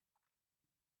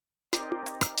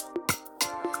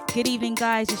Good evening,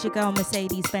 guys. It's your girl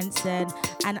Mercedes Benson,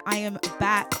 and I am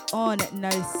back on No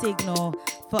Signal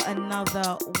for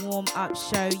another warm-up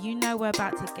show. You know we're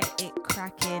about to get it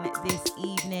cracking this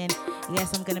evening.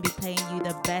 Yes, I'm going to be playing you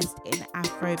the best in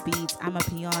Afro beats,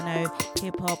 amapiano,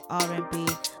 hip-hop, R&B,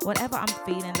 whatever I'm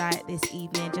feeling like this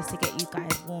evening, just to get you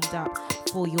guys warmed up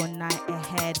for your night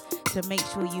ahead. So make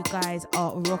sure you guys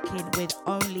are rocking with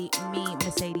only me,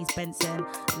 Mercedes Benson,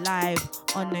 live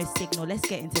on No Signal. Let's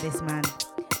get into this, man.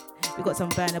 We've got some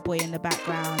Burna Boy in the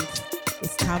background.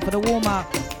 It's time for the warm-up.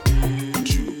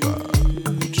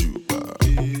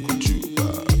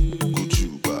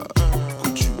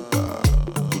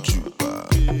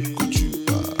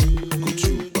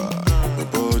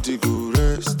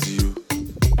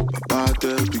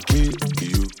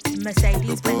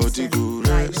 Mercedes Benson,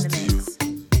 live in the mix.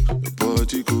 Your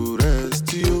body go rest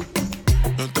to you.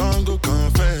 Your tongue go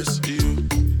confess to you.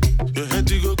 Your head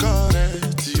to go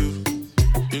correct to you.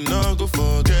 You know go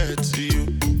forget to you.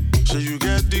 So you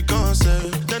get the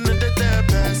concept. Then the day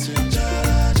passing.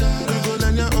 You go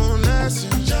learn your own lesson.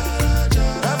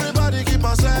 Everybody keep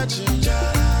on searching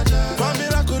for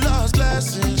miraculous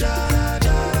blessing. You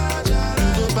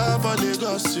go back for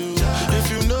Lagos you. If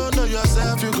you know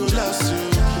yourself, you go lost you.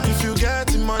 If you get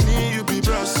the money, you be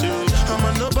bros you. I'm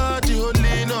a nobody,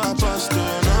 only no apostle.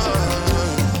 No.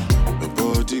 Your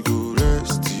body go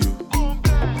rest you.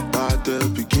 Battle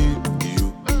begin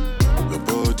you. Your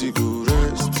body go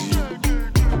rest you.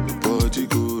 Your body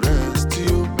go rest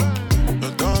you.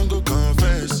 Your tongue go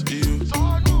confess you.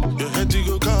 Your head to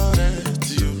go correct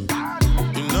you.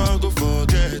 You know go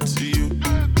forget you.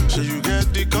 So you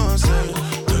get the concept.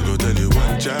 They go tell you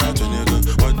watch out when you go.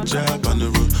 Watch out on the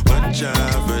road. Watch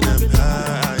out for them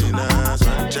hyenas.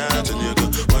 Watch out when you go.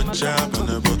 Watch out on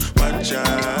the road. Watch out.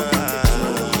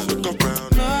 Look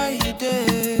around. My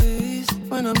days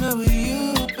when I'm not with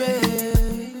you,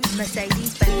 babe.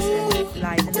 Mercedes Benson,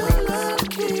 live in the mix. Love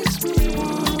keeps me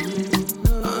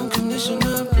warm.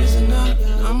 Unconditional prisoner,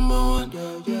 number one.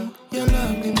 Your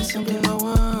love give me something I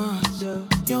want.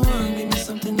 Your one give me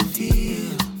something to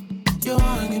feel. Your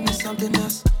one give me something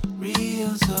that's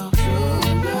real, so true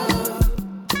love.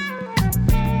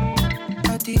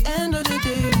 At the end of the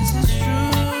day, this is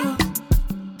true.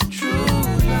 True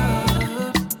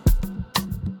love.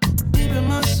 Deep in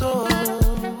my soul,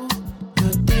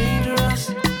 you're dangerous.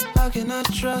 How can I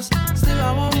trust? Still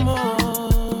I want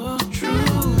more. True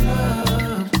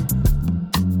love.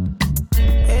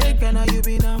 Hey, can I you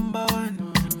be number one?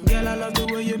 Girl, I love the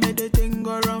way you made the thing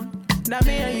go round. Now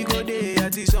me and you go there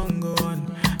as the song go on.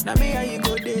 Now me and you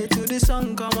go there till the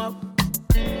sun come up.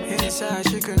 Inside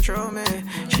she control me.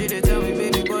 She did tell me,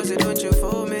 baby, bossy, don't you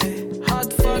fool me.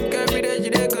 Hot fuck every day, she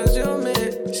did consume me.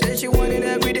 Say she want it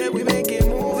every day, we making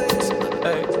movies.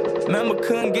 Hey, remember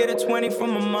couldn't get a 20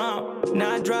 from my mom.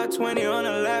 Now I drop 20 on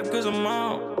her lap cause I'm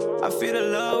on. I feel the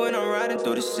love when I'm riding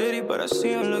through the city, but I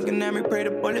see him looking at me, pray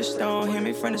the bullets don't hit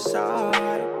me from the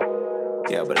side.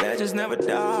 Yeah, but legends never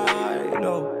die, you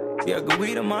know. Yeah, good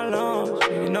weed in my lungs,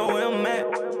 you know where I'm at.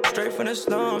 Straight from the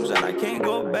slums, and I can't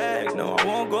go back. No, I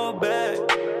won't go back.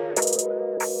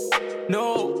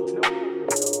 No,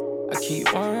 I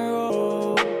keep on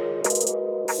roll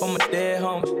for my dead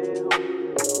homies.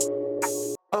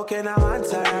 Okay, now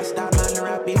answer, I start man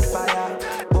rapid fire.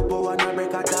 Popo wanna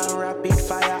break her down rapid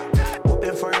fire.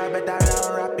 Hoping for a better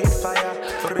round rapid fire.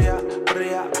 Bria,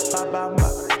 bria, babamba.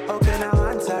 Okay, now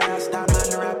answer, I start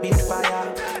man rapid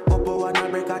fire. Popo wanna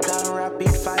break her down rapid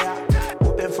fire.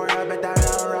 Hoping for a better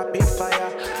round rapid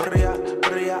fire. Bria,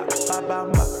 bria,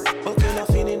 babamba. Okay, now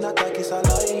feeling attack is a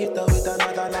lie. Hit her with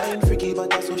another line. Freaky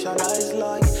but I socialize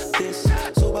like this.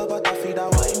 Sober but I feed her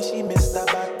wine. She missed the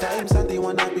bad times and they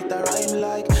wanna beat the rhyme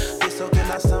like this. Okay,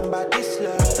 now somebody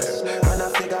slurs. Wanna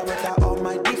figure out her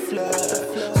almighty flirt.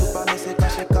 Super messy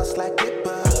cause she cuss like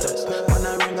clippers.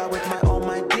 Wanna ring her with my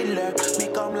almighty lurk. Me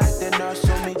come like the nurse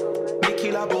so me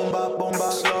kill a bomba,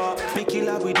 bomba, slaw. Me kill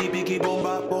her with the biggie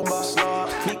bomba, bomba, slaw.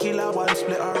 Me kill her one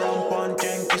split around one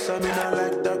drink. So me not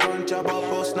like the gun job, but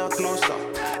post not closer.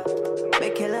 We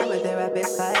kill him with the rapid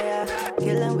fire.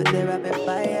 Kill him with the rapid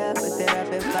fire. With the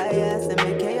rapid fire. So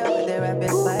me KO with the rapid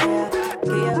fire.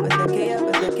 KO with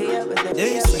the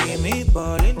They see me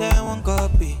balling, they one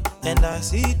copy. And I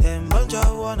see them bunch of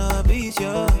wannabes,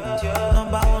 yo.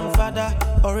 Number one father,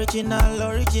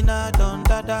 original, don't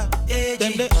dada.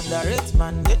 Them they underrate,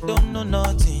 man, they don't know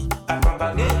nothing. I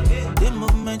propagate the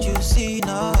movement you see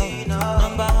now.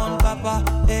 Number one papa,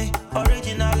 hey,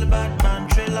 original Batman,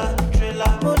 thriller.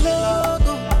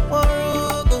 Mologo,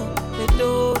 Morogo, they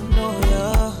don't know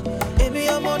ya. Baby,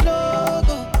 I'm a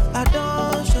logo, I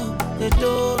don't show, they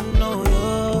don't know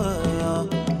ya.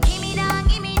 Give me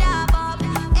that, bob.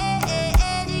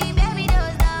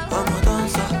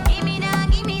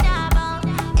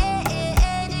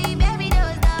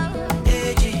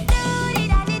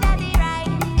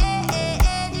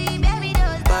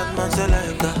 I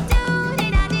like that.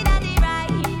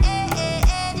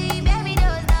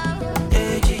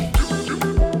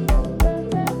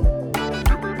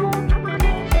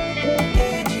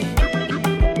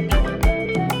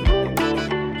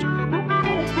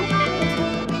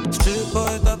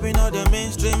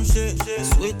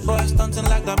 Sweet boy stunting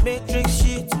like the Matrix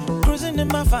shit. Cruising in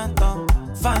my phantom.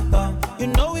 You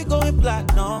know we going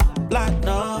platinum.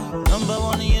 Number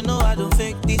one, you know I don't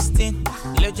fake this thing.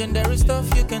 Legendary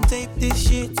stuff, you can tape this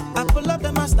shit. I pull up,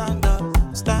 then I stand up.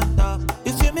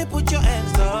 You feel me? Put your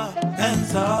hands up.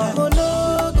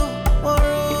 Monogo,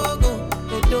 Morogo,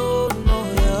 they don't know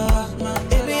ya.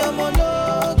 Baby, I'm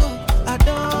Monogo, I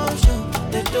don't show,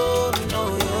 they don't know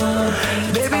ya.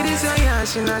 Baby, this a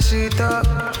yash in a shit up.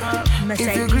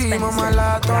 If you agree, mama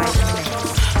laptop.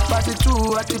 Party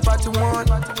 2 at the party 1.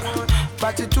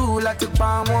 Party 2 like the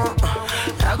palm 1.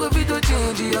 I go be to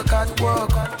change your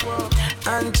catwalk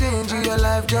and change your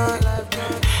life joy.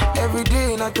 Every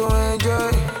day not to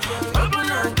enjoy.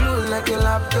 Open and close like a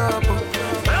laptop.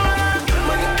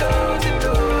 When it goes, it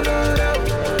goes.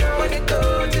 When it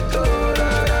goes, it goes.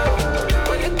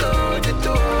 When it goes, it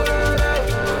goes.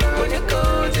 When it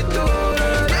goes, it goes.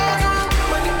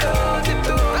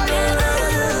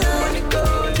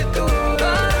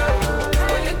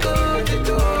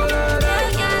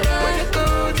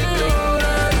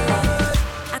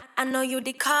 I know you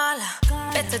the caller.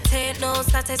 Better take no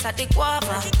status at the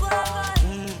guava.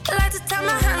 Like to tie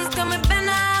my hands to me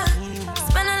banner.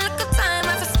 Spend a little time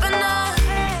as a spinner.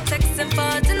 Texting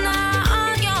for dinner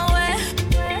on your way.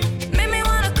 Make me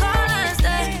wanna call and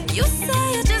stay. You say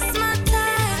you're just my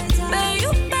type, but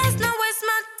you best not waste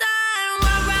my time.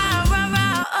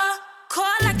 Rah, oh.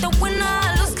 Call like the winner,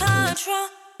 lose control.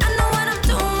 I know what I'm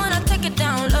doing when I take it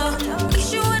down low. Make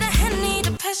sure with a Henny,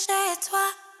 the péché et toi.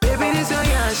 Baby, this your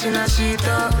yash in a shit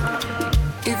up.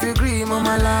 If you agree,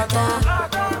 mama laptop.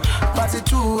 Party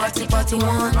 2 at the party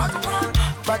 1.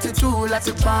 Party 2 like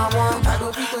the palm 1.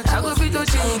 I go be to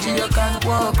change your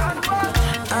catwalk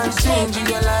and change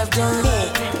your life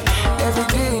journey. Every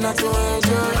day not to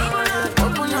enjoy.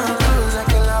 Open and close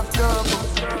like a laptop.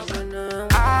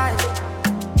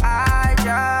 I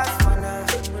just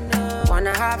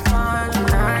wanna have fun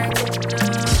tonight.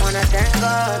 Wanna thank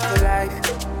God for life.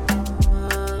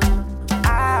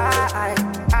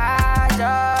 I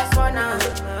just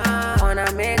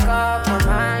wanna make up my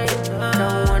mind.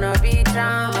 Don't wanna be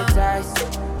traumatized.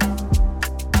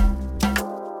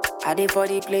 I did for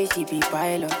the place, she be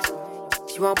pilot.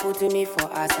 She won't put me for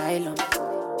asylum.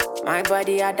 My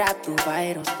body adapt to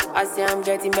virus. I say I'm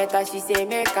getting better, she say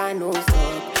make I no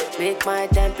stop. Make my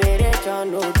temperature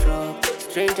no drop.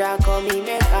 Stranger call me,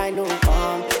 make I no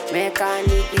come. Make I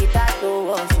need it at no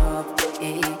wash up.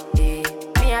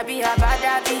 I be a bad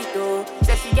habito.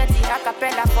 Say she get the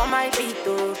acapella for my beat.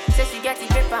 Say she get the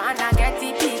paper and I get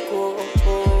the pico.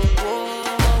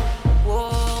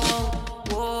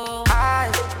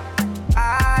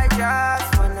 I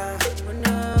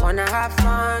just wanna have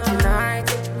fun tonight.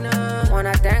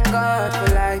 Wanna thank God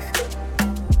for life.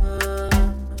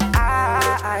 I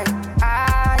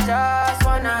just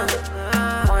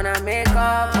wanna make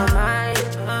up my mind.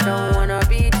 Don't wanna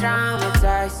be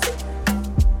traumatized.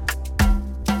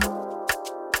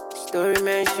 Story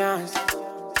mentions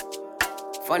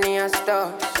funny and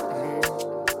stuff.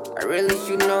 I really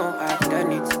should know I've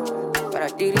done it, but I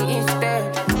did it instead.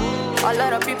 A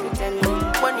lot of people tell me,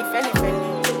 money, penny,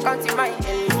 counting my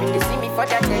penny. They see me for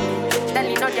their penny,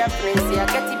 telling all their friends, yeah,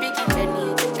 get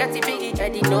the biggie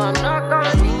penny, no, I'm not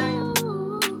gonna deny.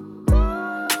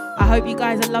 I hope you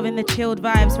guys are loving the chilled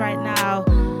vibes right now.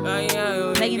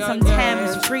 Playing some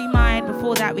Thames, Free Mind.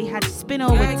 Before that, we had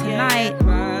Spinall with Tonight.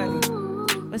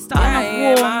 We're starting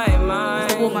off warm.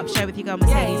 It's a warm-up show with you girl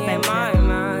Mercedes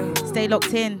Benson. Stay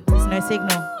locked in. There's no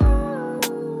signal.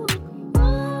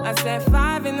 I said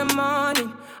 5 in the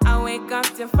morning. I wake up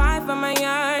to 5 for my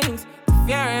yearnings. The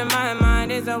fear in my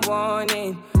mind is a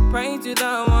warning. Pray to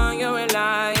the one you're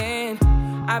relying.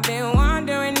 I've been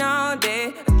wandering all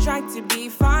day. I tried to be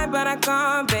fine, but I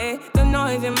can't be. The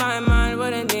noise in my mind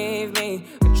wouldn't leave me.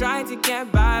 I tried to get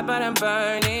by, but I'm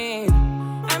burning.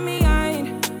 I'm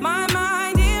behind my mind.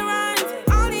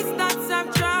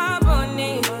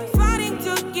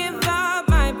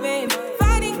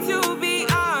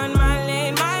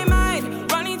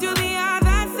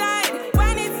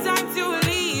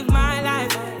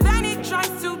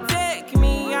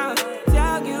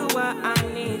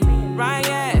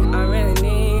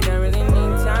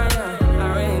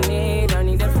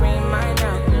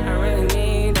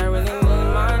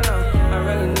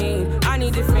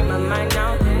 Free my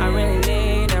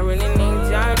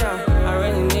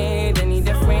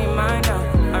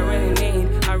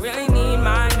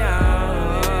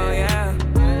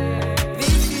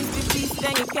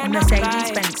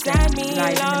Benson, me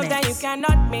live love in the that you mix.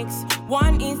 cannot mix.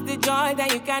 One is the joy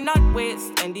that you cannot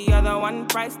waste, and the other one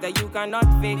price that you cannot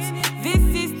fix. This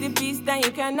is the peace that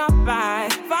you cannot buy.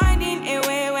 Finding a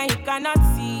way when you cannot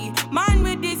see. Man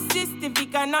with this system, he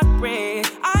cannot pray.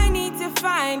 I need to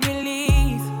find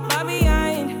relief. But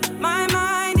behind my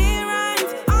mind, it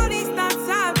runs. All these thoughts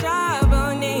have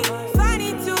trouble me.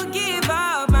 Funny to give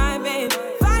up my babe.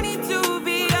 Funny to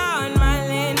be on my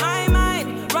lane. My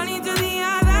mind running to the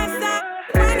other side.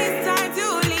 When it's time to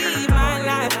leave my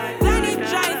life, then it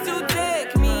tries to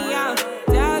take me out.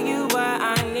 Tell you what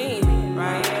I need,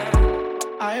 right?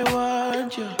 I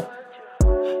want you.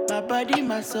 My body,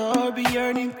 my soul be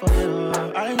yearning for you.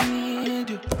 I need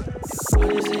you.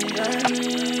 You say I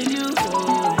need you.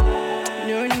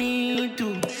 No need to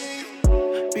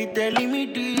be telling me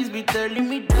this, be telling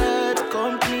me that.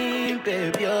 Come clean,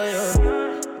 baby, yeah.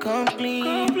 Come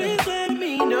clean, please let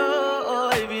me know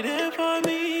if you're there for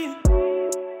me.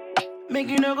 Make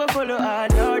you no go follow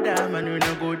another man, we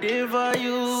no go there for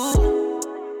you.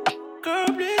 Girl,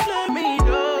 please let me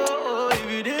know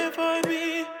if you're there for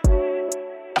me.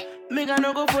 Make I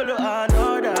no go follow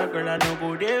another girl, I no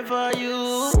go there for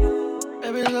you.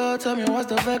 Baby girl, tell me what's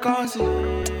the vacancy?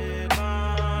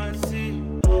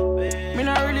 Me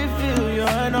not really feel your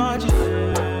energy.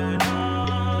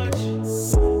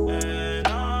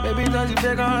 Baby, does it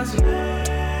vacancy?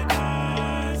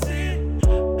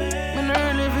 Me not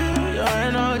really feel your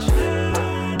energy.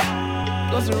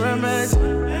 Got some remedy.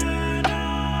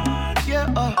 Yeah,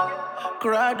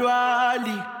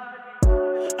 gradually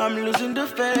I'm losing the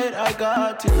faith I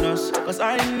got in us. Cause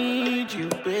I need you,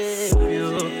 baby.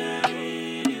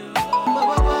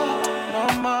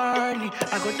 Normally,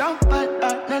 I go down bad,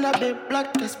 then I be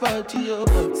black, that's part to you.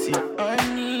 See, I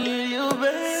need you,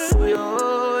 baby.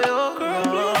 Girl,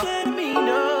 please let me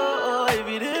know if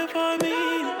you're there for me.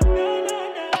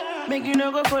 Make you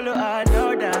no go follow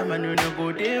another man, we no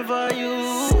go there for you.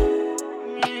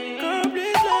 Girl,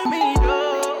 please let me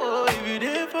know if you're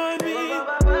there for me.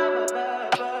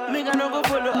 Make I no go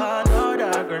follow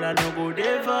another girl, I no go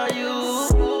there for you.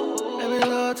 Baby,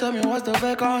 Lord, tell me what's the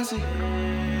vacancy?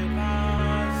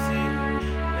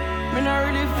 Me not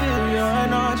really feel your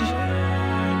energy.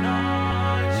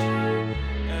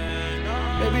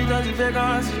 Baby, does it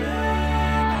vacancy?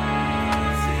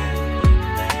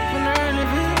 Me not really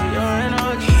feel your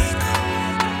energy.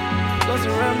 Got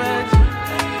some remedy.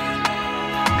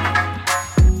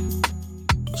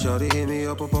 Shorty hit me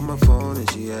up on my phone and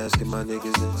she asking my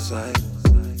niggas inside.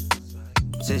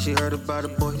 Said she heard about a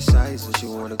boy's size and she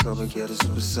wanna come and get a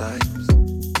super size.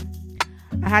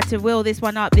 I had to wheel this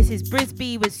one up. This is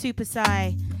Brisby with Super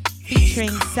Psy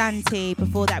featuring Santi.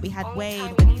 Before that we had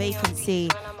Wayne with Vacancy.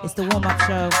 It's the warm-up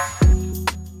show.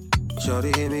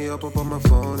 Shorty hit me up on my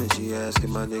phone and she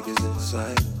asking my niggas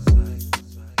inside.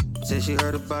 Said she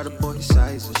heard about a boy's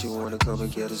size and she wanna come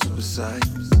and get a super size.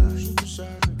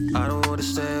 I don't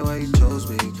understand why you chose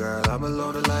me, girl. I'm a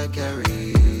loner like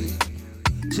Harry.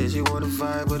 Said you wanna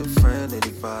vibe with a friend,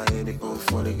 anybody, and they both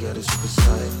wanna get a super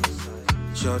size.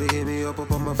 Shorty hit me up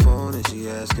on my phone and she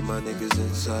asking my niggas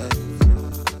inside.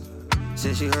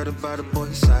 Said she heard about a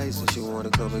boy's size and she wanna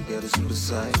come and get a super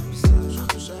size.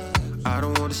 I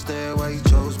don't understand why you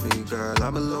chose me, girl.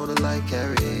 I'm a loner like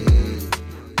Harry.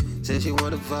 Said she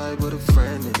wanna vibe with a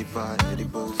friend, anybody, and they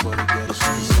both wanna get a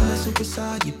super size. Super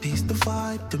side, you piece the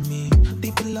vibe to me.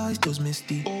 Deeper lies, those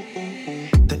misty.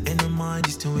 The inner mind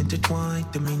is too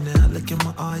intertwined to me now. Look in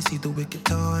my eyes, see the wicked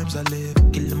times I live.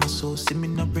 Killing my soul, see me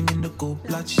now bringing the gold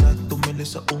blood shot. Don't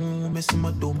Melissa, oh, messing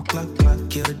my dome, clack, clack.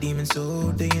 Kill the demon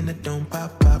soul, they in the dome,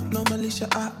 pop, pop. No militia,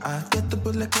 get the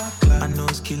bullet, clack, clack. I know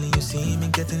it's killing you, see me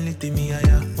getting lit in me,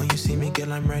 yeah. When you see me,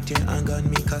 girl, I'm right here, anger on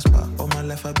me, Casper. All my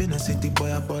life I've been a city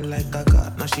boy, I bought like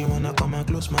Gaga. Now she wanna come and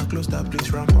close that place,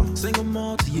 ramper. Sing them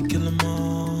all till you kill them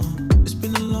all. It's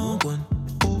been a long one.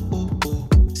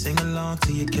 Sing along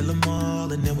till you kill them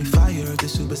all. And then we fire the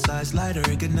super size lighter.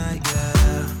 Good night,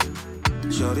 yeah.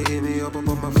 Shorty hit me up on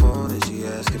my phone and she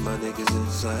asking my niggas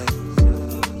inside.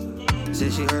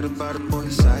 Said she heard about a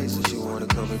boy's size and she wanna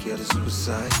come and get a super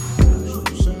size.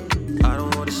 I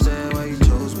don't understand why you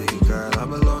chose me, girl.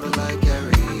 I'm a loner like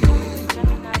Harry.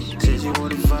 Said you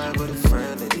wanna vibe with a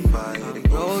friend, anybody, and they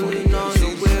both wanna get a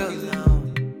super size.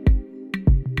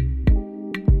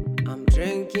 I'm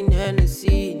drinking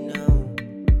Hennessy now.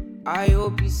 I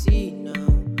hope you see now.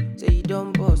 Say you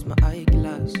don't bust my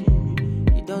eyeglass.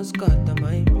 You don't scatter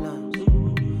my plans.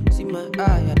 See my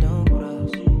eye, I don't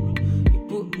cross. You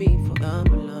put me for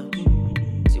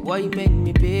ambulance. See why you make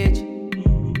me bitch.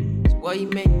 See why you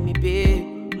make me big.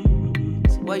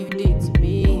 See what you did to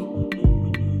me.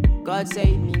 God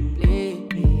save me, please.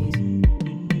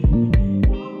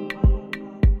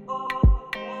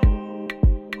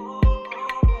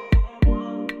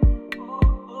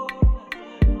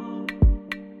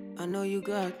 I know you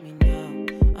got me now.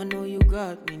 I know you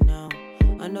got me now.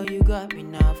 I know you got me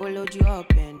now. Followed you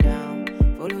up and down.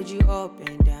 Followed you up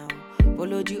and down.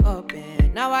 Followed you up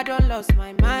and now I don't lost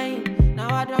my mind.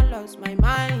 Now I don't lost my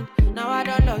mind. Now I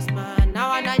don't lost my.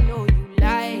 Now and I know you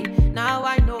lied. Now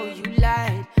I know you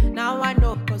lied. Now I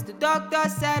know, cause the doctor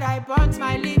said I burnt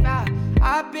my liver.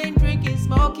 I've been drinking,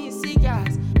 smoking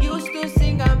cigars. Used to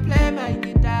sing and play my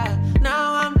guitar.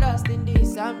 Now I'm lost in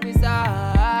this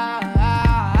bizarre.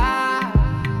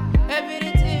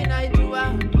 Everything I do,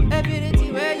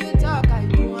 everything where you talk, I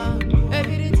do.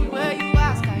 Everything where you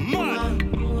ask, I do.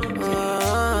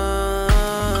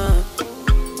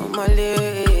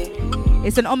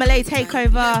 It's an Omelette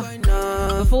takeover.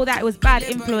 Before that, it was Bad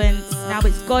Influence. Now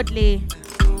it's Godly.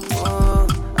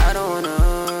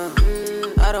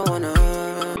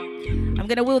 I'm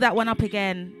gonna wheel that one up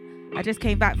again. I just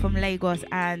came back from Lagos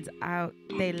and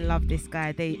they love this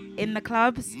guy. They in the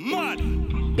clubs,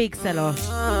 big sell-off.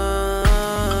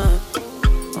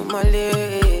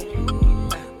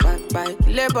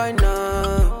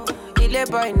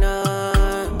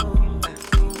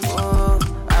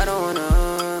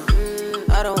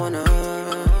 I don't wanna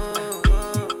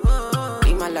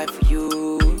live my life for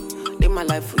you, live my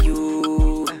life for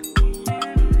you.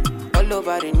 All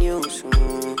over the news,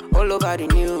 all over the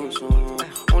news.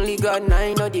 Only God and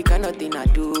I know the kind of thing I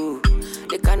do,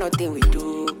 the kind of thing we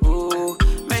do.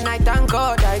 Man, I thank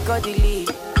God I got the lead.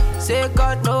 Say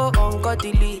God no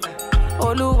ungodly.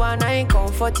 Oluwa ain't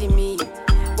comforting me.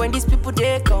 When these people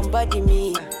they come body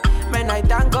me. Man, I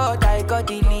thank God I got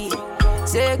the lead.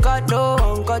 Say God no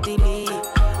ungodly.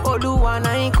 Oluwa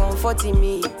ain't comforting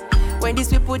me. When these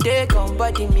people they come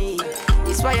body me.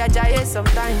 It's why I die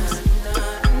sometimes.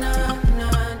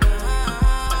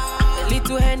 A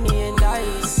little Henny and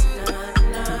ice.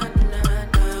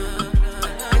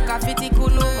 Make a fitty cool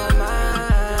my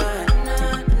mind.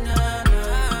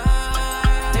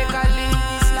 Make a live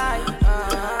this life.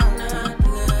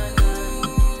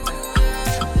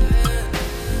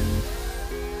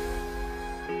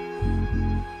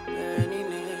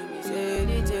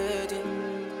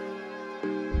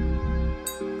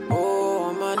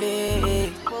 Oh, my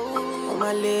leg. Oh,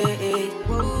 my leg.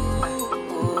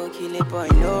 Oh, kill it, boy,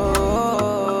 no.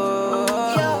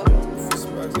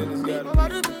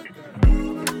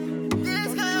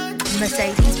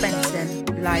 Mercedes Benson,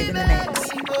 live in the mix.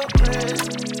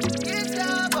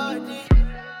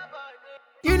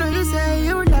 You know you say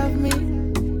you love me.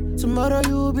 Tomorrow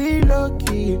you'll be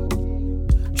lucky.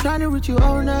 Trying to reach you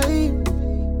all night,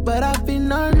 but I've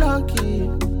been unlucky.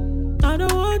 I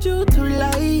don't want you to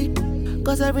lie,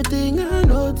 cause everything I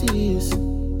notice.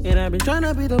 And I've been trying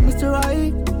to be the Mr.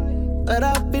 Right, but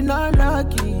I've been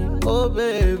unlucky. Oh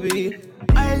baby,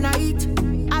 all night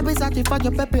I've been searching for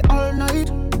your baby all night.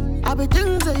 I've been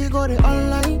things that you got it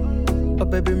online, but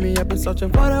baby me I've been searching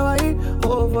for the white,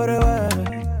 oh for the white.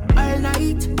 All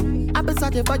night I've been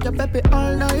searching for your baby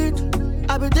all night.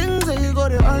 I've been things that you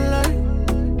got it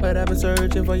online, but I've been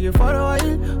searching for you for the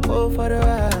white, oh for the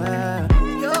white.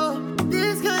 Yo,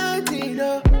 this kind of thing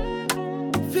though,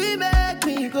 feel make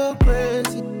me go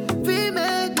crazy, feel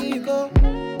make me go.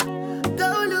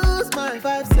 Don't lose my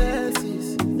five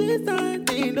senses. This kind of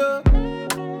thing though,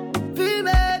 feel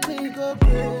make me go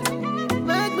crazy,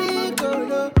 make me go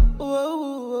low. Whoa,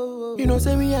 whoa, whoa. You know,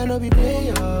 say me I no be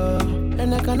player,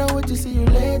 and I cannot wait to see you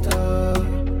later.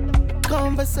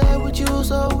 Conversate with you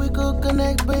so we could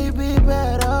connect, baby,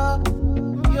 better.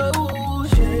 Yo,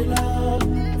 Shayla,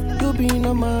 you been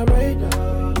on my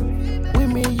radar.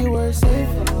 With me, you were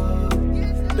safer.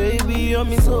 Baby, on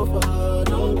me so far,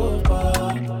 don't go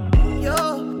far.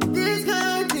 Yo, this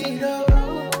kind of thing,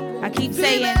 I keep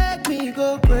saying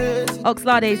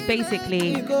Oxlade is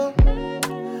basically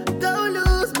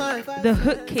the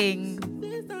hook king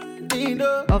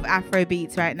of Afro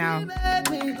beats right now.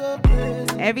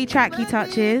 Every track he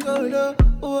touches,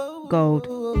 gold.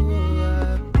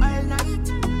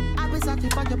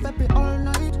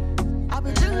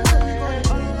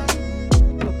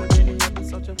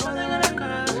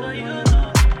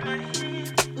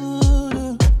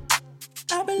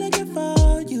 I've been looking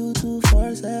for you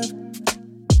 247.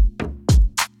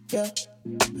 Yeah,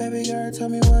 baby girl, tell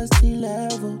me what's the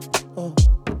level. Oh,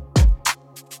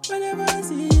 whenever I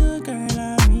see you, girl,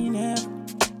 I mean it.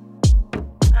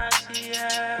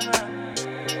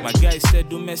 My guy said,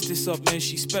 don't mess this up, man,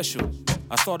 she's special.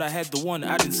 I thought I had the one,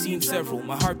 I done seen several.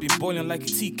 My heart been boiling like a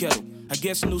tea kettle. I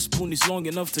guess no spoon is long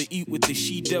enough to eat with the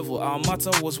she-devil. Our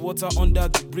matter was water under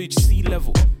the bridge, sea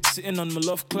level. Sitting on my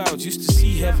love clouds, used to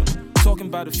see heaven. Talking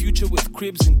about the future with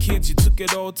cribs and kids. You took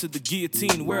it all to the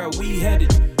guillotine. Where are we headed?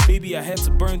 Baby, I had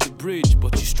to burn the bridge,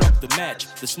 but you struck the match.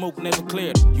 The smoke never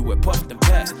cleared. You were puffed and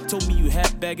passed. Told me you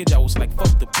had baggage. I was like,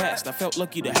 fuck the past. I felt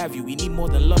lucky to have you. We need more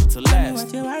than love to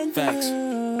last. Facts.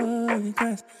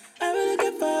 Because I really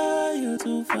get for you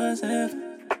 247.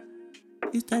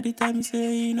 You study time you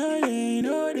say you know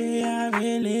they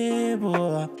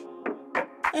available.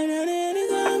 And then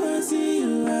anytime I see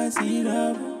you, I see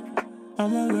double.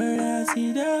 I'm a girl, I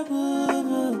see the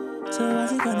boo-boo. So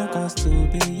what's it gonna cost to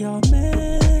be your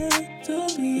man? To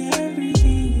be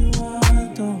everything you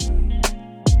want to.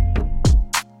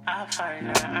 I'll find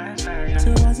her answer.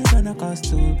 So what's it gonna cost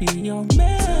to be your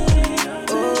man?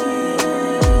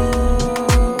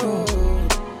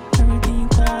 Everything you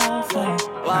call for.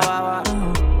 Wow.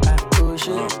 Oh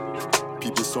shit.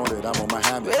 People saw that I'm on my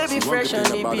hammock. Baby fresh on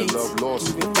the beat. Love lost,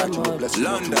 so the fact you were blessed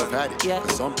enough to have had it. Yeah.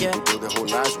 But some people build their whole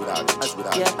lives without it.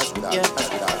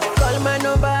 Call my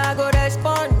number, I go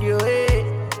respond you, eh.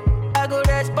 I go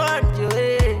respond you,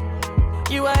 eh.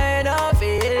 You are enough,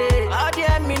 eh. How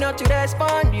dare me not to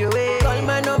respond you, eh. Call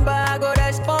my number, I go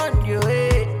respond you,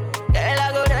 eh. Girl,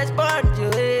 I go respond you,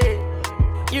 eh.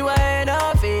 You are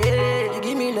enough, eh. You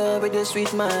give me love with the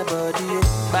sweet my body, eh.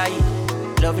 Bye.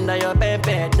 Loving that your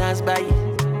baby dance by.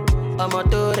 I'ma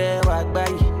do the walk by.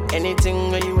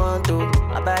 Anything that you want to,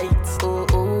 I buy it.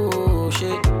 Oh,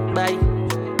 shit, bye.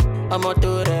 I'ma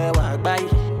do the walk by.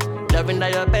 Loving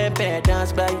that your baby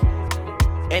dance by.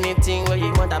 Anything that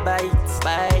you want, I buy it.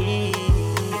 Buy.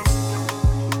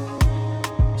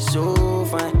 So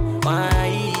fine,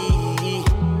 why?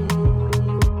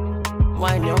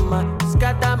 Wine your mind,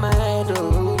 scatter my head,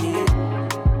 oh yeah.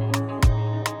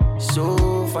 So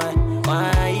fine.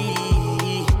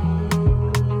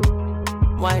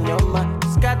 Wine your ma,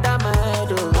 scatter my head,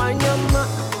 oh. Wine your ma,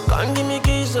 come give me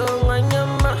kiss, oh. Wine your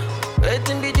ma,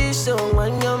 waiting be this, oh.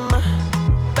 Wine your ma,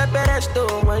 pepper rest,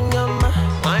 oh. Wine your ma,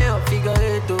 wine your figure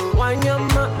eight, oh. Wine your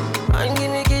ma, come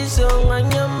give me kiss, oh.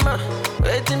 Wine your ma,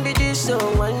 waiting be this, oh.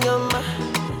 Wine your ma,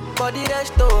 body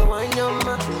rest, oh. Wine your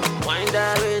ma, wine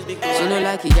that waist because she no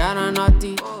like it, I don't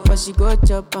naughty, but she go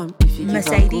chop and if you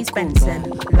Mercedes Benson,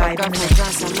 live on the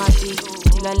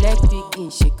till I leg begin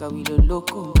shake her with a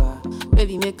locumba.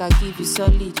 Baby, make her give you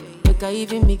solid. Make her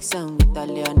even mix am with a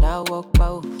lay and I walk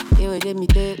pow. Hey, wait, let me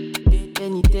tell.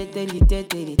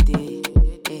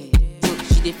 So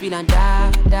she dey feel and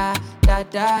da.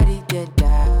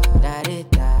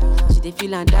 She dey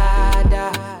feel and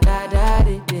da.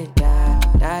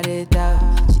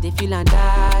 She dey feel and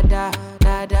da.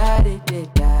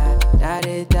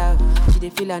 She dey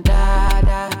feel and da.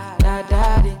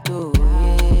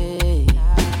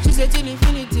 She said till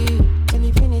infinity, yo.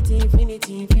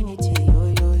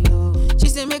 She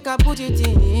said make her put it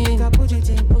in, no.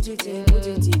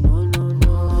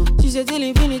 She said till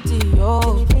infinity,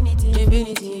 yo.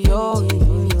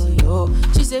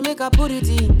 She said make her put it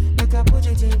in, no.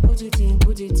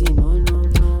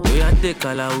 We are take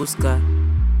a la Uska,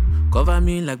 cover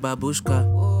me like babushka.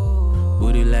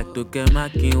 Booty like to get my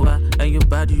kinwa, and your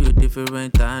body you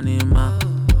different animal.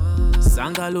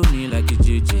 Sangalo me like a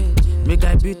JJ. Make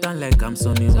I beat on like I'm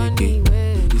Sonny Wiki.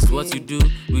 It's what you do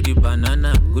with the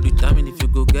banana. Go determine if you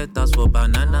go get us for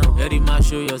banana. Very much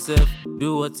show yourself,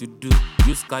 do what you do.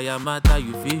 Use Kayamata,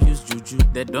 you feel use Juju.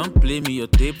 They don't play me your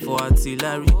tape for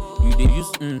artillery. You they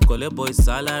use collect boy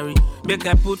salary. Make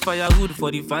I put firewood for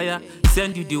the fire.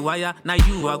 Send you the wire. Now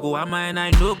you I go am and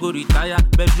I no go retire.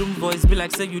 Bedroom boys be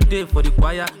like say you did for the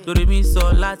choir. Do re mi so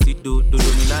lati do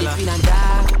mi lala.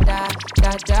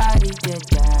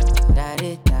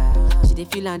 She dey feel She dey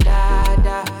feel and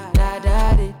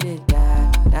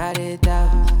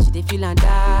da. She dey feel and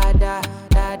da.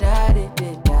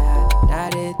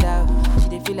 She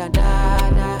dey feel and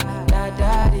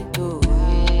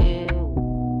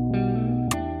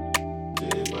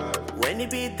When the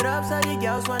beat drops, all the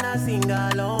girls wanna sing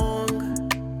along.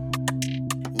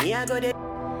 Me I go there.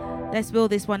 Let's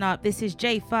build this one up. This is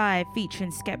J5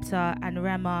 featuring Skepta and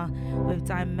Rema with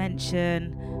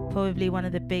Dimension. Probably one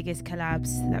of the biggest collabs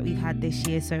that we've had this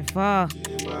year so far.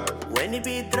 When the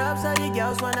beat drops, all the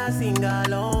girls wanna sing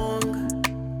along.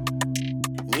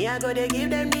 Me I go there give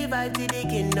them the vibe till the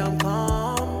kingdom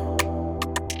come.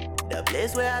 The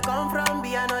place where I come from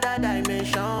be another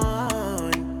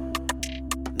dimension.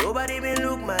 Nobody will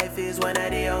look my face when I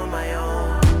dey on my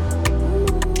own.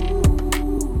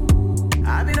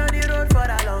 I've been on the road for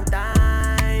a long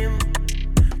time,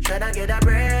 tryna get a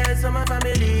bread so my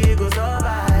family go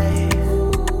survive.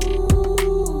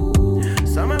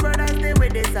 Some my brothers stay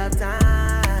with this half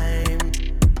time.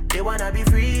 They wanna be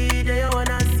free, they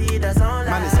wanna see the sunlight.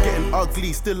 Man, it's getting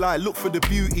Ugly, still I look for the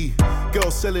beauty.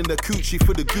 Girls selling their coochie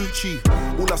for the Gucci.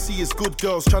 All I see is good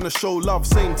girls trying to show love.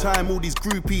 Same time, all these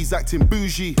groupies acting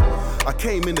bougie. I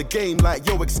came in the game like,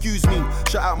 yo, excuse me.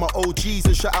 Shout out my OGs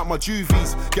and shout out my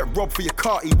juvies. Get robbed for your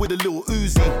carty with a little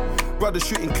Uzi. Brothers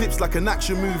shooting clips like an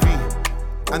action movie.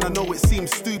 And I know it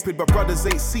seems stupid, but brothers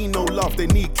ain't seen no love, they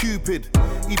need Cupid.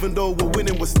 Even though we're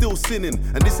winning, we're still sinning.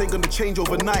 And this ain't gonna change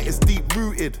overnight, it's deep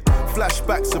rooted.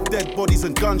 Flashbacks of dead bodies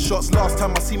and gunshots. Last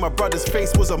time I see my brother's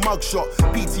face was a mugshot.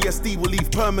 PTSD will leave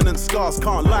permanent scars.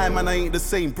 Can't lie, man, I ain't the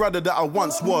same brother that I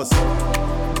once was.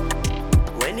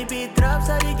 When the beat drops,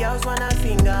 all the girls wanna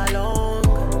sing along.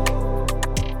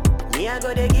 Me, I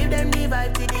gotta give them the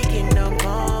vibe till the kingdom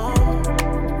come.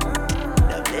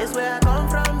 The place where I come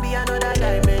from be another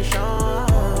dimension.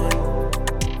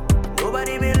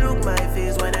 Nobody will look my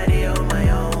face when I dey on my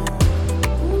own.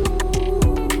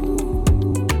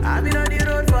 I've been on the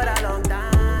road for a long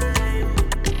time,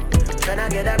 tryna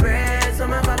get a bread so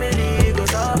my family go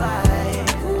survive.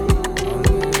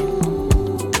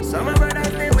 Some of my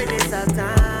brothers live with this hard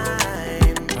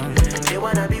time. They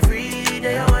wanna be free,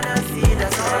 they don't wanna see the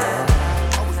sun.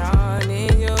 I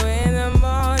need you in the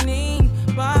morning,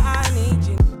 but I need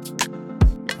you.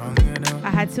 I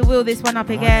had to wheel this one up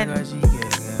again.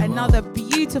 Another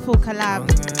beautiful collab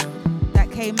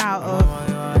that came out of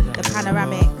the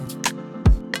Panoramic,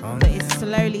 but it's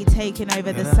slowly taking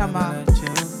over the summer.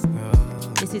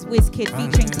 This is Wizkid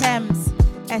featuring Thames,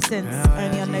 Essence,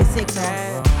 only on No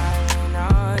Signal.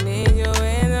 I need you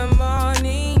in the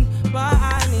morning, but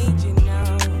I need you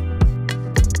now.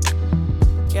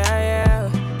 Yeah,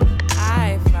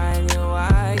 I find you,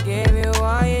 I give you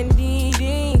all you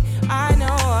needing. I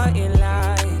know what you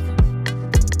like.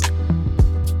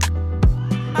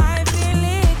 I feel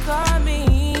it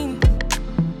coming.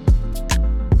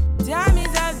 Time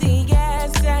is of the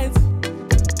essence.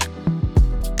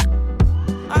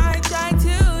 I try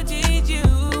to teach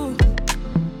you,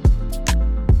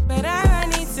 but I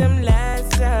need some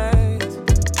lessons.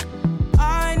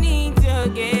 I need to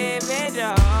give it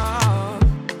all.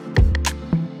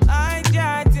 I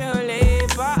try to live,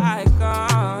 but I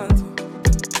can't.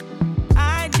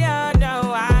 I don't know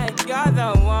why you're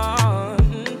the one.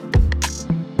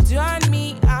 Turn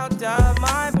me out of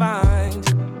my mind.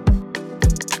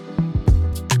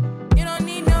 You don't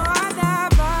need no other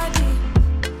body.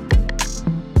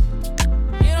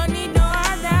 You don't need no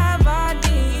other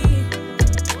body.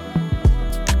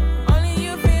 Only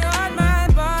you feel on my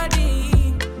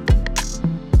body.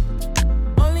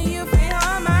 Only you feel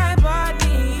on my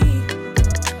body.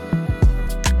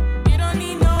 You don't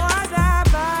need no other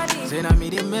body. Say I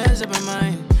made it mess up my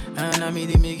mind, and I made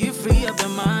it make you free up your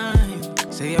mind.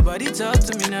 Say your body talk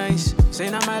to me nice. Say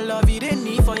now my love you didn't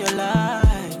need for your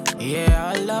life. Yeah,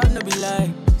 our love no be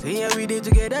lie. Say yeah we did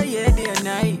together, yeah, day and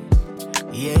night.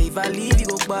 Yeah, if I leave you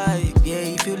go by. Yeah,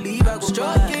 if you leave I go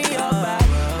stroking your body,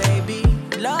 baby.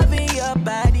 Loving your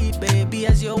body, baby.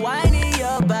 As you're whining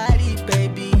your body,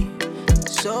 baby.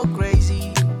 So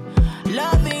crazy.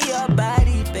 Loving your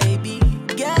body, baby.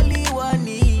 Girl, you want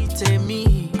need to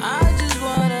me. I just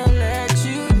wanna let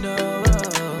you know.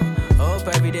 Hope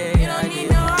every day You don't need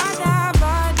no other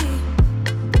body.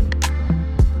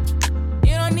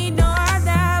 You don't need no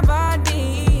other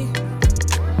body.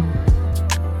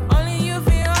 Only you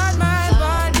feel on my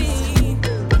body.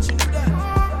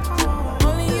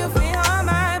 Only you feel on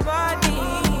my body.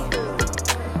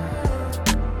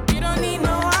 You don't need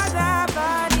no other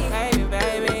body. Baby,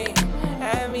 baby,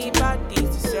 everybody's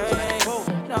the same.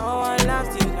 No one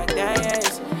loves you like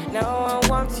that. No one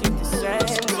wants you the same,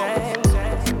 same,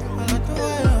 same. I like the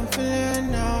way I'm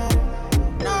feeling now.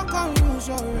 No confuse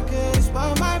your regrets,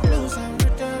 but my blues I'm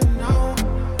written now.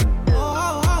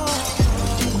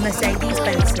 Mercedes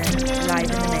Benson, live in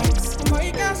the mix. Boy,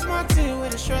 you got smart thing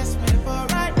with the stress me, but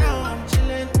right now I'm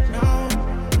chilling now.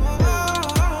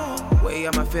 Way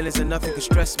out my feelings and nothing can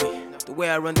stress me. The way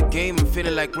I run the game, I'm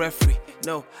feeling like referee.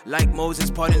 No, like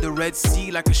Moses parting the Red Sea,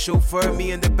 like a chauffeur,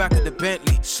 me in the back of the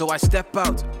Bentley. So I step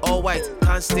out, all white,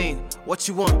 can't stain. What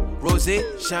you want? Rosé,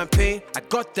 champagne? I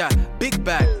got that. Big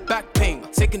bag, back pain.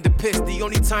 Taking the piss, the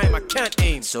only time I can't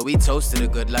aim. So we toasted a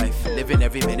good life, living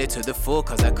every minute to the full,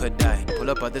 cause I could die.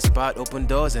 Pull up at the spot, open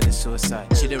doors, and it's suicide.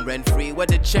 Chilling rent free, where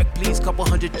the check, please? Couple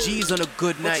 $100 G's on a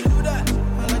good night. I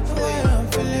like the way I'm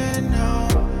feeling now.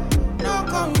 No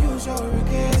confuse your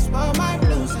regrets, but my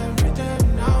blues I'm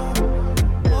written now.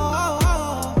 I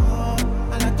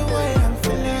like the way I'm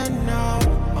feeling now.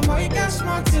 Boy, you got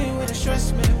smart thing with the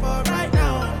stress me, but right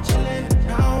now I'm chilling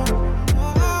now. I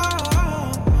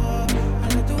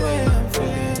like the way I'm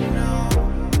feeling now.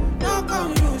 No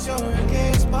confuse your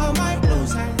regrets, but my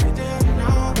blues I'm written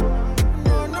now.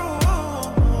 No, no.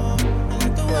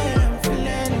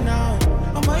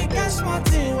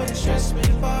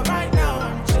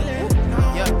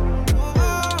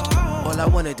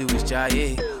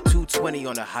 Jaye. 220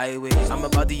 on the highway. I'm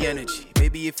about the energy.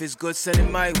 Baby, if it's good, send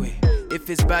it my way. If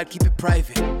it's bad, keep it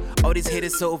private. All these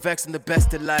haters so vexing, the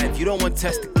best of life. You don't want to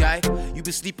test the guy. You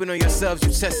been sleeping on yourselves,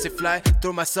 you test it fly.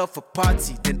 Throw myself a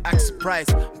party, then act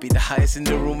surprised. Be the highest in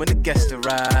the room when the guests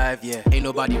arrive, yeah. Ain't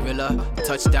nobody realer.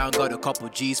 Touchdown, got a couple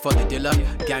G's for the dealer.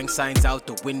 Gang signs out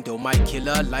the window, my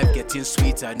killer. Life getting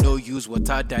sweeter, no use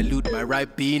water, dilute my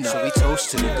Ribena. So we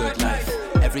toast to the good life.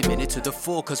 Every minute to the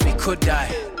full, cause we could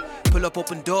die. Pull up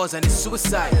open doors and it's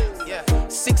suicide. Yeah.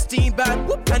 16 bad,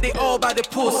 whoop, and they all by the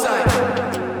poolside.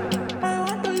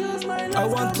 I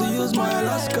want to use my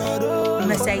Alaska though.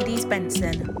 Mercedes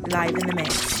Benson, live in the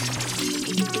mix.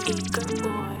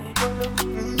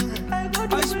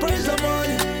 I spray some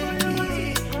money.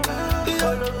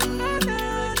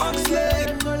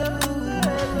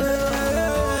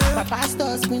 My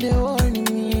pastors me they warning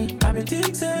me. I've been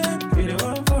thinking, you the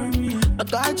one for me. I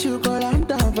got you, girl, I'm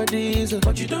down for this.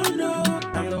 But you don't know,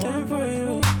 I'm the one for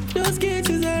you. Those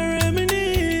cases are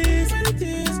reminisce. Many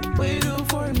things, what you do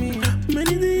for me.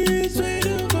 Many things, what you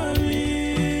do for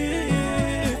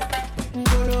me.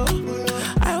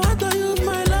 I want to use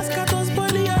my last cat to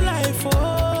spoil your life,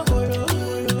 oh.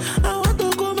 I want to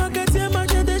go back and say my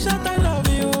shot, I love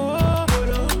you, oh.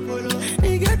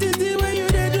 You get it the way you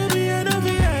did do me and of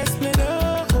yes, me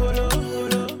no.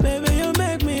 Baby, you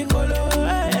make me colo.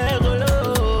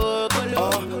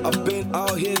 I've been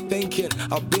out here thinking,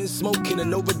 I've been smoking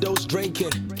and overdose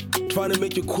drinking. Trying to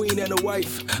make you queen and a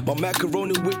wife. My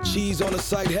macaroni with cheese on the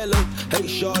side. Hello, hey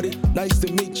shawty, nice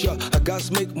to meet ya. I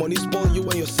gotta make money, spoil you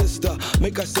and your sister.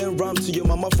 Make I send rhyme to your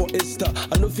mama for Easter.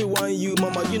 I know if you want you,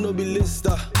 mama, you know be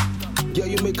lister. Yeah,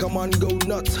 you make a man go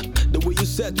nuts. The way you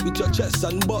set with your chest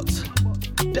and butt.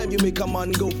 Damn, you make a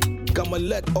man go. I'ma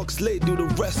let Oxley do the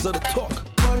rest of the talk.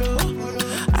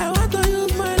 I want to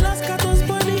use my last cat to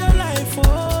spoil your life,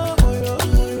 oh.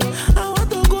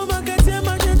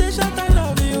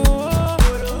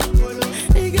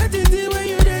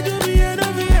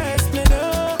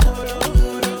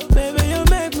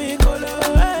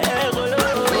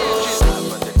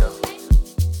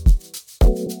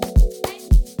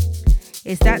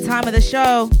 It's that time of the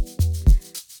show.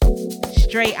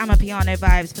 Straight Amapiano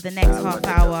vibes for the next half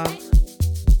hour.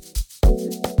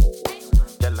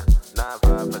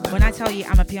 When I tell you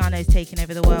Amapiano is taking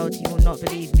over the world, you will not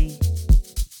believe me.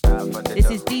 This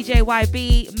is DJ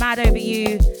YB, Mad Over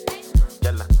You,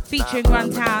 featuring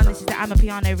Runtown. This is the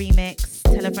Amapiano remix.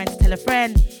 Tell a friend to tell a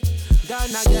friend.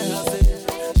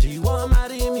 She won't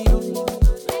marry me.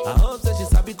 I hope that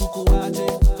she's happy kukuwaje.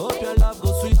 Hope your love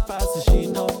goes sweet past the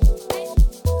sheet up.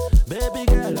 Baby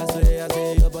girl, I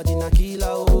say your body na killer,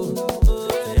 oh.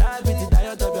 Say I beat the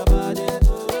diet of your body,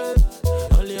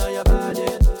 only on your body.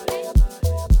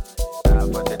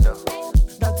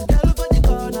 That girl for the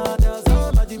corner, there's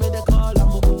somebody made a call,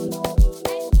 I'm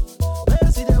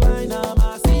see the wine, I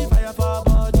see fire for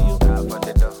body,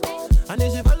 and if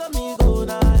she follow me, go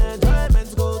now,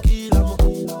 enjoyment go kill,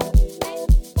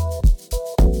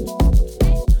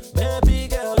 baby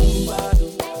girl, you bad,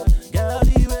 girl,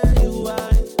 the way you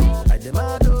whine. I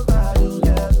demand over you,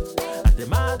 girl. I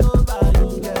demand over you,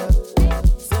 girl.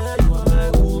 Say you are my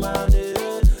woman,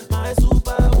 my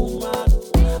superwoman.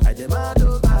 I demand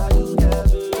over you, girl.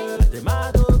 I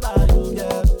demand over you,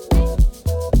 girl.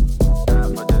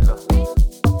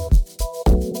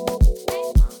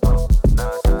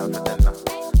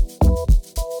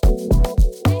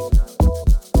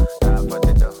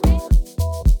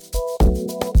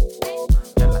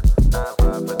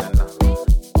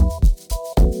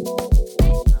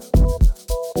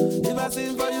 If I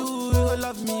sing for you, you gon'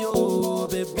 love me, oh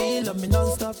baby, love me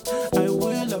non-stop. I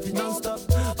will love you non-stop.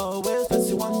 Always press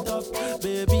you on top,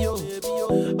 baby, oh.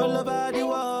 All over the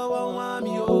world, want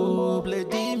me, oh. Play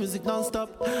the music non-stop.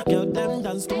 Girl, them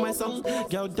dance to my song.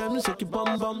 Girl, them shake your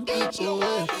bum bum. Oh,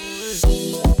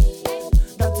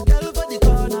 that girl for the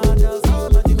corner, there's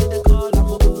somebody made a call. I'm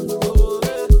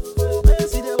a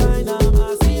see the wine, I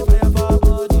see fire for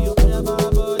body, fire for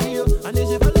body, and if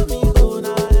you follow me, go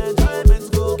now, enjoyment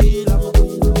go kill.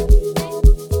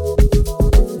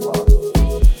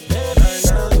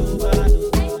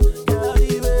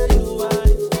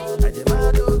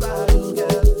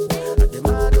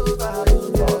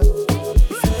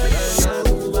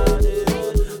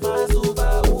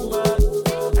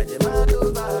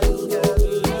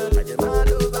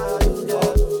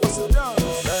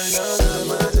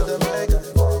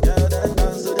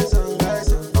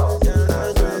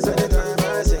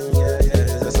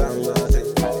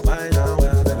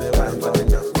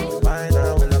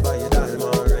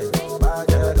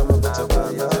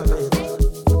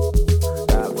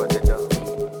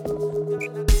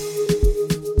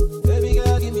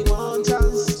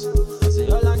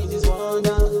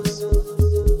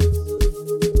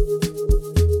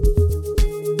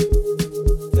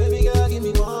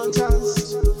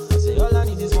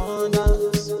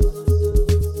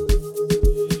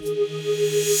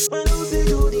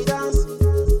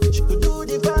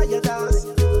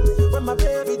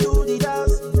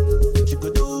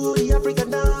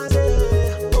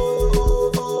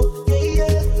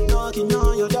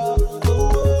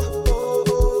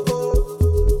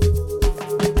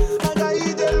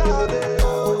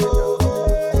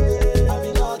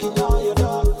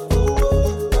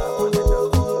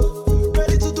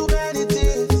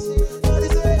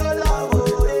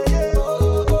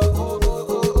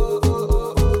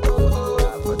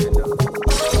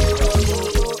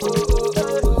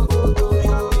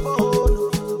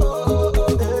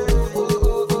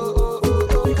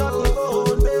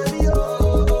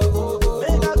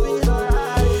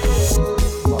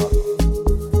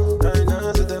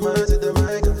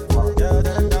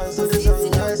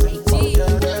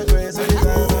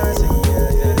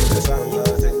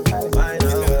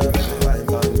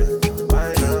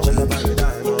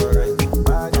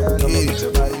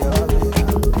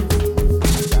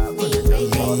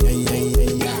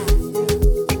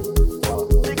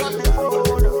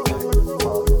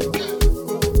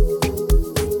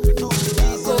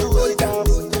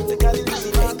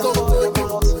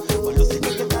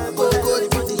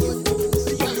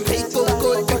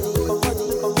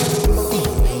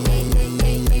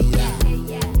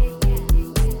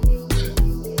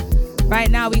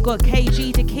 we got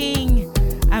KG the King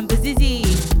and Bazizi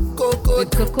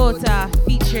with Kokota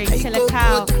featuring Killer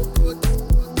Cow.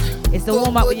 It's the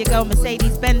warm up with your girl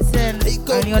Mercedes Benson,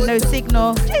 only on No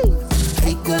Signal.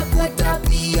 I go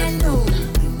piano,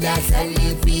 that's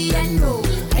a piano.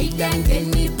 I don't get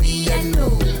me piano,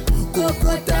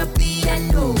 Kokota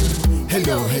piano.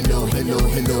 Hello, hello, hello,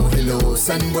 hello, hello,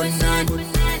 San Buenan.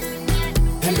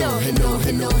 Hello, hello,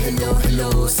 hello, hello,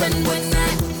 hello, San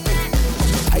Buenan.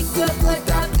 I go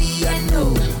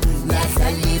piano, that's a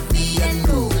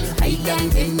piano. I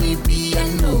don't get me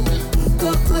piano,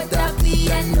 Kokota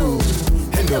piano.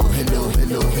 Hello, hello,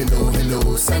 hello, hello,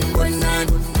 hello, San Buenan.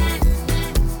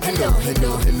 Hello,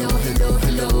 hello, hello, hello,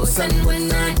 hello, San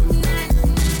Buenan.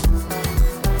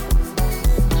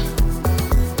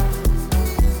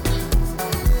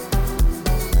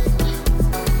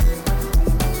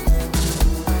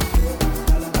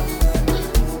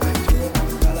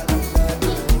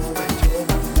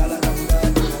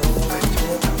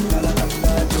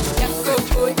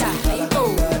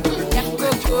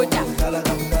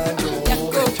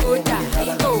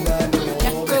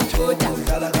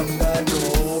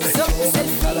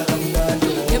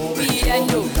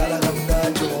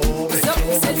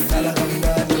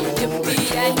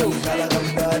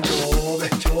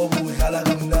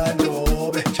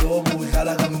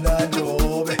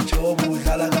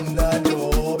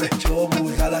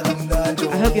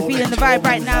 Vibe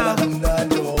right now.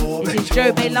 This is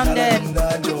Joe Bay London.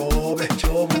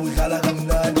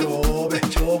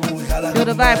 Feel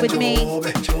the vibe with me.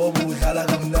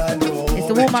 It's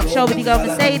the warm-up show with your girl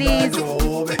Mercedes.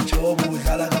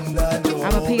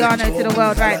 I'm a piano to the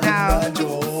world right now.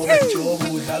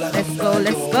 Let's go,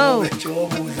 let's go.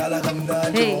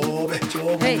 Hey,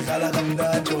 hey.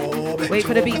 Wait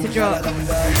for the beat to drop.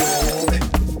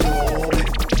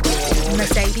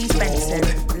 Mercedes Benson,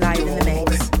 live in the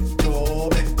mix.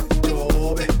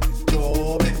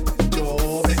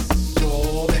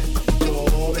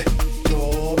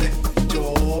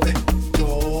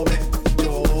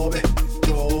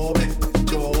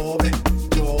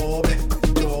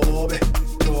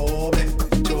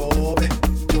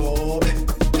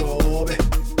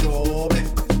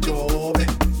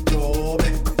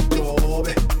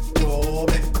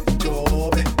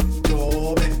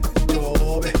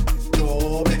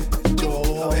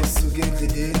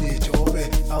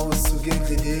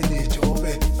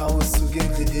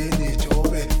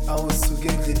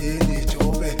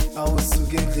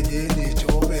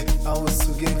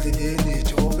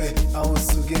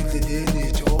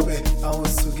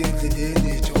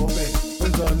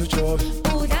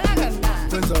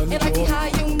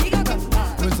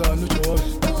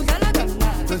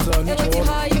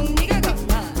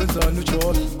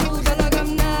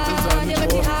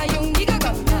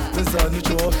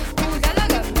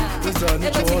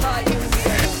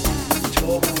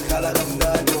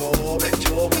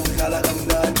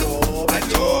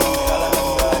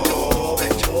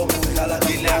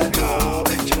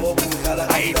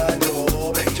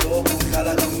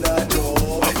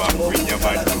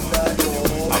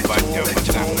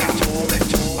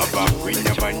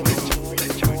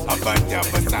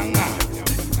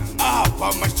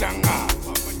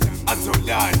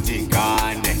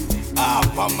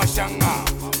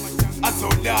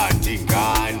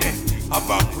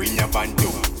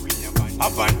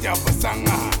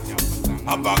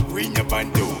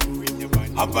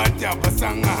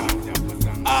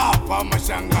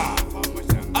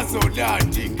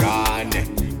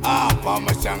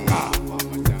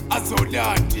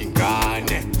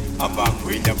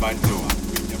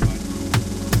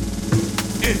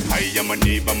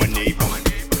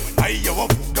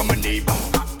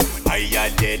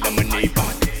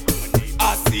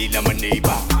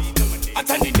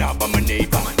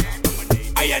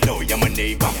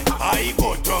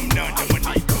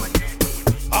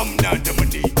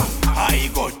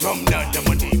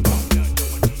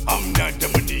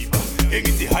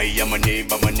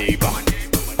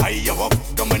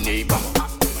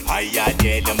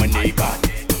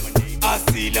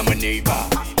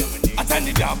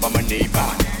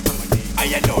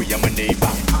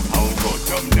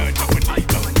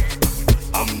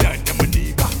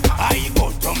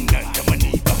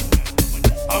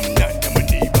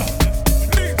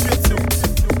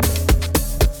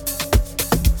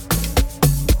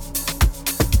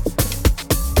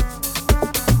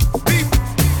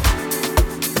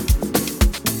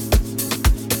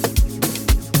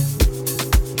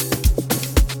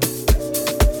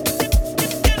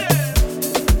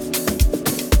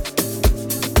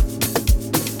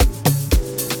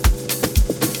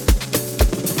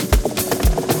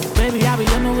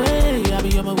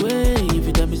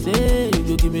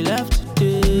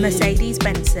 Mercedes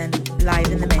Benson,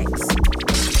 live in the mix.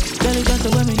 Girl, you got to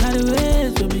wear me how the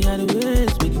waist, wear me how the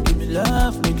waist. Make you give me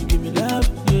love,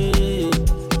 yeah.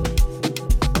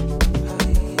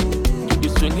 You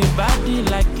swing your body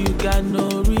like you got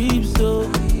no ribs, so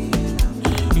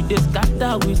you just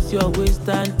scatter with your waist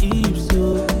and hips,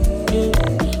 so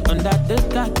yeah. On that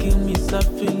car, give me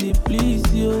softly, please,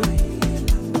 yo.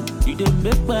 You did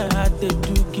make my heart do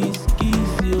kiss,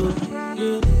 yo,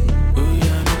 yeah. Oh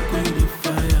yeah, make me the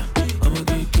fire. I'ma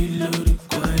get kilo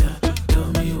require. Tell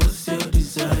me what's your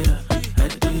desire. I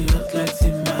do hot like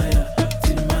Timaya.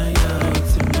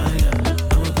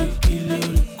 I'ma get kilo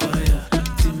require.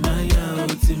 Timaya.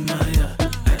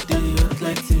 I do hot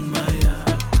like Timaya.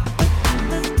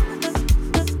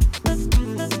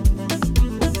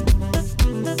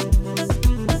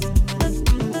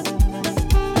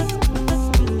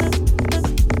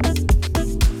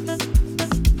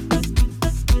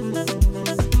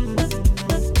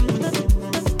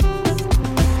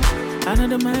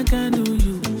 Another man can do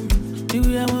you, the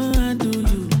way I wanna do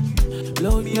you.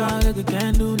 Blow you out like a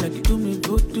candle, like you do me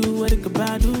voodoo, what it could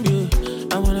do, yeah.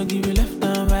 I wanna give you left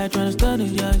and right, tryna study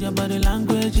your body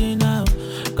language, you know.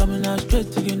 Coming out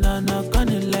straight to you now, on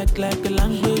it like a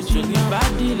language. You your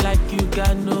body like you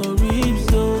got no ribs,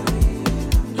 so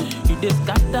you just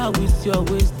scatter with your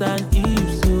waist and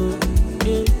hips, so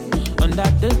yeah. On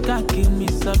that car, give me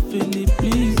softly,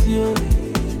 please, yo.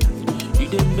 You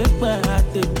didn't make my heart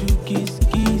do kiss,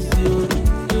 yo.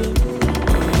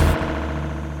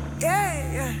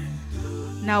 Yeah.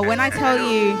 Now, when I tell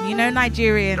you, you know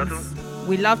Nigerians,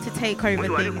 we love to take over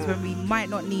things when we might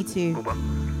not need to.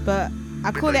 But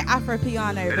I call it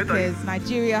Afro-Piano because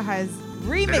Nigeria has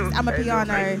remixed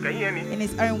Amapiano in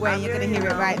its own way. You're going to hear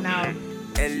it right now.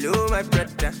 Hello, my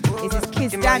brother. This is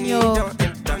Kiss Daniel.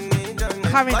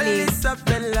 Currently,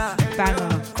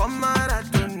 banger.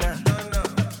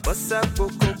 Boss up,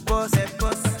 boss,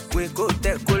 we go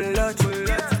take a lot.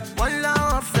 One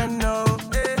love friend, no.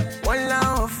 One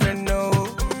love friend, no.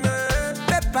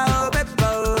 Peppa,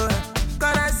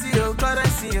 gotta see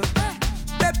you.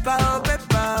 Peppa,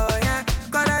 yeah.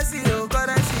 Gotta see you.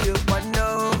 One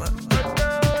no.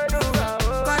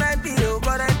 Gotta be you.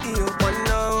 One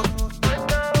no.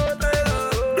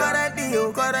 Gotta be you.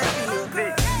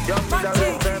 Young nigga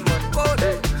will spend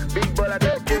money. Big baller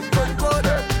that kick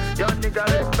money. Young nigga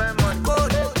will spend money.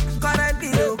 Gotta be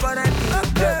you.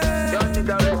 Young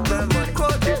nigga will spend money.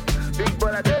 Big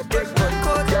baller that kick money.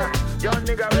 Young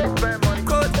nigga will spend money.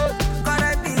 Gotta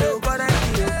be you.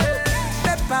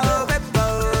 Peppa,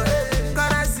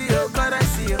 gotta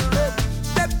see you.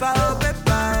 Peppa,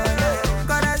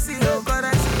 gotta see you.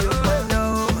 One no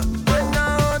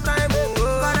time.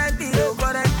 Gotta be you.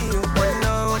 One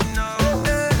no.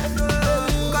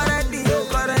 Gotta be you.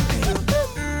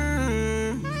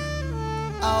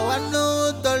 I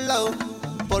know the low,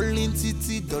 Pauline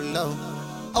Titi the low.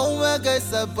 Oh my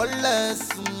guys are ballers.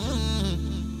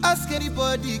 Ask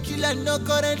anybody, killer no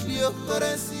currently your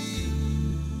currency.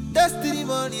 Destiny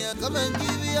money, I come and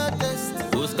give you a test.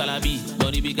 Go Scala B,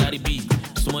 Donny B, Gary B.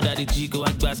 Sumo Daddy G, go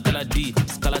act by Scala D.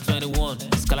 Scala 21,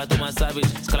 Scala to my savage,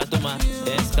 Scala to my,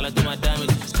 Scala to my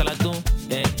damage, Scala to,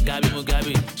 Gabi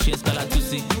Mugabe, she Scala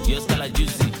 2C, your Scala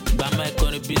juicy. By my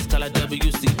corner B, Scala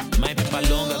WC. My people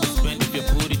long, I be spend if your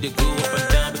booty, they go up and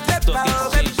down, but it's talking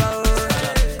change.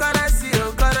 Gotta see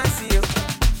you.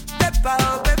 Peppa,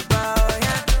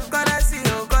 yeah. Gotta see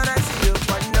you.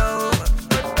 One no.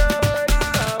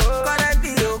 Gotta be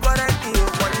you. One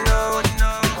no.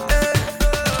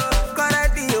 Gotta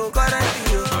be you.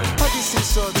 All this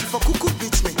insult, for cuckoo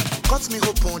beat me. Cut me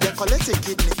open, then collect a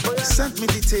kidney. Send me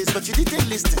details, but you didn't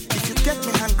listen. If you get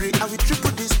me hungry, I will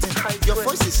triple this thing. Your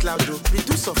voice is loud, though.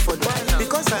 Reduce or follow.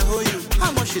 Because I owe you,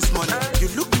 how much is money? You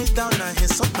look me down and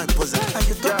insult my puzzle. And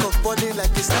you talk of body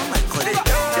like it's not my colleague.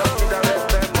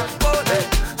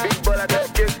 Big baller that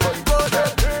kick money.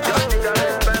 Young nigga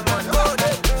will spend money.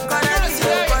 Gotta be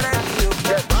you.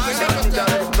 Young nigga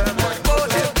will spend money.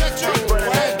 Big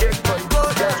baller that kick money.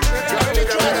 Young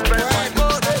nigga will spend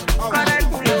money. Gotta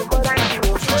be you.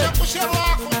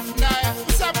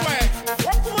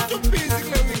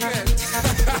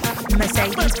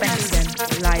 Mercedes Benson,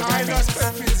 live in the mix.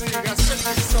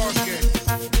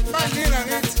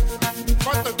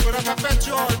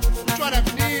 Petrol,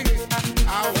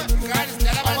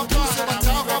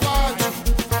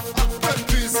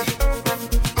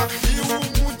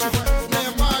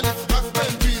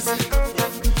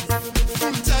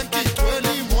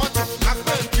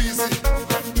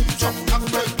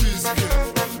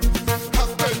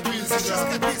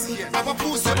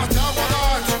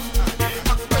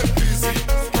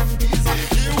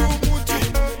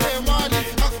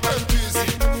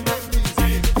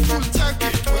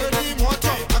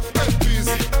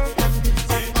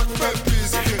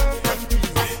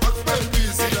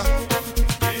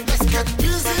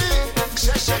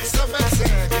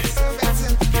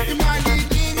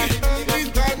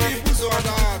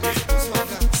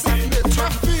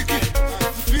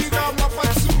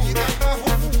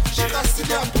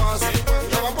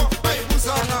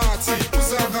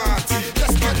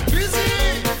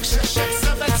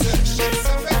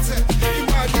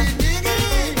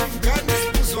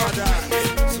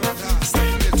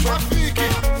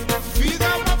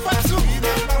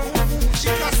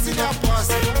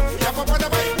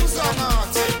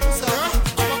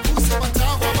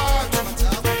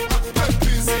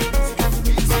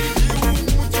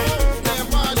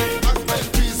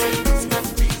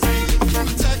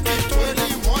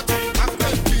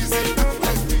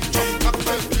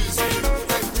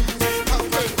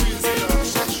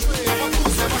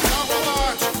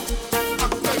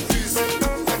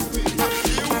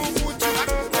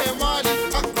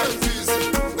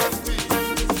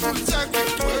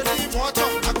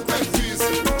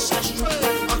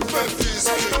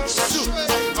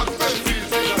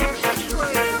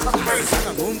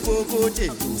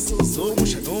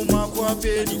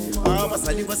 apeni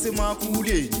abazali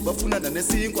basemakuleni bafuna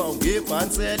nanesinkwa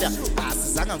ungebhansela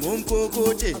asizanga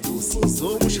ngomkokote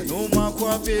sizomusha noma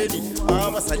kwapeni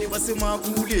abazali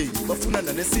basemakuleni bafuna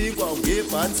nanesinkwa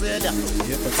ungebhansela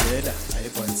yebhansela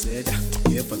ayebhansela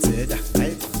yebhansela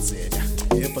ayebhansela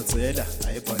yebhansela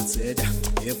ayebhansela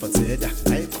yebhansela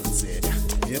ayebhansela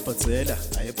yebhansela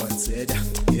ayebhansela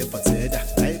yebhansela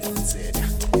ayebhansela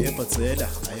yebhansela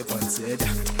ayebhansela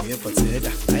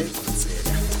yebhansela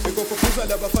ayebhansela Ikophuza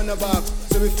labafana bakho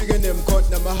sebefike nemkhot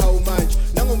namahawu manje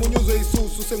nangomunye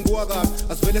uzoyisusu senguwa kabi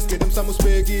asivele singene emsamo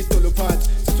sibeke idolo phansi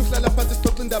sithi uhlala phansi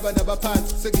sixoxa indaba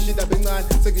nabaphansi sengisho indaba encane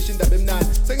sengisho indaba emnandi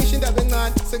sengisho indaba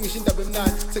encane sengisho indaba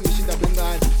emnandi sengisho indaba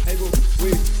encane hayibo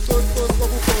we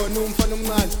sokukhona umfana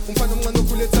omncane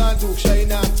okhule ethanda ukushaya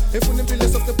inamba efuna impilo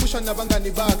esasepusha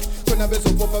nabangani bakhe khona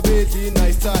bezopopa bedli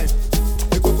nice time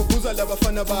Ikophuza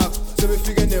labafana bakho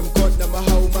sebefike nemkhot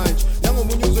namahawu manje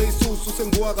nangomunye uzoyisusu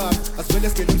senguwa kabi asivele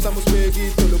singene emsamo sibeke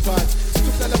idolo phansi sithi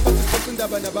uhlala phansi sixoxa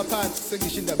indaba nabaphansi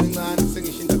sengisho indaba encane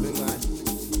sengisho indaba encane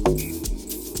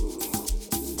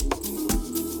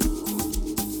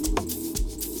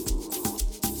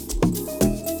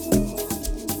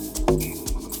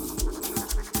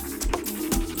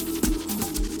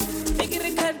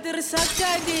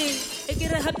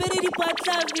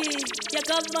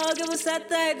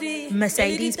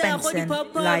Mercedes Benson,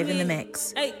 live in the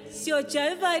mix. Hey, so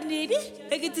jive nini?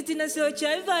 Ekitina so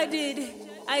jive nini?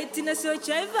 I tina so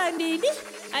jive nini?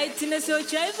 I tina so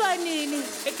jive nini?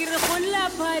 Ekira khulla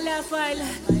phala phala.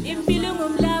 Impilo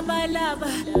ngumlaba laba.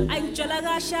 Angitshola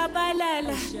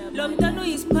kashabalala. Lo mntwana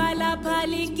uyisiphala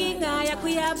phala inkinga yakho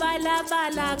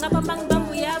uyabalabala. Ngapha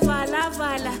mangibamba uyavala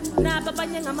vala. Napa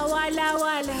abanye ngamawala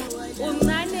wala.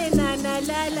 Uncane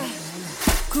nanalala.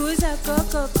 Kuza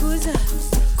koko kuza.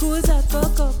 Kuza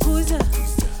koko kuza.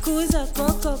 Kuza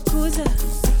koko kuza.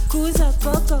 Kuza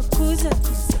koko kuza.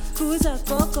 Kuza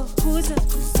koko kuza.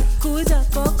 Kuza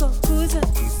koko kuza.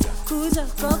 Kuza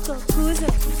koko kuza.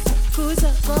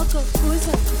 Kuza koko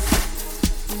kuza.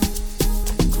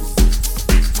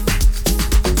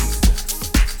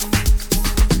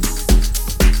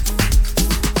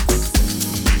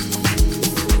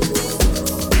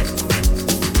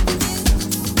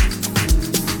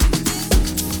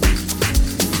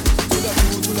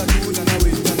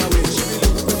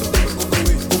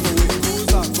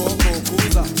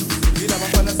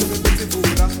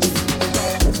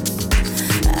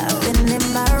 I've been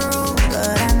in my room,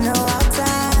 but I know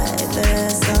outside the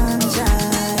sun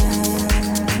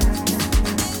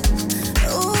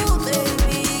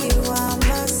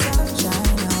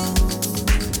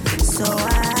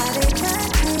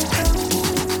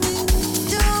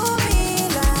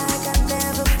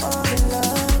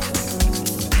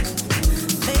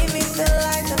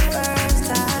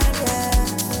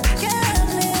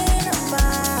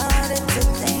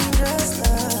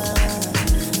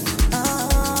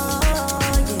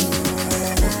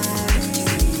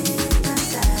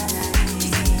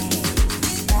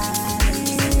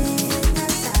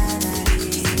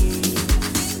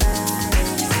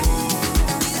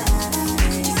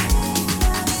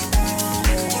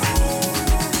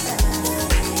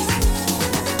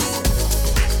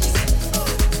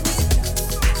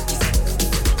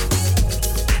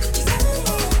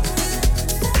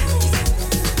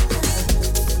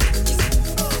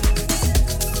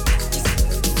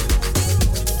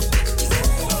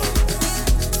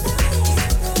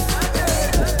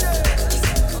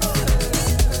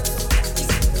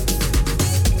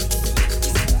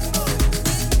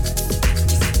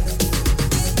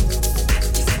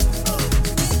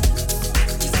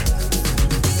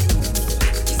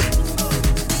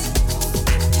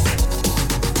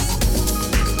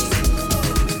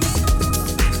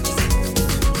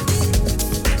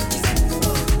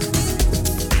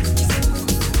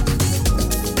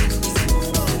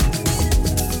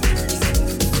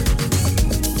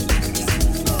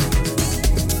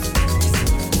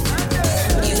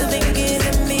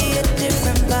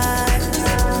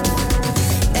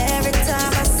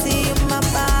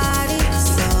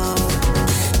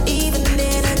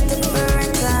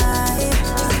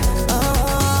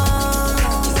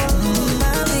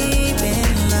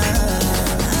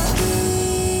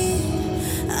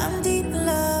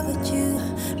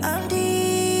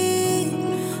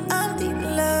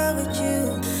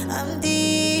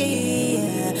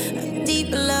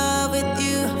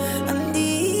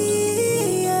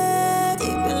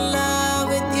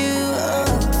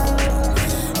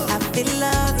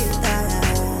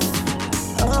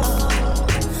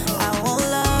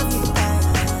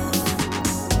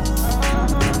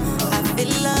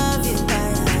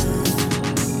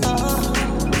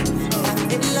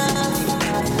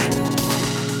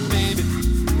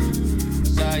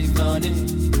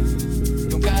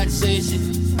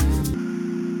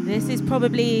This is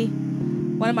probably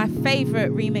one of my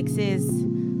favorite remixes.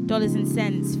 Dollars and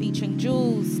Cents featuring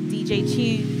Jules, DJ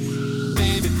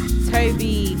Tunes,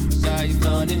 Toby,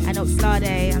 and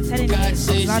Oxlade. I'm telling you,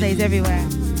 Oxlade is everywhere.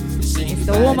 It's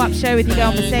the warm-up show with your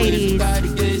girl Mercedes.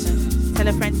 Tell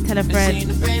a friend to tell a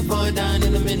friend.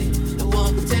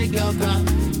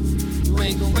 You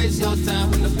ain't gon' waste your time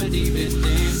with nobody,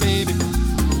 baby.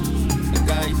 I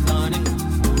got you funny.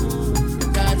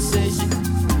 Conversation.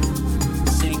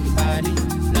 Sing your body.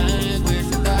 Language,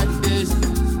 you got the business.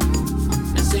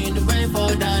 Now seeing the rain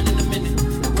fall down in a minute.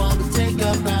 I want to take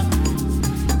your crown.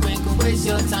 You ain't gon' waste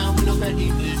your time with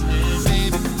nobody, baby.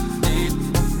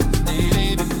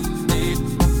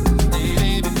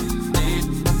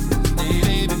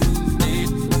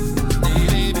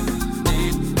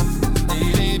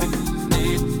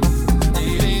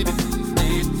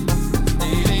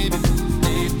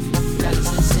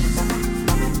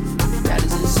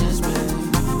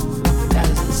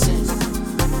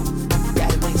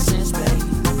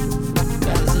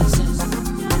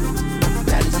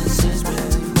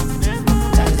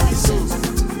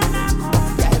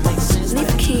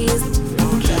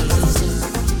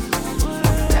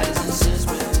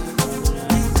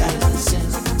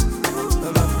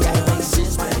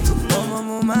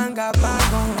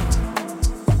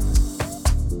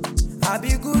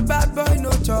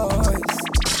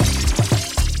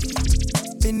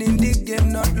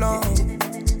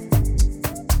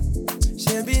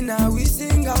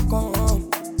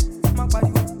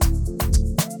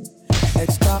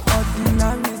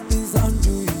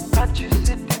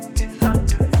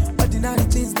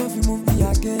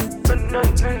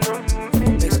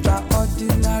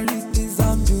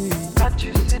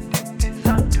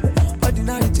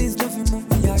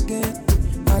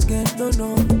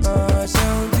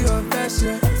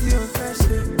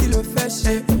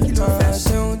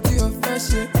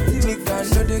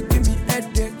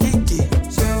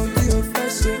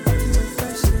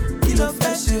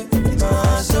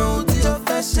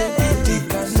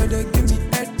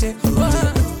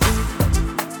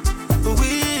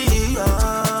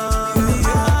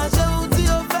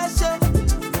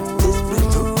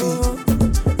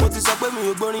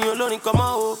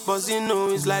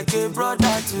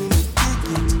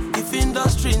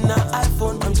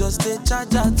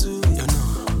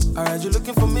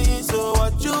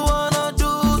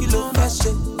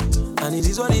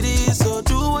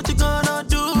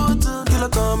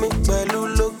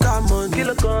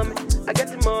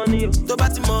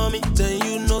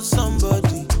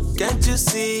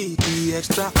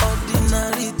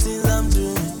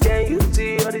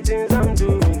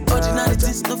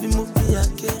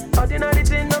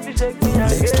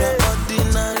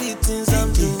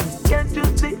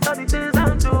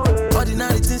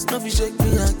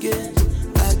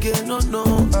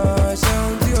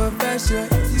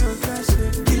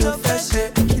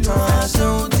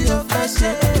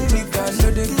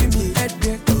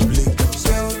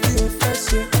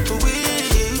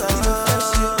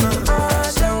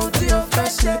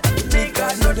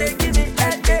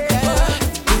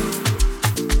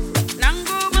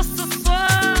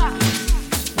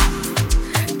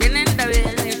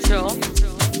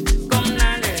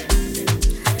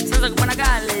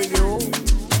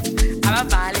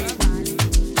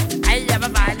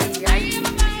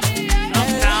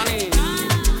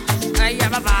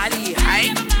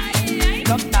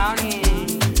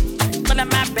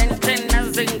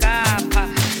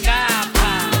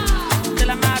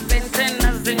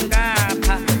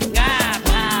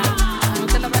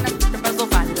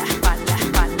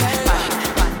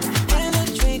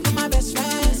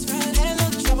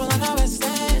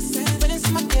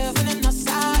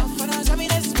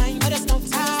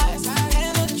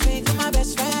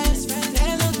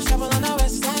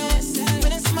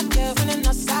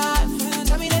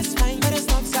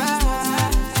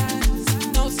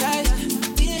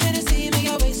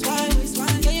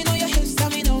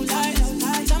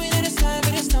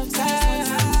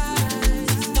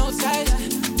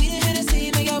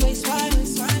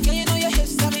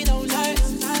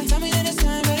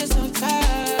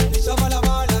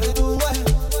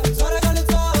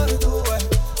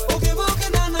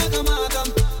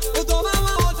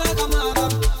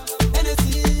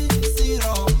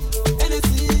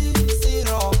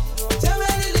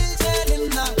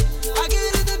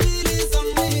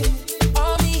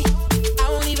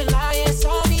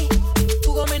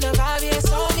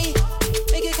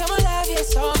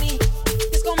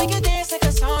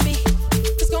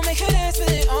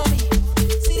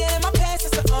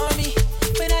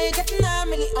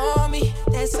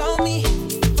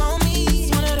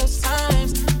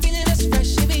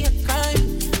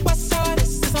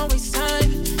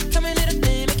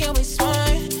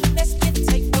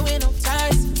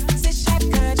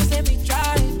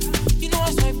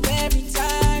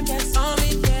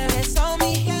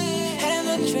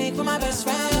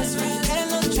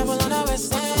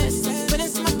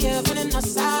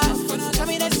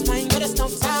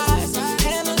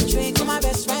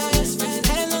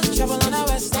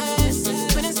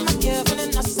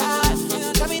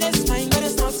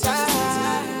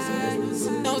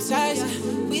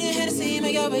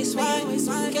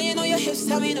 waistline. Girl, you know your hips,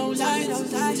 tell me no lies.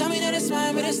 Tell me that it's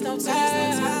fine, but it's no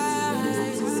ties.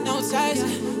 No ties.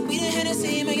 We the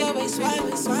Hennessy, make your waistline.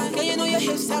 Girl, you know your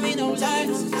hips, tell me no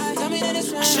lies. Tell me that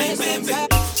it's fine, but it's no ties.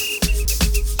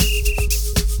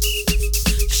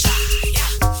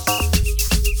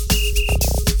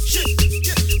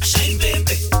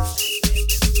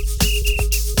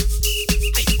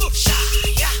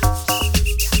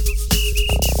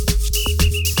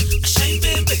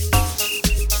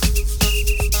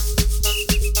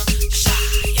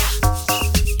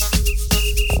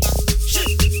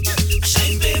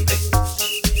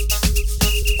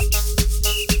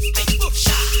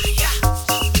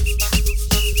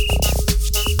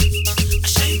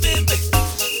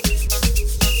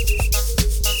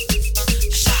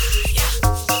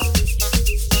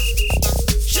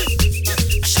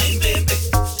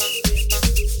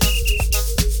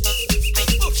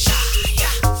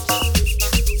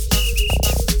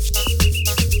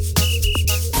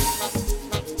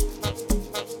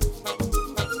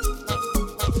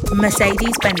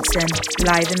 Mercedes Benson,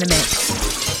 live in the mix.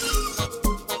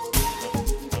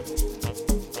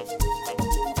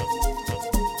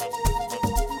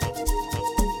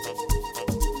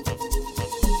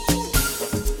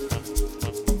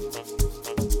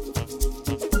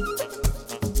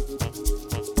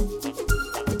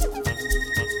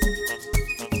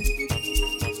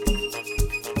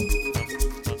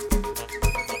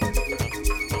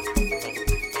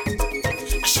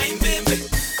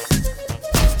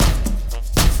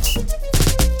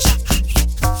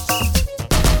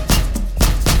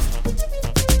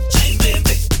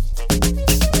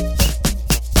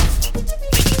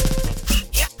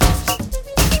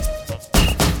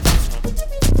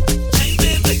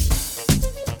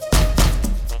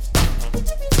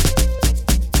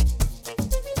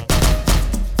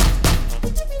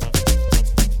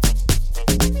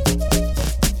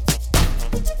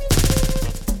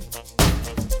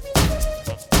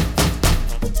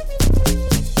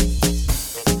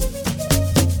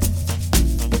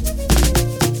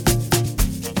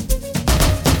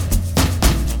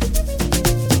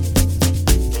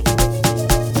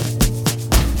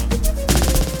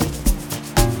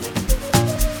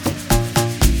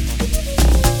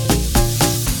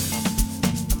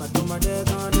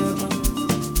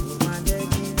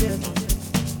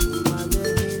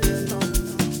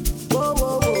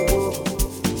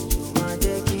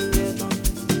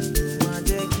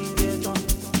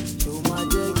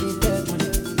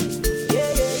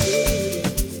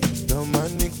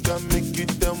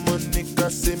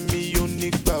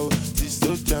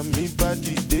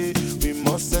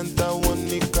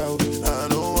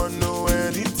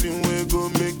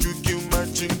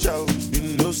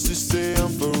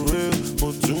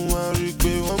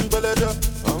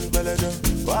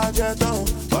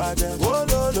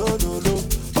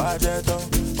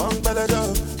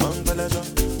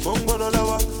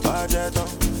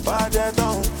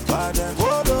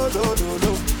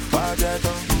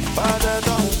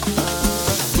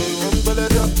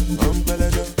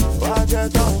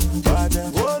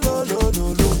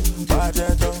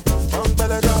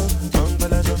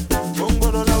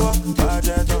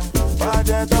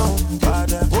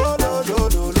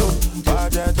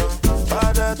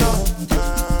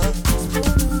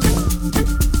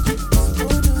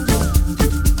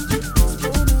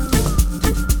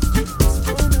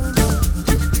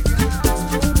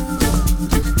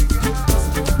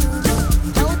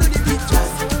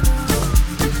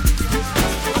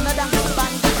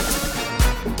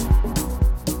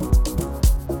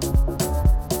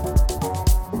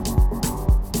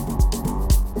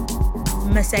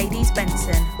 Mercedes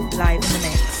Benson, live in the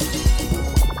mix.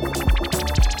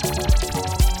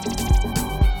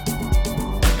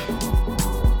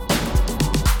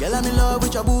 Girl, I'm in love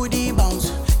with your booty bounce.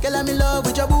 Girl, I'm in love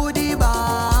with your booty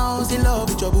bounce. In love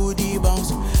with your booty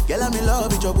bounce. Girl, I'm in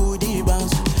love with your booty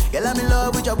bounce. Girl, I'm in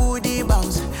love with your booty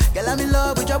bounce. Girl, I'm in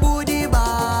love with your booty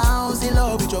bounce. In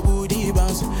love with your booty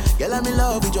bounce. Girl, I'm in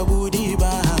love with your booty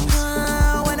bounce.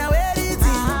 When I wear it,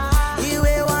 you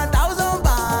weigh 1,000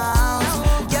 pounds.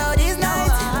 Girl, this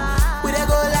night we dey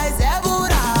go like 7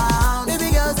 rounds.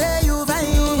 Baby girl, say you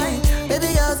fine.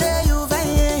 Baby girl, say you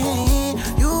fine.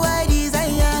 You are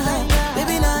desire.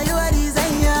 Baby, now you are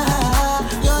desire.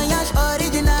 Your yash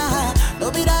original.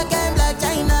 Don't be that kind black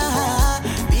China.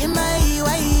 Be my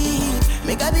wife.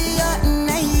 Make her be your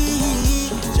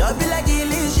night. Just be like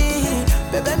delicious.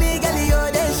 Baby, me girl,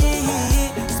 you're the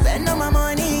shit. Spend all my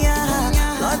money,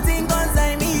 nothing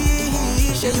concern me.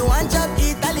 Say you want chop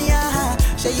Italian,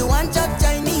 say you want chop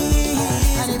Chinese.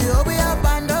 And if you open your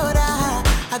Pandora,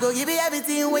 I go give you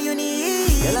everything what you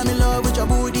need. Girl, I'm in love with your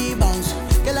booty.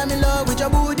 I'm in love with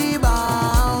your booty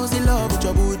bounce. In love with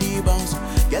your booty bounce.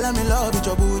 Girl, I'm in love with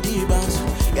your booty bounce.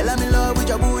 Girl, I'm in love with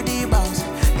your booty bounce.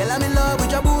 Girl, I'm in love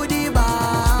with your booty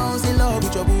bounce. In love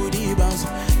with your booty bounce.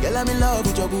 Girl, I'm in love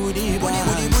with your booty bounce.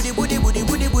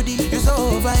 Booty. You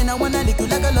so fine, I wanna lick you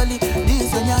like a lolly.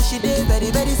 This one, yeah, she dey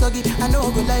very, very soggy. I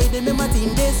know good lie, they make my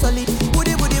team dey solid.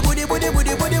 Booty.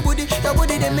 Your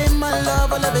booty, they make my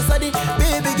love all of a sudden.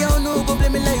 Baby girl, no go play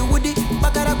me like Woody.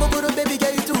 Bakara go, baby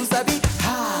girl, you too sabi.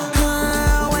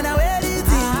 When I wear this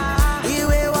thing, you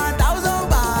weigh 1,000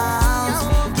 pounds.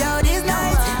 Girl, this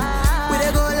night, we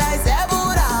dey go like 7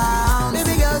 rounds.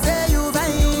 Baby girl, say you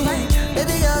fine.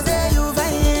 Baby girl, say you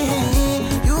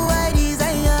fine. You are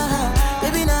desire.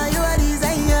 Baby, now you are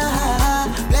desire.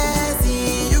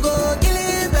 Blessing, you go kill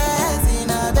it, blessing.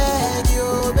 I beg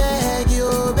you.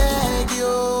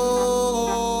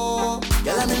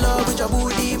 Girl, I'm in love with your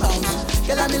booty bounce.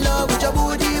 Girl, I'm in love with your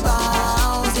booty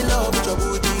bounce. In love with your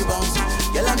booty bounce.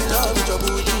 Girl, I'm in love with your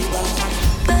booty bounce.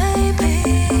 Baby,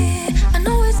 I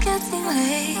know it's getting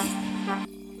late.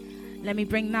 Let me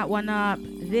bring that one up.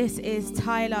 This is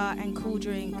Tyler and Cool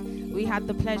Drink. We had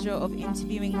the pleasure of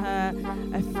interviewing her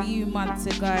a few months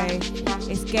ago.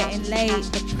 It's getting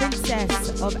late. The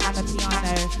Princess of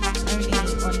Amapiano, only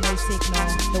on No Signal,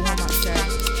 the warm-up show.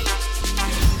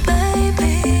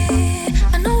 Baby,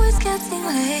 I know it's getting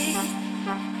late.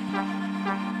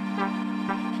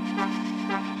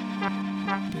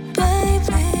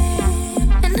 Baby,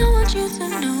 and I want you to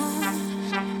know.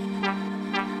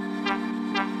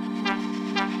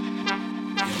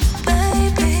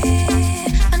 Baby,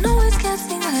 I know it's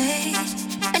getting late,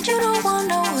 and you don't want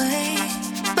no way,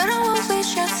 but I won't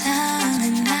waste your time.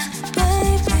 And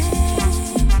baby,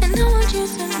 and I want you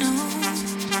to know,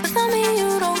 without me you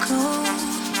don't go.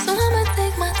 So I'ma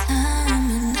take my time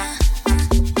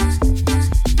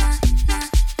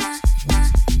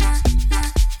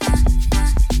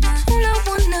and all I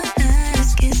wanna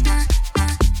ask is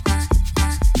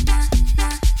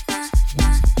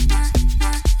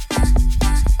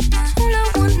all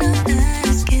I wanna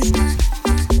ask is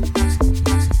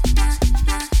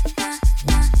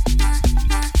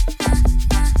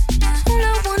all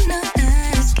I wanna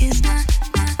ask is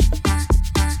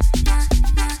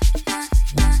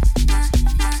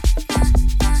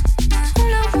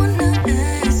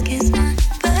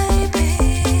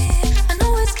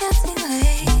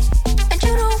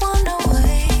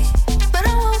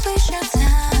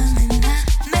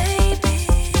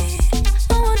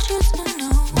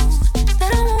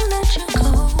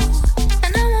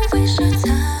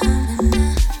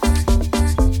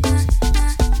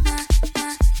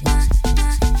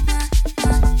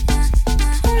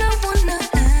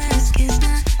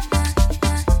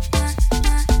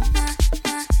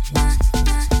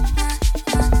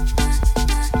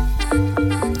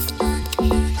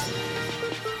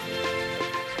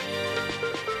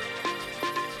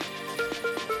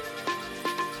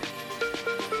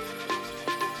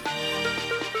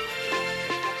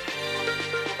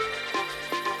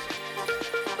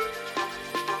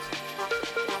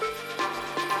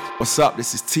What's up?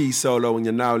 This is T Solo, and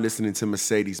you're now listening to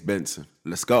Mercedes Benson.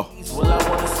 Let's go. Well, I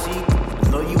wanna see. I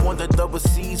know you want the double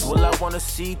C's. Well, I wanna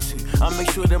see too. I make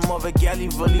sure them other galley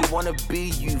really wanna be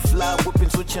you. Fly whipping,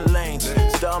 switching lanes.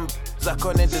 Dumb, I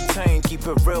can't entertain. Keep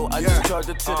it real. I just charge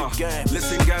it to the game.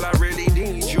 Listen, girl, I really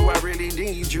need you. I really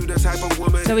need you. The type of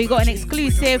woman. So we got an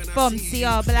exclusive from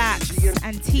CR Blacks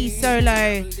and T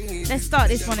Solo. Let's start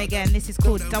this one again. This is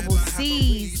called Double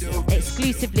C's,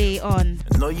 exclusively on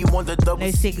No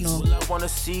Signal. Well, I wanna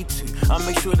see too. I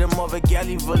make sure them other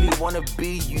galley really wanna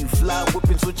be you. Fly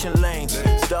whipping, switching lanes.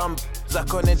 Dumb, I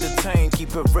can't entertain.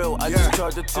 Keep it real. I just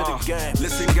charge it to the game.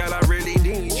 Listen, girl, I really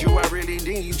need you. I really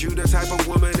need you. The type of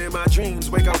woman in my dreams.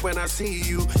 Wake up when I see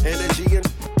you. Energy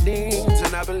and needs,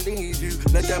 and I believe you.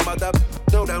 Let that mother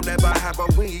know they'll never have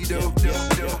what we do.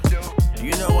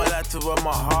 You know I like to wear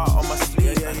my heart on my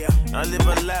sleeve. I live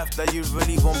a life that you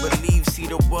really won't believe. See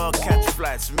the world catch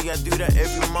flights. Me, I do that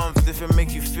every month. If it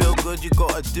make you feel good, you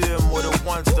gotta do it more than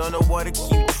once. Don't know why to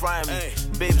keep trying me.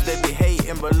 Babes, they be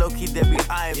hating, but low-key, they be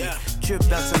eyeing me. Trip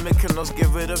down to Mykonos, get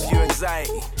rid of your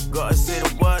anxiety. Gotta say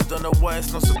the word, don't know why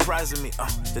it's not surprising me.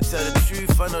 To tell the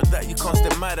truth, I know that you can't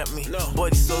stay mad at me.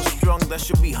 Body so strong, that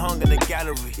should be hung in the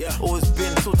gallery. Always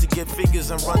been taught to get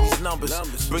figures and run these numbers.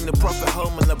 Bring the profit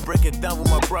home and I break it down with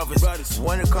my brothers.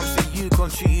 When it comes to you,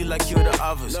 can't treat you like you're the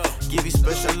others. Give you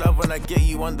special love when I get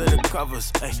you under the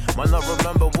covers. Ay, might not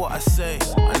remember what I say.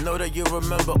 I know that you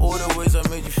remember all the ways I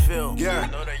made you feel.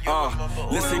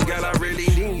 Listen, girl, I really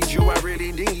need you. I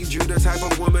really need you. The type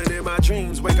of woman in my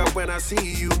dreams. Wake up when I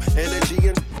see you. Energy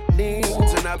and needs,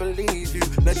 and I believe you.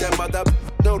 Let that mother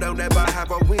No, they'll never have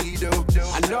what we do.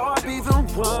 I know I'll be the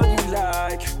one you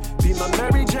like. Be my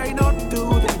Mary Jane all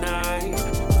through the night.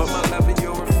 For my love and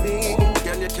you're a fiend.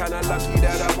 Girl, you're kinda lucky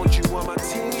that I want you on my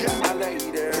team, my lady.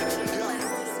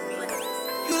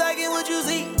 You like it what you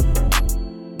see.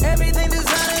 Everything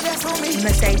designer, that's on me.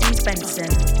 Mercedes Benson,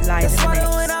 live in the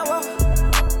mix. When I walk,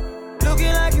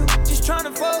 looking like you, just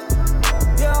tryna fuck.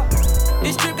 Yeah,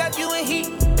 this trip got you in heat.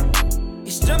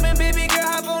 It's jumping, baby girl,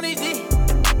 hop on this D.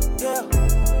 Yeah,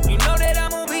 you know that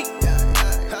I'm on beat.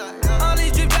 All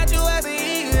these trips got you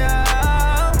happy.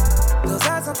 Yeah, those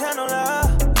eyes don't tell no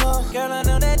love. No, girl, I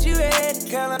know that you ready.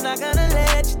 Girl, I'm not gonna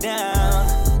let you down.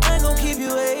 I ain't gon' keep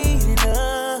you waiting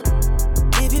up.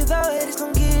 If you throw it, it's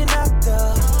gon' get knocked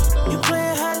up. You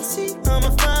playing hide and seek,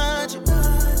 I'ma find you.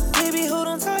 Baby, hold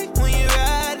on tight when you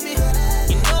ride me.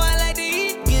 You know I like to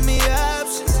eat, give me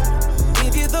options.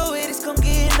 If you throw it, it's gon'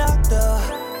 get knocked up.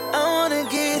 I wanna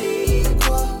get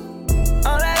equal.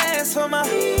 All I ask for my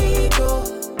ego.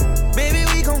 Baby,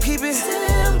 we gon' keep it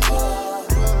simple.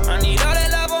 I need all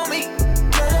that love on me.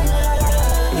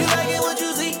 You like it what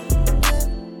you see.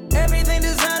 Everything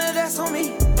designer, that's on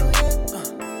me.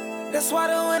 That's why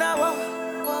when I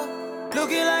walk,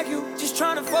 looking like you, just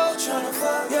tryna fuck,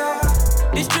 yeah.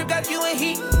 This trip got you in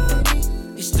heat.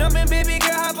 It's jumping, baby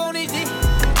girl, hop on this D.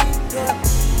 Yeah,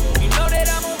 you know that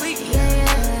I'm on beat.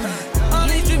 All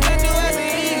these trips got you happy.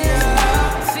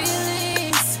 Yeah.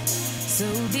 Feelings so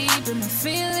deep in my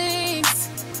feelings.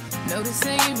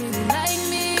 Noticing you really like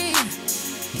me.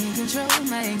 Can't control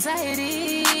my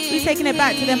anxiety. We're taking it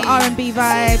back to them R&B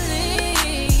vibes.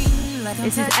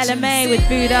 This is LMA with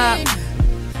Boot Up.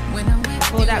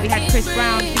 Before that we had Chris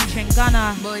Brown featuring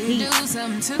Gunna. Heat. It's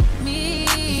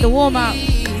the warm up.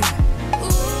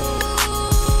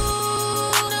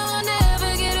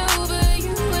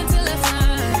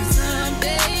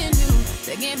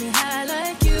 Get me high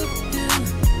like you do,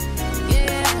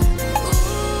 yeah.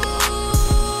 Ooh,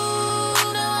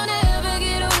 no, I'll never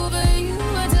get over you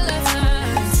until I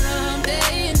find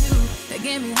something new that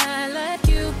get me high like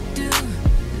you do.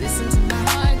 Listen to my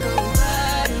heart go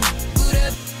bottom, boot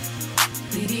up,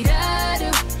 dee-dee-da-do,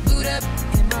 boot up,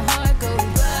 and my heart go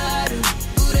bottom,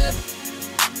 boot up,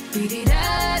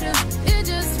 dee-dee-da-do. It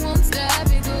just won't stop,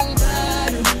 it go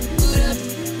bottom, boot up,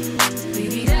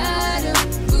 dee-dee-da-do,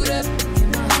 boot up.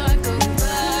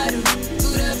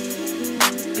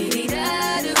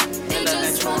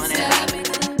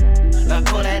 Like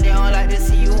pull that, they don't like to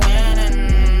see you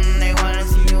winning. They wanna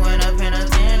see you in a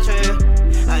penitentiary.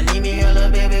 I need me a little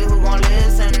baby who gon'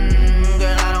 listen.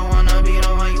 Girl, I don't wanna be the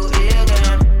one you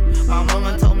ignorant. My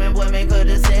mama told me, boy, make a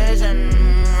decision.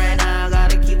 Right now I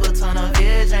gotta keep a ton of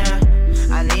vision.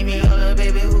 I need me a little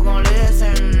baby who gon'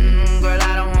 listen. Girl,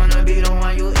 I don't wanna be the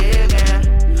one you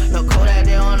ignorant. Look cold that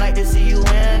they don't like to see you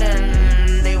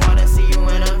winning. They wanna see you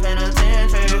in a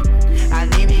penitentiary. I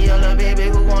need me a little baby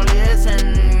who gon'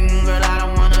 listen. Girl, I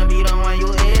don't wanna be the one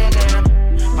you ignorant.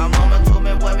 My mama told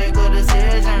me, boy, make a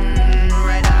decision.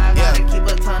 Right now I gotta keep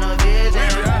a ton of vision.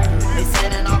 They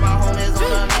sending all my homies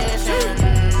on a mission.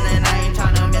 And I ain't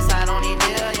tryna miss out on these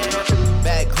deals, yeah.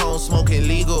 Back home smoking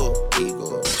legal.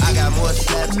 I got more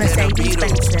slaps than a Beetle.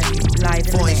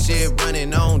 Point shit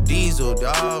running on diesel,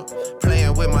 dawg.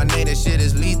 Playing with my name, that shit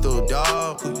is lethal,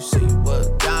 dawg. Who you say you was?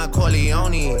 Don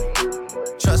Corleone.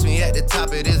 Trust me, at the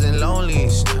top it isn't lonely.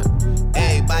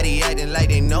 Everybody acting like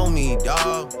they know me,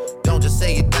 dawg. Don't just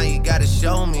say it down, you gotta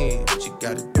show me what you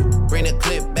gotta do. Bring the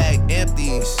clip back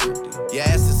empty. You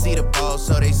asked to see the ball,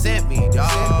 so they sent me,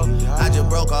 dawg. I just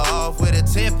broke her off with a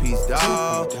 10-piece,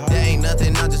 dawg. There ain't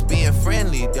nothing, I'm just being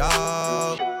friendly,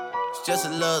 dawg. It's just a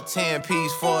little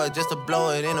 10-piece for it, just to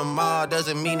blow it in the mall.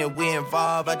 Doesn't mean that we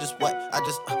involved. I just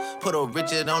put a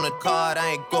Richard on the card.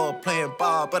 I ain't going playing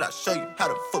ball, but I'll show you how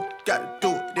the fuck you gotta do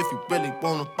it. If you really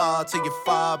wanna fall till you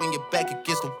fall and your back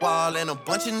against the wall. And a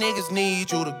bunch of niggas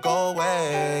need you to go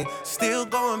away. Still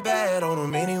going bad on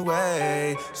them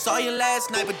anyway. Saw you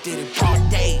last night, but did it broad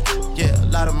day. Yeah, a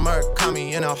lot of murk caught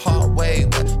me in a hard way.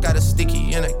 But got a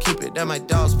sticky and I keep it at my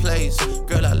dog's place.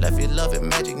 Girl, I left you loving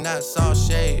magic, not it's all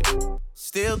shade.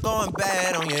 Still going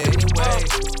bad on you anyway.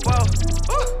 Whoa,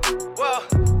 whoa,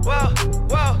 whoa,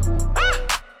 whoa.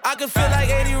 I can feel like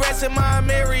 80 rats in my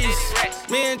Marys.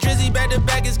 Me and Drizzy back to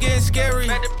back, it's getting scary.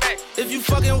 If you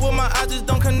fucking with my eyes, just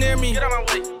don't come near me.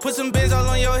 Put some bins all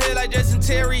on your head like Justin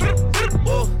Terry.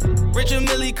 Whoa. Richard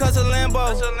Millie cuss a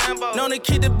Lambo. Known to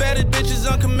keep the baddest bitches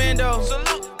on commando.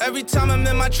 Every time I'm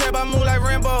in my trap, I move like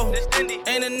Rambo.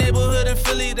 Ain't a neighborhood in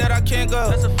Philly that I can't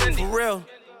go. For real.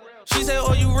 She said,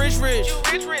 oh, you rich.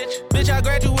 Bitch, I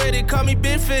graduated, call me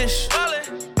Big Fish.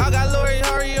 I got Lori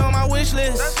Hurry on my wish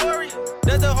list.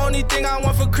 That's the only thing I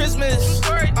want for Christmas.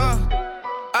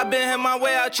 I been had my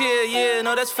way out here, yeah,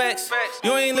 no, that's facts.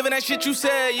 You ain't living that shit you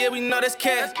said, yeah, we know that's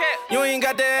cat. You ain't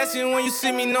got that ass in when you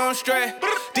see me, no, I'm straight.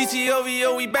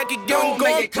 DTOVO, we back again, Don't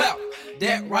make it clap.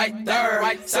 That right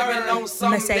there, serving on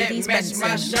something that match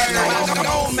my shirt.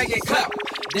 Don't make it clap.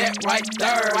 That right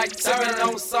there, serving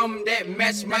on something that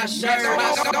match my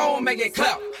shirt. Don't make it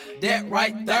clap. That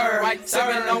right there,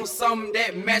 serving on something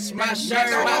that match my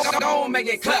shirt. Don't make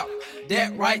it clap.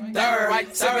 That right there,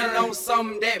 serving on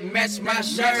something that match my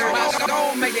shirt.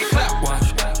 Don't make it clap.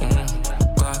 Watch, got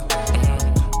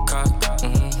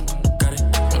it,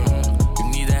 you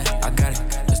need that, I got it,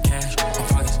 that's cash, I'm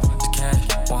pockets, it's cash,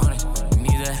 100, you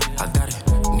need that, I got it,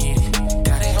 need it,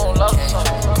 got it, cash,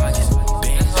 pockets,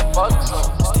 bands,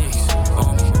 sticks,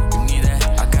 on me, you need that,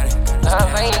 I got it, that's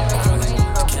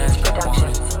cash, it's cash,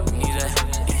 100, you need that,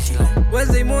 easy like.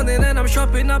 Wednesday morning and I'm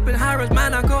shopping up in Harrods,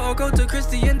 man, I gotta go to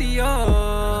Christy and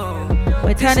Dior.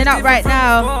 We're turning up right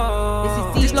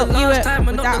now. This is D-Block Hewitt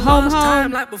with that home.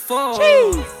 Like before.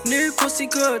 Jeez. New pussy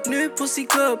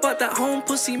good, but that home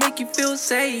pussy make you feel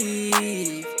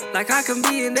safe. Like I can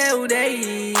be in there all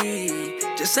day.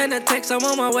 Just send a text, I'm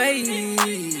on my way.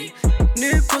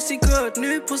 New pussy good,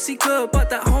 but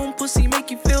that home pussy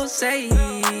make you feel safe.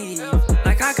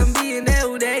 Like I can be in there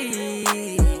all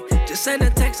day. Just send a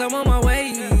text, I'm on my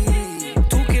way.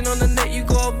 Talking on the net, you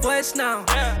got a voice now.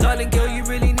 Darling girl, you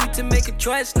really need to make a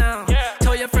choice now.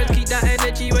 Tell your friends keep that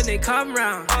energy when they come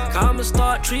round. I'ma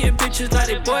start treating bitches like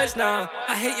they boys now.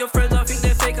 I hate your friends, I think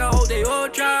they're fake, I hope they all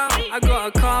drown. I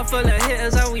got a car full of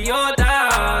hitters and we all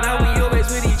down. And we always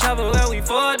with each other when we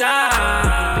fall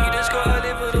down. You just gotta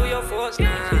live with all your thoughts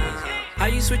now. How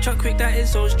you switch up quick, that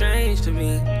is so strange to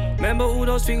me. Remember all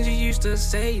those things you used to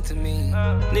say to me.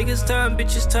 Niggas turn,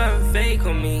 bitches turn fake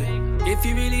on me. If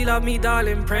you really love me,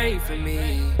 darling, pray for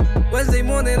me. Wednesday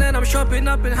morning and I'm shopping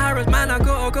up in Harrods, man, I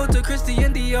gotta go to Christy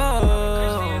and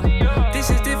Dior. This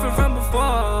is different from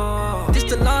before. This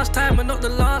the last time, but not the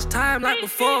last time like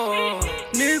before.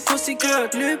 New pussy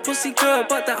good,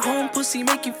 but that home pussy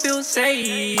make you feel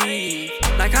safe.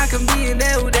 Like I can be in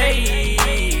there all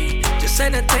day. Just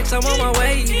send a text, I'm on my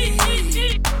way.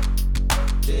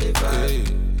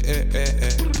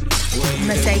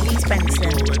 Mercedes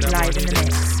Benson, live in the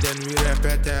mix. Then we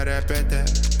repeat that.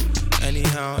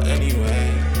 Anyhow,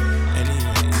 anyway.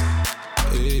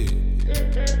 Hey.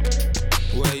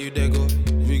 Where you they go?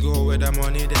 We go where the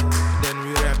money there. Then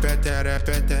we repeat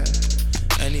that.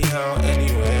 Anyhow,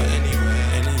 anyway.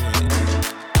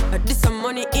 This a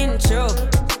money intro.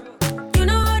 You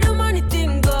know how the money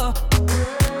thing go.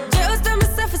 Just tell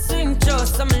myself a swing throw.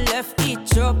 Some left each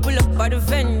throw. Pull up by the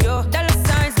venue. Dollar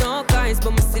signs, no kinds,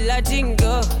 but me still a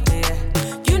jingle. Yeah.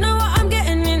 You know what I'm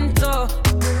getting into.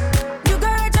 You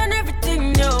got on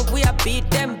everything, yo. We a beat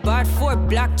them bad 4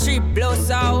 black 3 blows.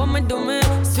 So how am I doing?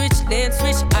 Switch lane,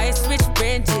 switch eyes, switch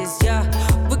ranges, yeah.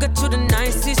 We got through the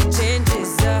nicest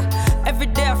changes, yeah. Every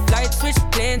day I fly, switch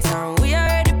planes, and we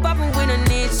already popping, we don't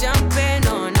need champagne,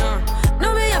 no.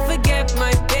 No, me I forget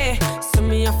my pay. So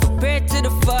me I for pray to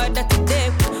the Father today.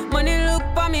 Money look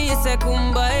for me, you say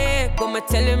kumbaya. Come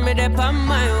telling me that I'm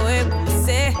my way, come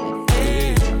say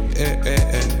hey.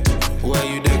 Where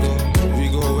you they go? We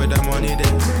go where the money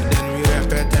there. Then we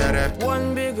repeat that.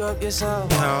 One big up yourself.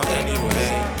 Now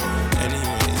anyway.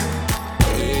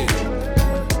 Hey.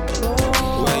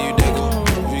 Where you they go?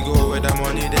 We go where the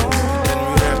money there. Then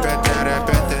we repeat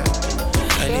that.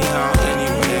 Anyhow,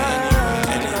 anyway.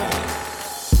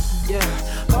 Yeah,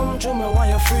 come to me while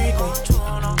you freak me.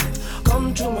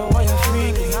 Come to me while you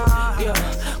freak me. Yeah,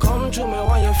 come to me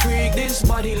while you freak. This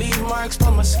body leave marks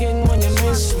on my skin when you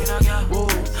miss me. Whoa,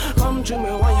 come to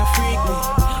me while you freak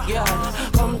me. Yeah,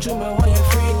 come to me while you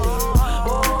freak me.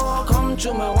 Oh, come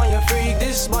to me while you freak.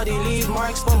 This body leave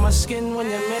marks on my skin when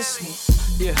you miss me.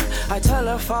 Yeah, I tell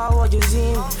her forward you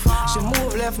see me. She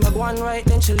move left, me go on right,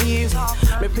 then she leave me.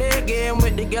 Me play a game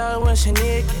with the girl when she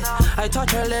naked. I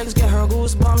touch her legs, get her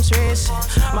goosebumps racing.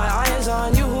 My eyes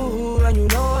on you, and you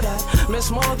know that. Me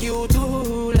smoke you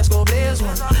too, let's go blaze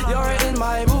one. You're in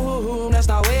my room, let's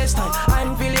not waste time.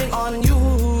 I'm feeling on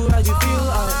you, as you feel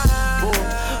alright.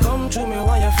 Oh, come to me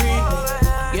while you freak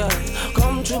me. Yeah,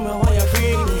 come to me while you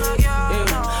freak me.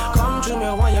 Yeah, come to me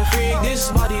while you freak.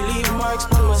 This body leave marks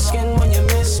on my skin when you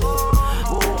miss me.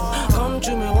 Oh, come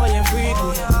to me while you freak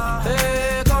me.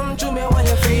 Hey, come to me while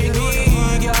you freak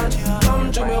me. Yeah,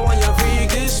 come to me while you freak.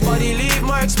 This body leave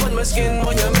marks on my skin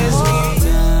when you miss me.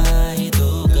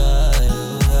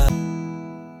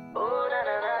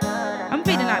 I'm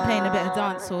feeling like playing a bit of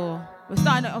dancehall. We're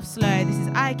starting it off slow. This is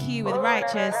IQ with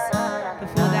Righteous.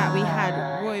 Before that, we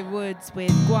had Roy Woods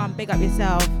with Go On, Big Up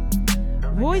Yourself.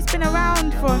 Roy's been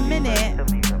around for a minute.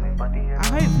 I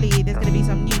hopefully there's gonna be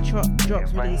some new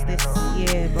drops released this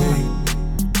year. But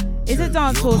it's a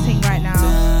dancehall thing right now.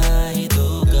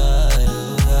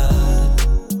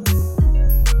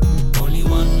 Only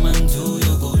one man do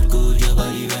you good, good, your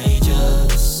body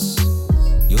righteous.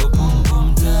 Your boom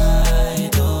boom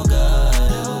tight, oh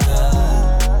God, oh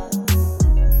God.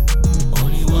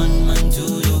 Only one man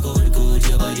do you good, good,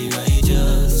 your body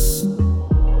righteous.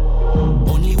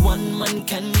 Only one man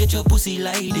can get your pussy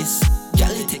like this.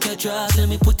 Girl, you take your drawers, let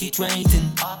me put it right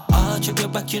in. Trip your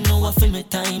back, you know I feel me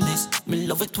time this. Me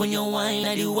love it when you whine,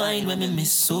 like you whine when me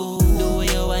miss. So the way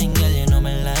you whine, girl, you know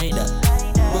me like that.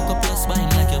 Broke up your spine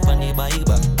like you're on the bike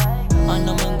back. And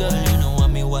I'm a girl, you know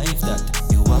I'm me wife that.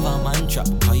 You have a man trap,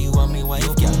 or you want me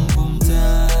wife, girl. Boom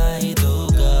tight, oh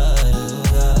God, oh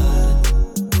God.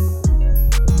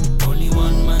 Only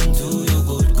one man do you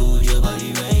good, good, your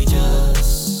body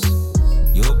righteous.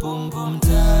 Your boom boom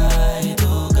tight,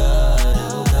 oh God,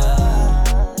 oh God.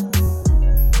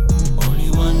 Only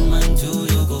one man do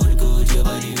you good, good, your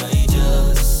body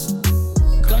righteous.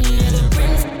 Come here the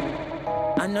prince.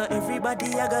 I know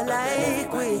everybody I go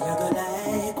like we,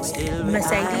 Still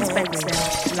Mercedes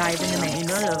Benson, live in the mix. You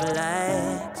know love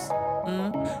likes,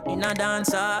 in a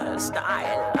dancehall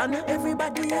style. I know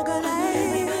everybody I go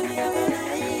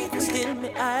like, still me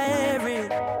irie.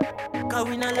 Cause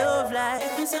we no love like,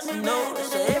 no.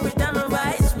 So every time I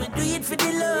rise, we do it for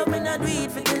the love, me not do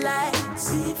it for the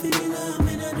likes. Do it for the love,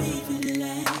 me not do it for the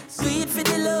likes. Do it for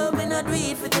the love, me not do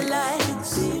it for the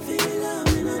likes. Do it for the love,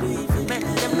 me not do it for the likes. Make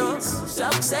them know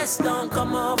success don't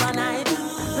come overnight.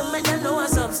 No make them know a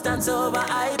substance over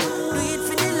hype. Do it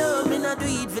for the love, me not do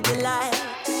it for the likes.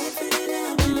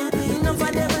 Enough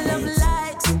of them love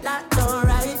likes, that don't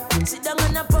right. Sit down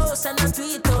on a post and a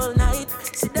tweet all night.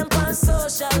 Sit them on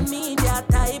social media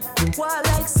type. While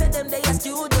like said them they a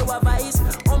studio advice.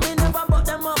 Oh me never bought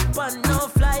them up on no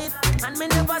flight. And me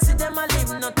never see them a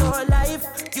live no tour life.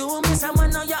 You miss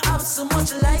someone now you have so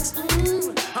much likes.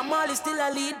 I'm always still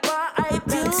a lead by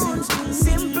iTunes.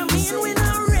 Simple mean we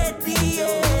not ready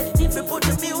yet. If we put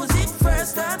the music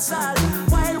first, that's all.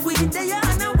 While we there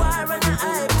on a war and a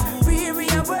hype.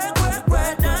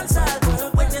 Work, dance all.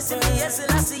 When you see me, yes,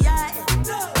 I see I.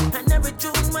 And every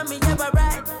tune when me ever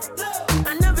write.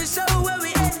 And every show where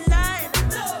we headline.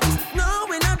 No,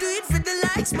 we not do it for the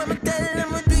likes, but me tell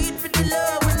them we do it for the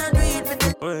love. We not do it for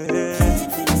the. Do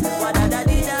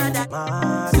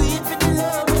it for the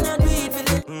love, we not do it for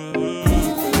the.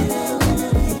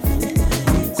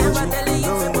 Never tell you if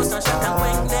we bust a shot and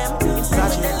wank them. Instead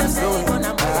we tell them say we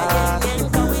gonna buy again.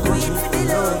 Cause we do it for the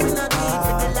love, we not do it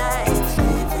for the likes.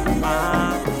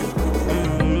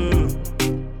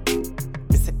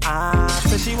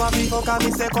 So she want me fuck and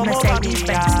me say come over me. Mercedes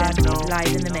Benson,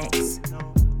 live in the mix.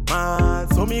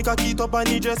 So me cock it up on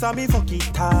the dress and me fuck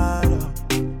it hard.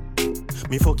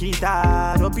 Me fuck it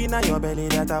hard up inna your belly,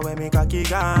 that's where me cocky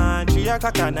gone. She a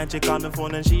cock and she call me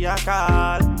phone and she a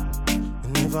call.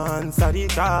 Never answer the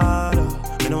call.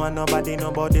 Me no want nobody,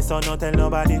 so no tell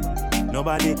nobody.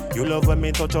 Nobody, you love when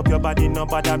me touch up your body.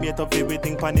 Nobody be up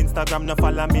everything pan Instagram. No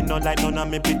follow me, no like none of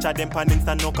me picture them pan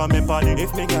Insta. No comment on it.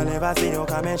 If me girl ever see you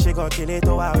come and she go kill it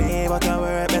away. But you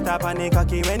worry better panic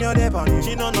cocky when you're there on it.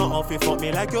 She don't know how to fuck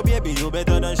me like your baby. You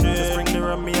better than she. Just bring the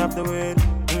rum me up the way.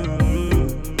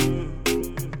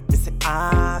 Me say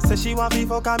so she want me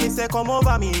fuck and me say come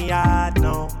over me yard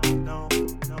no.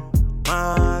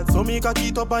 So me cock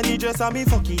it up on the dress and me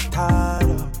fuck it hard.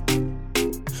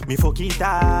 Me fuck it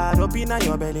hard up inna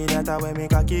your belly, that's where me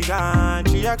cocky gone.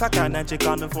 She a cock and she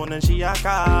call me phone and she a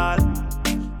call.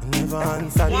 Never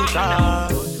answer the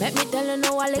call. Let me tell you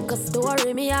now a little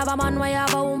story. Me have a man, why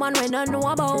have a woman when I know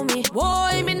about me.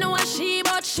 Boy, me know a she,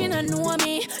 but she don't know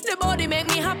me. The body make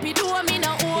me happy, do me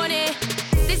not own it.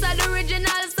 This is the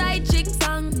original side chick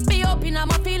song. Me open up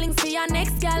my feelings for your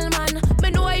next gal man. Me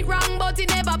know it wrong, but it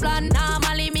never plan.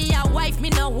 Normally me a wife, me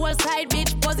no whole side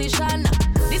bitch position.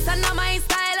 This is not my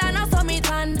style and I saw me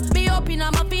tan. Me open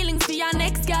up my feelings for your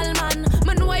next gal man.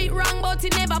 Me know it wrong, but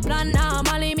it never plan.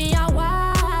 Normally me a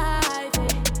wife.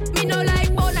 Me no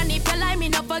like bone and if you lie, me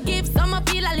no forgive. Some I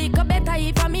feel a little better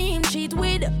if I me him cheat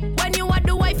with. When you are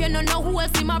the wife, you don't know who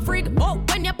else in my freak. Oh,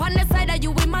 when you're on the side of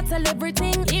you, we might tell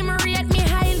everything. Him rate me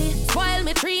highly, spoil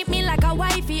me, treat me like a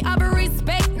wifey. I be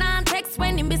respect, non-text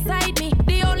when him beside me.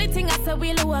 The only thing I say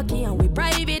we lucky and we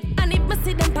private. And if me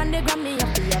see them on the gram, me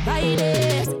have to avoid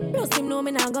it. Plus him know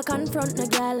me nah go confront no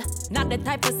girl. Not the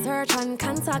type of search and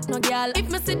contact no girl. If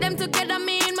me see them together,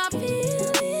 me in my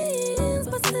feelings,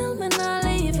 but still me nah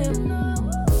leave him.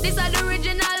 This is the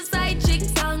original side chick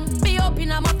song. Me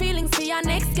open up my feelings for your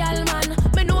next gal man.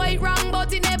 Me know it wrong,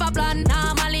 but it never plan.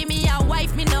 Normally me a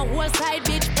wife, me no whole side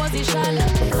bitch position.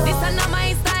 This is not my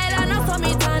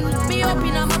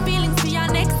all my feelings for your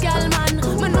next girl, man.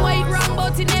 Me know it wrong,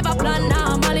 but he never plan.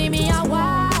 Normally me a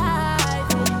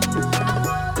wife.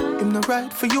 Him not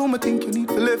right for you, me think you need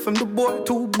to live from the boy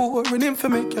too boring. Him for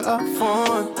make you have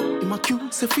fun. Him a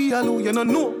cute, say feel you no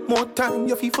know more time.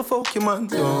 You feel for fuck your man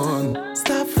done.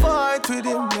 Stop fight with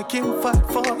him, make him fight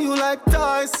for you like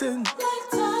Tyson.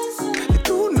 You're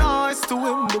too nice to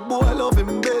him, the boy love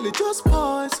him barely, just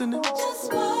poison him.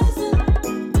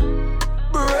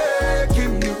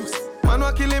 Breaking news, man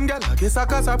wa kill him, girl. I guess I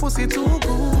cause her pussy too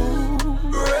good.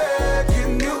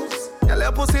 Breaking news, girl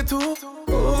your pussy too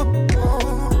good.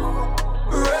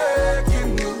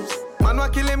 Breaking news, man wa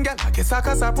kill him, girl. I guess I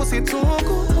cause her pussy too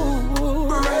good.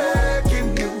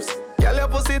 Breaking news, girl your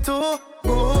pussy too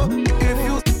good. If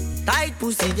you tight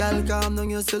pussy, girl, calm down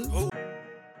yourself.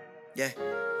 Yeah.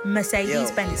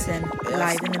 Mercedes Benson,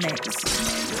 live in the mix.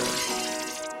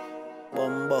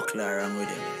 One buckler around with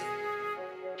him.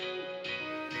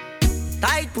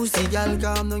 Tight pussy, girl,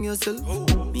 calm down yourself.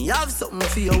 Me have something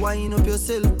for you, wind up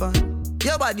yourself, man.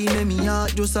 Your body make me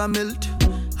heart just a melt.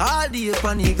 All the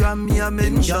panigram me a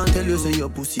mention. Tell you say your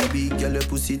pussy big, girl, your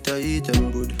pussy tight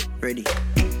and good. Ready?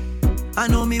 I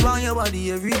know me want your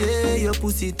body every day. Your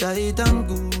pussy tight and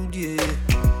good, yeah.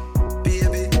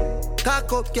 Baby,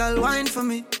 cock up, girl, wine for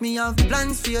me. Me have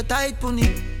plans for your tight pony.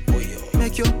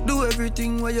 Make you do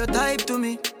everything where you type to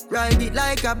me. Ride it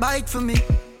like a bike for me.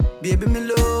 Baby, me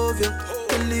love you,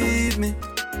 believe me.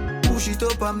 Push it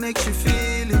up and make you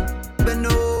feel it. Bend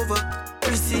over,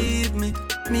 receive me.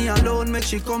 Me alone make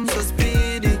she come so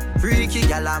speedy. Freaky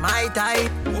gal, I'm my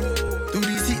type. Do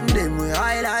the sitting them way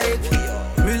I like.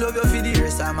 Me love you for the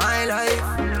rest of my life.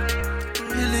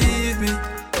 Believe me,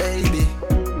 baby.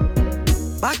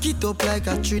 Back it up like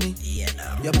a trini.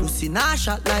 Your pussy nah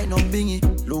shot like no bingy.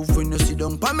 Love when you sit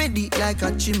down pa me deep like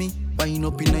a chimney. Wind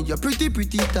up in your pretty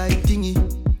tight thingy.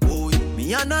 Boy,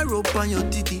 me and a rope on your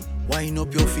titty. Wind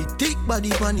up your feet, thick body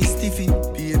pan is stiffy.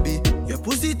 Baby, your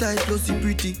pussy tight, pussy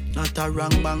pretty. Not a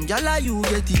wrong bang, gyal, you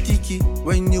get it ticky.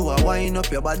 When you are wind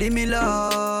up your body, me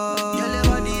love. Gyal, your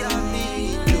body on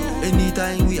me.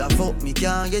 Anytime we are fuck, me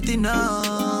can't get enough.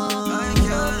 I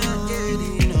can't get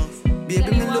enough.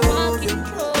 Baby, me love you,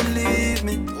 believe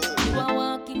me.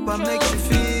 But make you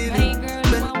feel it.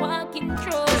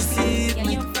 Receive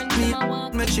me,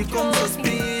 make she come so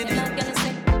speedy.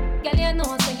 Girl, you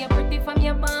know, say you're pretty from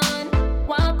your band.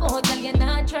 Walk out, girl, you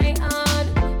not try hard.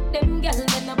 Them girl,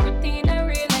 they're not pretty in a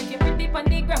real life. You're pretty on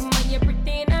the gram, and you're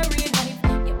pretty in a real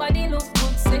life. Your body look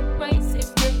good, set right,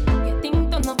 set great. Your thing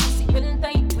turn up, pussy well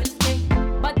tight, well tight.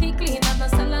 Body clean as a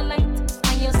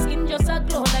cellulite, and your skin just a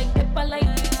glow like pepper light.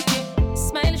 Yeah.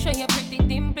 Smile, show your pretty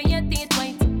dimple, your teeth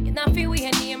white. You not feel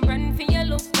weird, name brand for your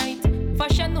look right.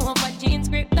 Fashion over jeans,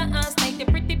 grip the ass like you're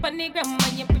pretty on the gram,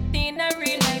 and you're pretty in a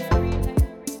real life.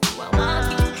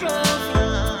 Walking trophy,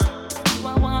 you a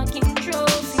walking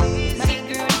trophy. My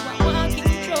girl, you a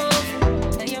walking trophy.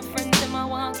 Tell your friends them a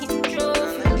walking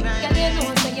trophy. Girl, you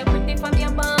know say you're pretty from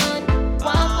your band.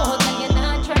 Walk out and you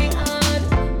not try hard.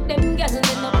 Them girls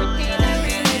they not pretty in a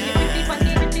real life.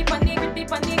 You're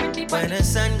pretty. When the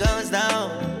sun goes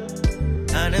down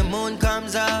and the moon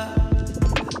comes up,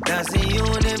 that's the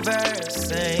universe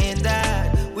saying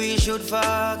that we should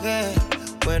forget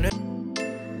when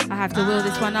I have to wheel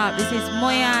this one up. This is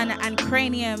Moyan and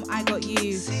Cranium, I Got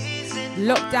You.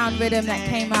 Lockdown rhythm that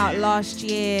came out last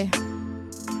year.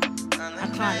 I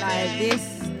can't lie, this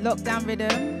lockdown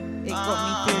rhythm, it got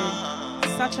me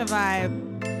through. Such a vibe.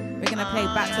 We're gonna play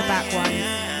back-to-back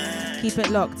ones. Keep it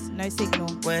locked, no signal.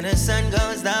 When the sun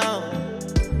goes down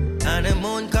and the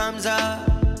moon comes up,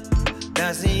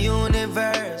 that's the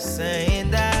universe saying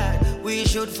that we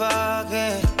should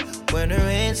forget when the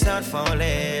rain start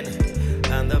falling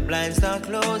and the blinds start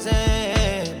closing.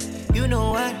 You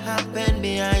know what happened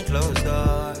behind closed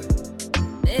doors.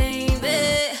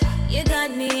 Baby, you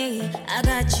got me, I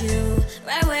got you,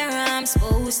 right where I'm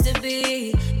supposed to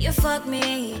be. You fuck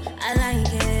me, I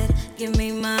like it, give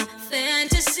me my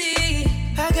fantasy.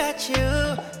 I got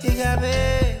you, you got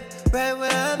me, right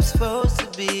where I'm supposed to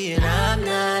be. And I'm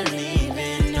not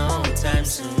leaving no time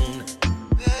soon.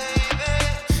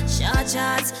 Short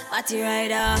shots, party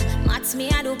rider. Mats me,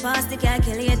 I do pass the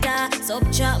calculator.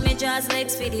 Subtract me jaws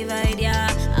legs for divide, yeah.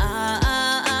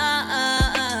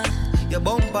 Your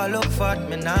bumper look fat,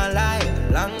 me not lie.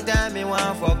 Long time me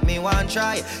want fuck, me want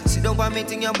try. Sit down and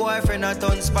meeting your boyfriend a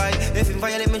ton spy. If him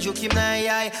violate me, you keep my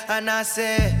eye. And I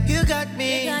say, you got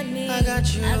me, I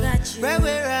got you, right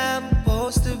where I'm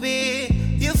supposed to be.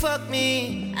 You fuck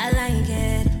me, I like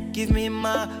it, give me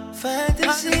my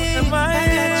fantasy. I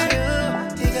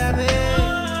got you got me,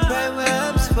 right where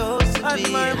I'm supposed to be.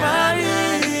 And I'm not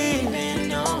leaving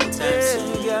no time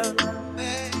soon.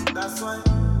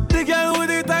 The girl with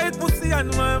the tight pussy on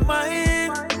my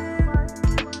mind.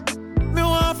 Me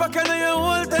want fuck you your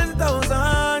whole 10,000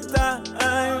 times.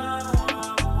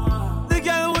 The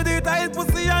girl with the tight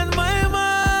pussy on my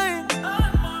mind.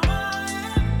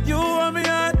 You want me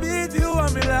heartbeat, you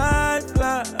want me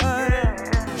lifeline.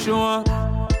 She want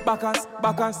backers.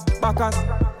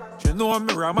 She know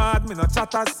me ramad, me no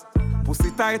chatters.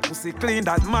 Pussy tight, pussy clean,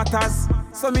 that matters.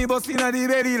 So me bust inna the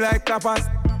belly like tapas.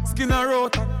 Skin a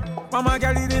rot. Mama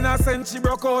girl in innocent, she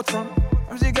broke out from.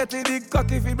 And she get a big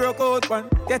cock if he broke out one.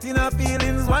 Getting her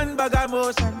feelings, one bag of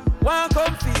motion. One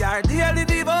come for her daily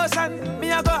devotion.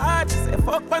 Me a go hard, she say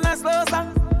fuck when I slow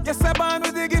song. Yes, I born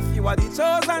with the gift, you are the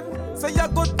chosen. So you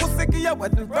good pussy, give your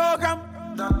wedding program.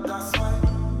 That's why.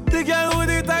 The girl with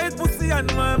the tight pussy on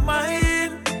my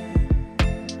mind.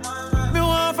 Me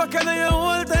want fuck you your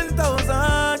whole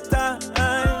 10,000 times.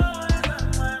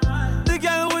 The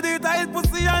girl with the tight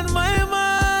pussy on my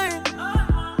mind.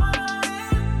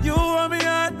 You want me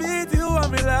heartbeat, you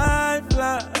want me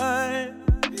lifeline.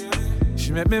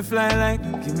 She make me fly like,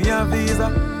 give me a visa.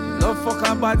 Love fuck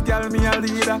a bad girl, me a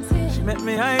leader. She make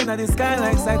me high in the sky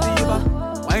like Sativa.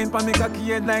 Wine pa me cocky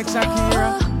head like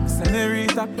Shakira.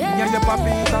 Senorita, me and your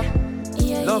papita.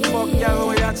 Love fuck girl,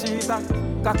 we a cheater.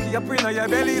 Cocky up in your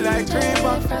belly like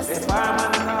creeper.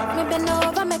 Me bend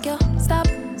over, make you stop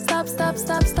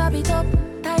it up.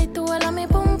 Tight to all of me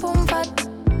boom boom fat.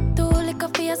 Too lick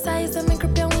up for your size and me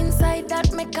grip you inside.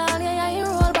 That me call you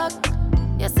roll back.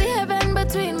 You see heaven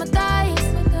between my thighs.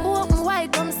 Open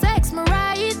wide, come sex me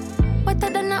right. Wetter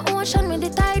than the ocean, me the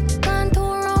tide. Can't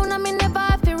turn around and me never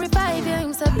have to revive you.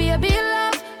 Him say baby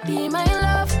love, be my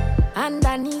love. And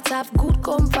I need to have good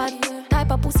comfort.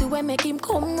 Type of pussy where make him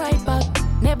come right back.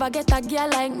 Never get a girl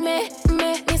like me.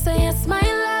 Me say yes, my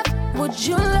love. Would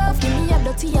you love me? A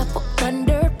dirty a fuck and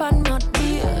dirt and not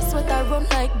beer. Sweat I run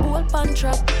like bull pan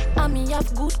trap. And me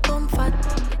have good comfort.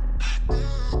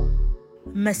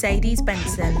 Mercedes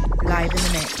Benson live in the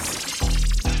mix.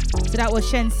 So that was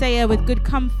Shensaya with Good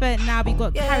Comfort. Now we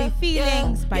got Carry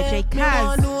Feelings by J.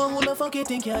 Kaz.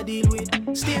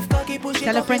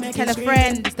 Tell a friend to tell a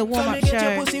friend. It's the warm-up show.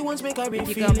 Your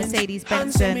girl Mercedes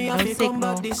Benson on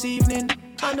Signal.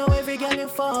 I know every girl you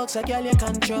fucks, a girl you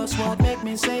can trust. What make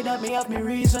me say that me have me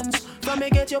reasons. From me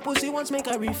get your pussy once make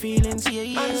her re-feelings.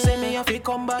 And say me have to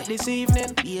come back this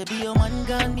evening. Baby, your man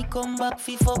gone, me come back.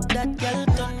 Fi fuck that girl,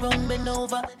 turn round, bend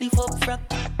over, lift up frack.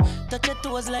 Touch your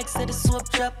toes like say the soap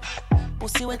trap.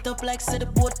 Pussy wet up like say the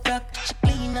boat crack. She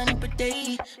clean and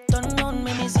pretty. Turn round,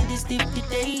 make me see this tip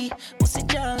today. Pussy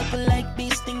jar look like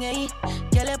bee sting, eh?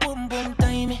 Girl, you boom boom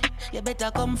time. You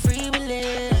better come free with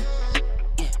it.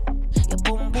 You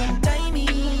boom boom timey.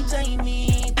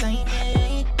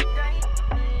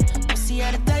 Pussy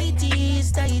are the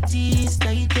tightest.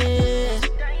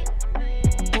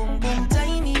 Boom boom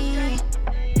timey.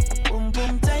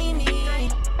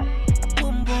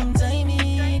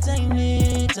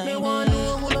 Me want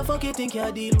know who the fuck you think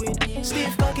you deal with.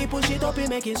 Stiff cocky, push it up, it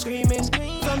make it screaming.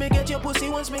 From me get your pussy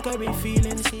once make her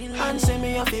re-feelings. And say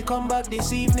me have to come back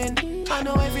this evening. I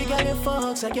know every girl you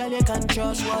fucks, a girl you can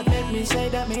trust. What make me say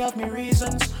that me have me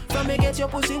reasons. From me get your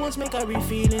pussy once make her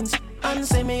re-feelings. And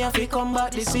say me have to come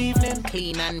back this evening.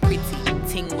 Clean and pretty,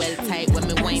 ting well tight when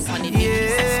me wine pon the dicky.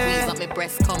 Squeeze up me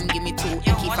breast, come give me 2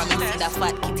 icky. From me see that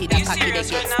fat kitty, that cocky they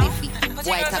get stiffy.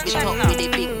 White a bit up with a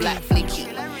big black flicky.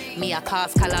 Me a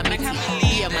cause calamity.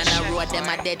 Here man a road, them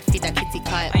a dead feed a kitty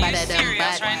cat. Badder than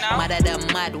bad, madder than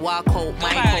mad. Walk out,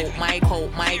 my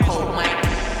coat.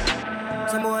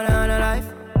 Some boy on a life,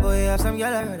 boy have some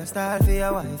girl I heard a style for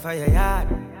your wife or your yard.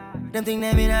 Them think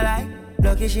them in a lie,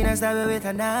 lucky she not stab with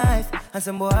a knife. And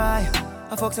some boy,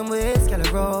 I fuck some ways, girl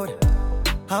road.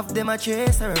 Half them a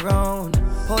chase her around.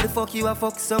 How the fuck you a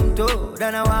fuck some toad?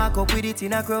 And I walk up with it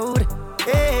in a crowd.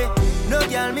 Hey, no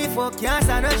girl me fuck, can't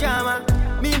stand no drama.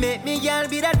 Me make me girl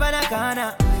be that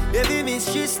banana. Baby miss,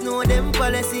 she know them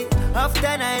policy.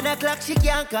 After 9 o'clock she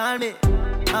can't call me.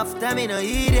 After me no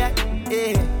idiot,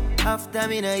 yeah. After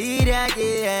me no idiot,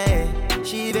 yeah.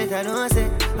 She better know say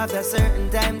after certain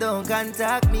time don't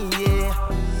contact me, yeah.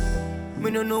 Me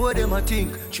no know what them a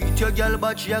think. Treat your girl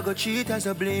but she a go cheat as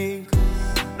a blink.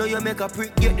 Now you make a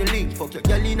prick get the link. Fuck your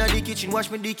girl inna the kitchen, wash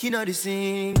me dick inna the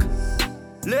sink.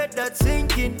 Let that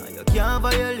sink in. You can't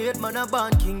violate man a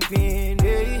band kingpin,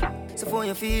 hey. So for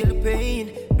you feel the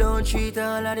pain, don't treat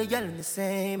all of the girl the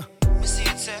same.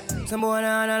 Some boy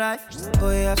on a life,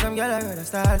 boy have some girl I heard a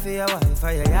style for your wife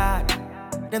or your yard.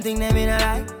 Them think them in a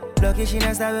lie, lucky she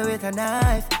not stab with a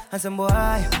knife. And some boy,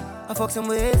 I fuck some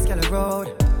ways, girl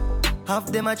road.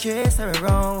 Half them a chase her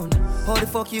around. How the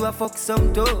fuck you a fuck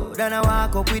some toad? And I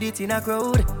walk up with it in a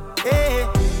crowd. Hey,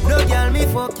 No girl me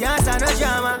fuck, can't stand no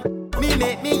drama. Me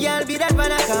make me girl be that for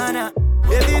the corner.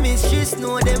 Baby mistress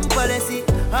know them policy.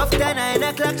 After 9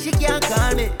 o'clock she can't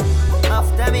call me.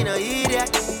 After me no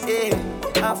idiot, yeah.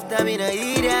 After me no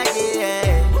idiot,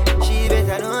 yeah. She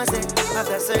better know say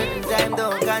after certain time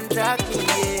don't contact me,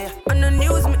 yeah. On the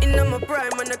news, me in my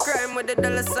prime. On the crime with the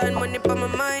dollar sign, money for my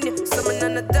mind, yeah. Summon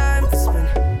on the time for spend.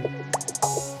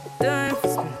 Time for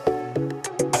spend.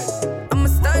 I'm a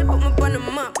style, put me on the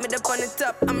map, me up on the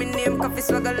top. I'm in name, coffee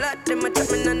swag a lot. Them a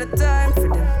chat me on the time for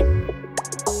them.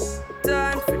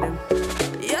 Time for them.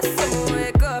 Yes, I'ma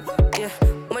wake up, yeah.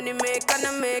 Money make and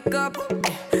I make up,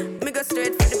 yeah. Me go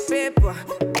straight for the paper,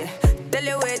 yeah. Tell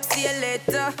you wait, see you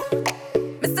later.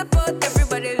 Me support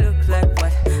everybody look like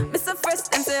what? Me so fresh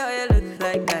and say how you look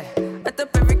like that. I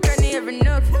top every cranny, every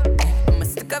nook. I'ma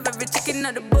stick up every chicken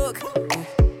out the book.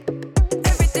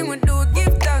 Everything we do,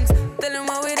 give thanks. Tell them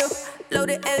what we do. Load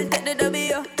the L, take the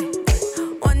W.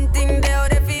 One thing they out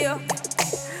there for you.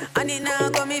 I need now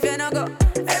come if you no go.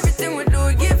 Everything we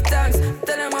do, give thanks.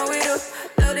 Tell them what we do.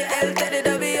 Load the L, take the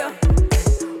W.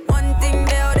 One thing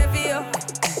they out there for you.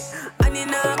 I need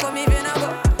now come if you no go.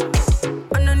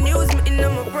 On the news, me in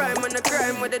my prime. On the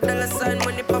crime with the dollar sign,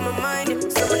 money for my mind. Yeah.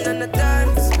 Someone on the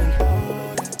time to spend.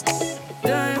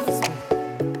 Time to spend.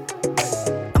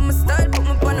 I'm a style, put me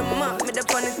on the map. Me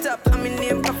up on the top. I'm in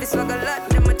name, coffee swag a lot.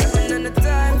 Them a chopping on the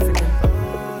time for them.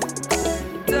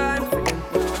 Time for them.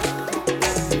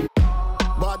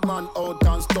 Bad man out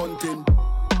and stunting.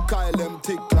 Kyle them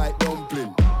thick like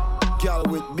dumpling. Girl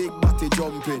with big body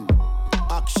jumping.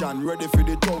 Action ready for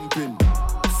the thumping.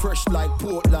 Fresh like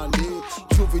Portland, eh?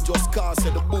 Juvie just cast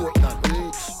at the boatland,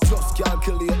 eh? Just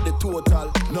calculate the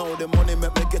total. Now the money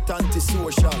make me get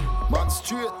antisocial. Man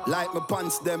straight like my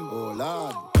pants them, oh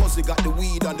lord. Cause they got the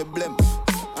weed and the blem.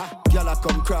 Girl I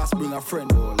come cross, bring a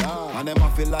friend, oh lord. And them I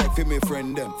feel like for me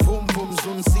friend them. Boom boom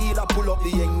soon see I pull up the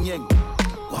yeng yeng.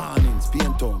 Warnings,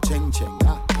 paint tone, cheng cheng.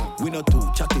 We not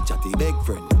too chatty chatty, big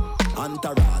friend.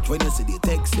 Entourage, when you see the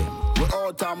text them. We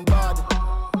out and bad,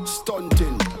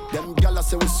 stunting. Them gala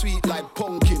say we sweet like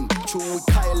pumpkin. True, we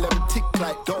Kyle them thick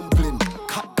like dumpling.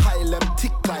 Kyle them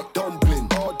thick like dumpling.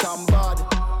 Out and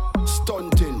bad,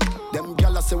 stunting. Them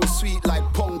gala say we sweet like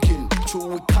pumpkin. True,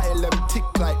 we Kyle them thick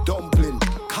like dumpling.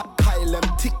 Kyle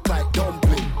them thick like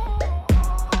dumpling.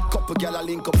 Couple gala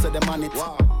link up, say them on it.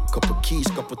 Wow. Couple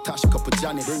Keish, couple Tash, couple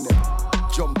Janet. Bring them.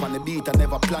 Jump on the beat, I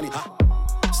never plan it.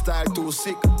 Style too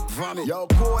sick, vomit. Yo,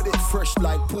 code it fresh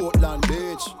like Portland,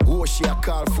 bitch. Oh, she a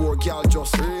call for girl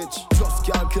just rich. Just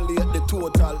calculate the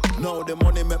total. Now the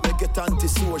money make me get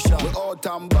antisocial. We out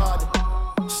and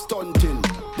bad, stunting.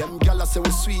 Them gala say we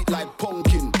sweet like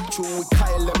pumpkin. True, we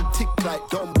Kyle them thick like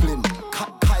dumpling.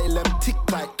 Kyle them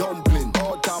thick like dumpling.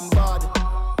 Out and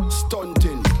bad,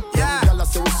 stunting. Yeah. Them gala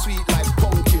say we sweet like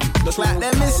pumpkin. Look like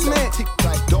them miss me. Thick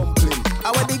like dumpling.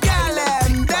 I want the girl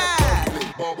them there.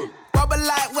 Bubble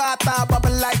like water,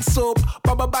 bubble like soap.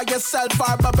 Bubble by yourself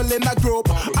or bubble in a group.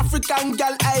 African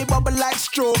girl, I bubble like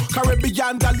straw.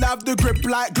 Caribbean girl love the grip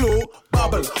like glue.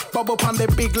 Bubble, bubble on the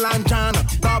big lantern.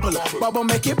 Bubble, bubble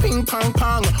make it ping pong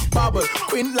pong. Bubble,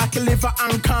 queen like a liver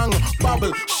and kong.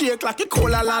 Bubble, shake like a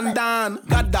cola London.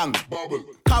 Goddamn, bubble,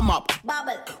 come up.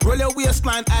 Bubble, roll your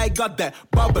waistline, I got that.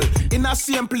 Bubble, in the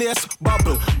same place.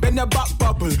 Bubble, bend your back,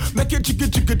 bubble. Make it jigga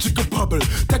jigga jigga bubble.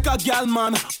 Take a girl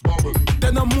man, bubble.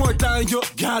 Then no more than you,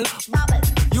 girl. Bubble.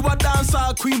 You a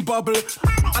dancer queen, bubble.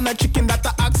 And a chicken that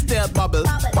a axe tail, bubble.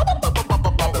 Bubble, bubble,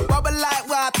 bubble, bubble. Bubble like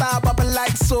water, bubble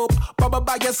like soap. Bubble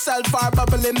by yourself or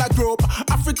bubble in a group.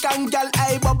 African girl,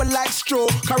 I bubble like straw.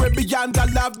 Caribbean girl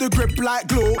love the grip like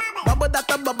glue. Bubble that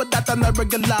a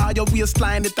regular. Your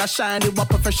waistline it a shine, you a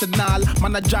professional.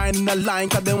 Man a join in a line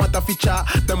cause they want a feature.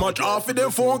 They much off in their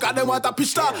phone cause they want a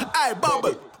picture. Aye,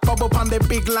 bubble. Bubble on the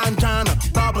big lantern.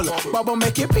 Bubble, bubble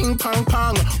make it ping pong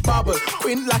pong. Bubble,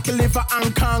 queen like a liver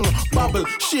and kong. Bubble,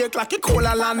 shake like a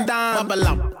cola London. Bubble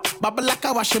up, bubble like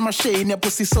a washing machine. Your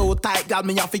pussy so tight, girl,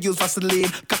 me have to use Vaseline.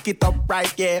 Cock it up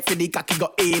right, yeah, for the cocky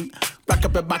go in. Back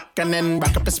up your back and then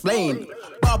back up your spleen.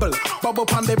 Bubble, bubble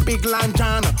on the big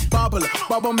lantern. Bubble,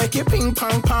 bubble make it ping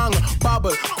pong pong.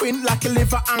 Bubble, queen like a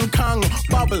liver and kong.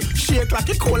 Bubble, shake like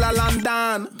a cola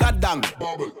London. Goddamn,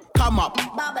 bubble. Come up,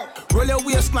 bubble. Roll your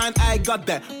waistline, I got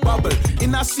that. Bubble,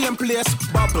 in the same place,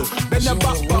 bubble. Bend your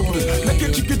back, bubble. Make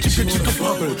it jigga jigga jigga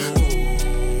bubble.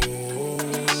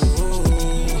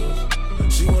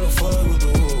 She wanna fuck with the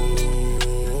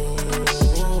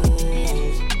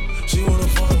She wanna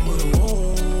fuck with the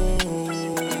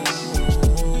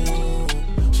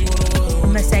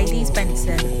Mercedes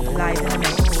Benson, live in the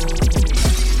mix.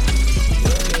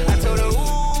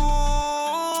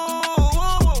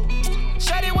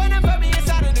 Shawty wanna fuck me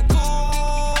inside of the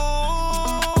coupe.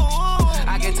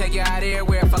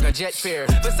 a jet fare.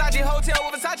 Versace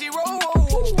hotel with Versace roll.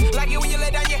 Like it when you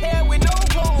lay down your hair with no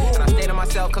clothes. And I stay to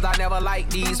myself cause I never like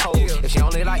these hoes. If she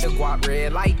only like the guap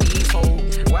red, like these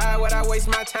hoes. Why would I waste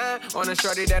my time on a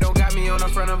shorty that don't got me on the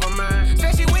front of her mind?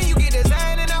 Especially when you get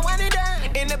designed and I want it done.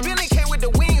 And the building came with the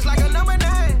wings like a number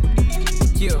 9.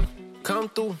 Yeah, come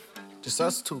through, just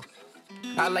us two.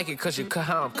 I like it cause you cut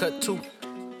how I'm cut too.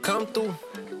 Come through,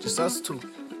 just us two.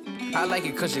 I like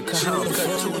it cause you cut how I'm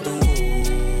cut too.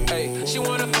 Hey, she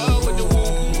wanna fuck with the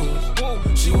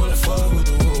woo. She wanna fuck with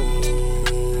the woo.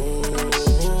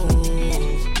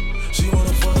 She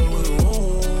wanna fuck with the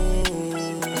woo.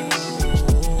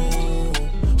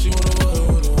 She wanna fuck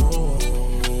with the woo.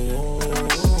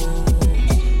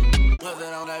 What's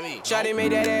that on that beat? Shawty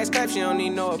made that ass clap, she don't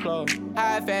need no applause.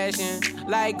 High fashion,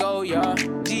 like Goya,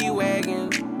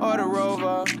 G-Wagon, or the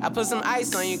Rover. I put some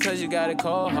ice on you cause you got a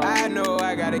cold heart. I know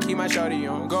I gotta keep my shawty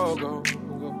on. Go, go, go.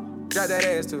 Drop that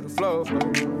ass to the floor, floor.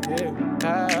 Yeah.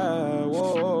 Ah,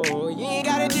 whoa. You ain't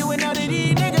gotta deal with none of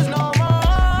these niggas no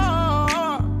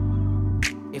more.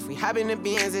 If we hop in the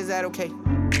Benz, is that okay?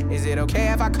 Is it okay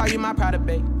if I call you my pride,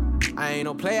 babe? I ain't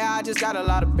no player, I just got a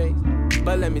lot of babe.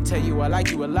 But let me tell you, I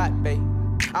like you a lot, babe.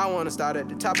 I wanna start at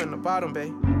the top and the bottom,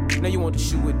 babe. Now you want the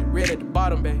shoe with the red at the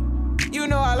bottom, babe. You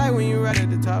know I like when you right at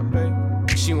the top, babe.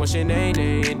 She wants your name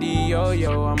and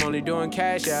D-Yo-Yo. I'm only doing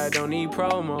cash, I don't need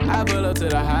promo. I pull up to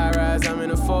the high rise, I'm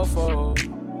in a 4-4.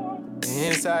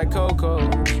 Inside Coco.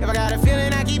 If I got a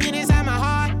feeling, I keep it inside my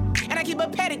heart. And I keep a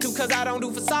pedicure cause I don't do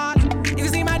facades. You can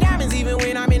see my diamonds even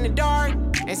when I'm in the dark.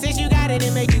 And since you got it,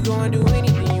 it make you go and do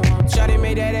anything you want. Shawty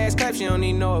made that ass clap, she don't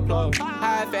need no applause.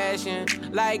 High fashion,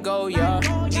 like Goya,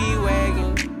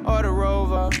 G-Wagon, or the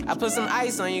Rover. I put some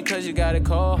ice on you cause you got a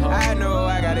cold heart. I know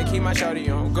I gotta keep my shawty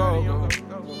on. Go, go.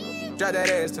 Drop that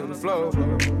ass to the floor,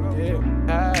 floor. Yeah.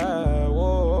 Ah,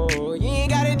 whoa. You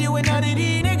ain't gotta deal with none of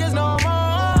these niggas no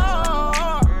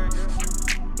more.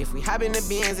 If we hop in the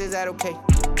Benz, is that okay?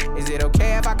 Is it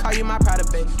okay if I call you my pride,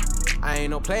 babe? I ain't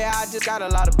no player, I just got a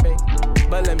lot of babe.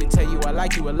 But let me tell you, I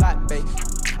like you a lot, babe.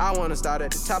 I wanna start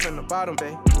at the top and the bottom,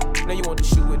 babe. Now you want the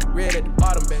shoe with the red at the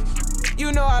bottom, babe.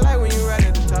 You know I like when you right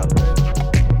at the top, babe.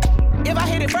 If I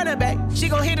hit it front and back, she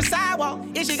gon' hit the sidewalk.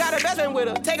 If she got her best friend with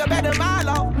her, take her back to my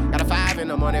law. Got a 5 in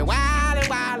the morning, wildin',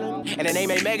 wildin'. And her name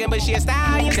ain't Megan, but she a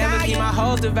stallion. Never keep my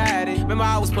hoes divided. Remember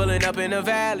I was pulling up in the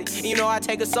valley. You know I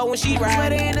take her so when she ride.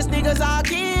 Sweater and the sneakers all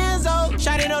Kenzo.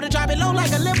 Shawty know to drop it low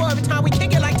like a limo every time we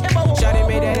kick it like Timbo. Shawty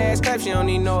made that ass clap, she don't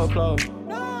need no applause.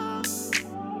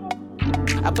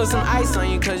 I put some ice on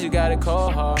you cause you got a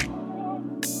cold heart.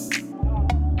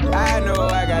 I know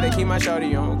I gotta keep my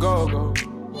shawty on. Go, go.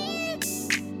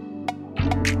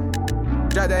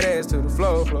 Drop that ass to the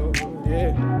floor, floor.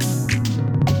 Yeah.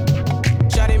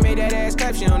 Shawty made that ass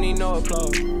clap, she don't need no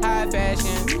applause. High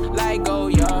fashion, like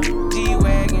Goya,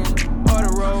 G-Wagon, or the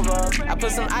Rover. I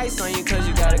put some ice on you cause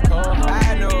you got a cold heart.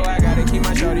 I know I gotta keep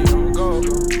my shawty on. Go,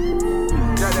 go.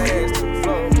 Drop that ass to the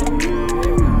floor, floor.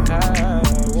 Yeah.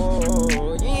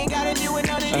 Whoa. You ain't gotta deal with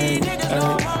none of these niggas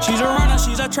no more. She's a runner,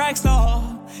 she's a track star.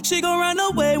 She gon' run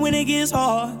away when it gets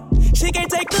hard. She can't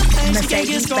take the pain, she can't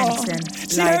get scarred. Benson,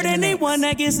 She hurt anyone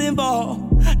that gets involved.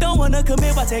 Don't wanna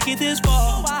commit, why take it this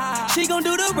far? She gon'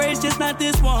 do the race, just not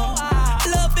this one.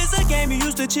 Love is a game you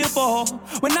used to cheer for.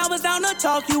 When I was down to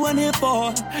talk, you weren't here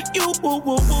for. You, woo,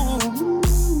 woo, woo.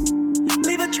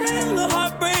 Leave a trail of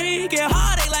heartbreak and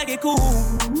heartache like it cool.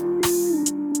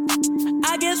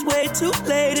 I guess way too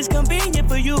late is convenient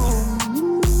for you.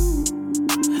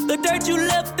 The dirt you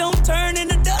left don't turn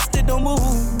into dust, it don't move.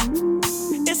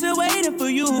 It's still waiting for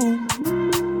you.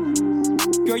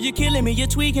 Girl, you're killing me, you're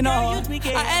tweaking all.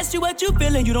 I asked you what you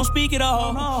feeling, you don't speak at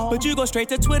all. But you go straight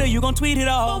to Twitter, you gon' tweet it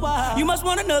all. You must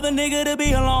want another nigga to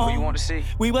be alone. What you want to see?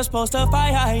 We was supposed to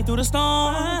fight high through the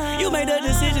storm. You made the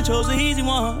decision, chose the easy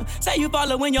one. Say you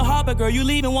following your heart, but girl, you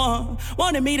leaving one.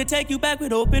 Wanted me to take you back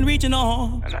with open reaching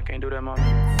on. And I can't do that, mama.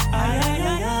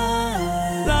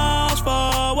 Lost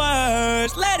for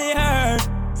words, let it hurt.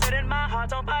 Setting my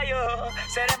heart on fire,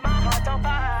 setting my heart on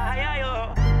fire.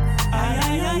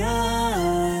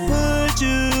 Put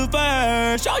you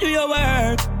first, show you your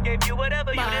worth. Give you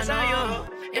whatever you desire.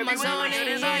 In my zone,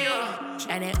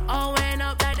 and it all went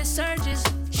up like the surges.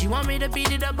 She want me to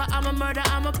beat it up, but I'm a murder,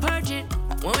 I'ma purge it.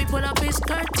 When we pull up, it's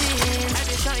curtains.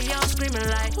 Every shot y'all screaming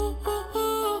like ooh, ooh,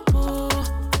 ooh, ooh.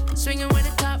 Swinging with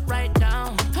the top right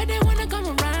down. Heard they wanna come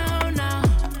around now.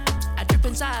 I trip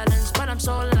in silence, but I'm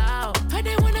so loud. Heard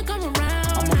they wanna come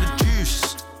around. I'm on the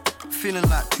juice, feeling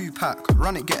like Tupac.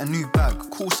 Run it, get a new bag,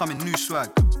 call something new swag.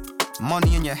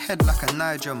 Money in your head like a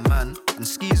Niger man, and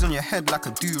skis on your head like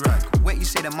a do-rag. Wait, you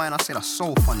say the mine, I say that's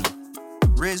so funny.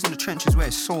 Raised in the trenches where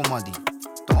it's so muddy.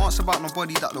 Don't ask about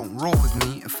nobody that don't roll with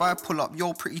me. If I pull up,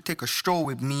 yo, pretty, take a stroll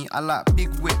with me. I like big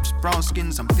whips, brown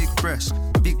skins and big breasts.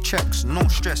 Big checks, no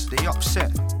stress, they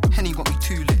upset. Henny got me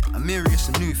too lit, Amirius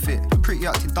a new fit. Pretty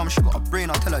acting dumb, she got a brain,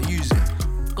 I'll tell her use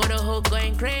it. Got the hook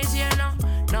going crazy, you know.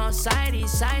 North side,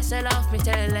 east side, sell off, me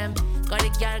tell them. Got the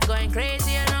girl going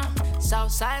crazy, you know.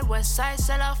 South side, west side,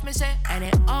 sell off, me say. And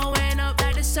it all went up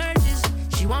like the surges.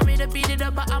 She want me to beat it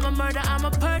up, but I'm a murder, I'm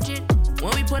a purge it.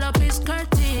 When we pull up his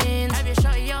curtains, have your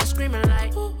shorty all screaming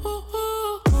like, ooh, ooh,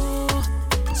 ooh,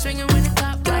 ooh. Swinging with the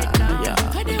top right now.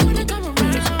 I didn't wanna come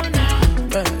around now.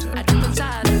 I do the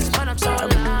silence, but I'm so loud.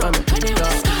 I didn't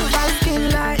wanna come around. My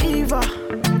skin like Eva,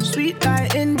 sweet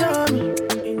like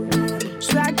Indomie.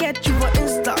 So I get you for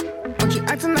Insta, but you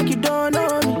acting like you don't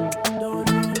know me.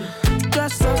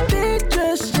 Just so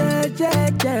dangerous, yeah, yeah,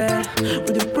 yeah.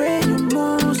 With the way you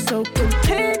move, so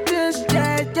contagious,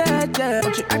 yeah, yeah, yeah.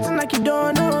 But you acting like you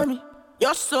don't know me.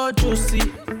 You're so juicy,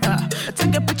 I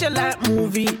take a picture like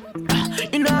movie.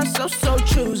 You know I'm so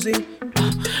choosy,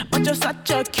 but you're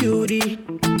such a cutie.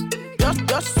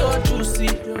 You're so juicy,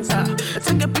 I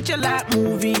take a picture like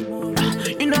movie.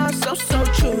 You know I'm so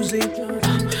choosy,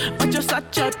 but you're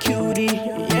such a cutie.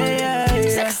 Yeah, yeah, yeah.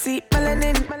 Sexy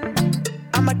melanin,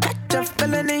 I'ma catch a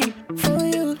felony for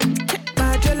you. Kick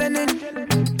my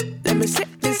adrenaline. Let me sip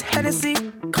this Hennessy,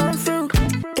 come through.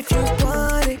 If you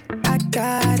want it, I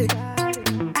got it.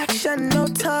 Action, no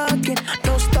talking,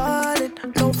 no stalling,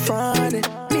 no fronting.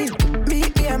 Me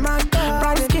and my God.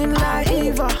 Brown skin like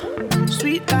Eva,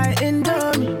 sweet like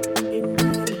Indomie.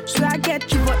 So I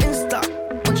get you for Insta,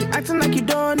 but you acting like you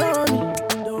don't know me.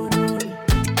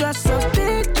 Just so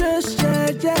dangerous,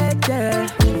 yeah, yeah, yeah.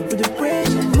 With the way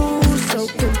you move, so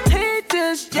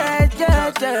contagious, yeah,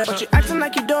 yeah, yeah. But you acting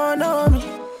like you don't know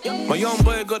me. My young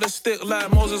boy got a stick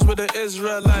like Moses with the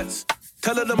Israelites.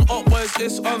 Telling them up boys,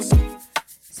 it's on.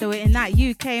 So we're in that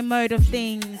UK mode of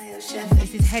things.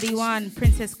 This is Heady One,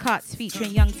 Princess Cuts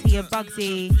featuring Young T and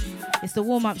Bugsy. It's the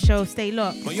warm-up show, stay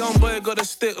locked. My young boy got a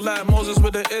stick like Moses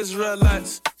with the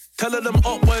Israelites. Telling them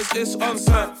up boys, it's on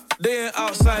site. They ain't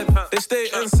outside, they stay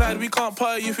inside. We can't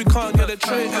party if we can't get a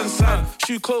tray inside.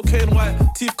 Shoe cocaine white,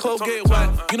 teeth Colgate white.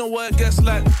 You know what it gets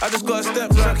like. I just got a step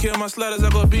back here on my sliders.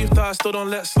 I got beef that I still don't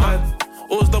let slide.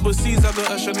 Always double C's, I got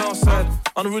a Chanel side.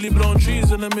 Unruly blown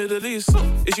trees in the Middle East.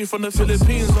 Is she from the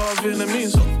Philippines or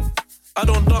Vietnamese? I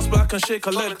don't dance, but I can shake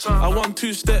a leg. I want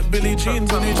two-step Billie Jean,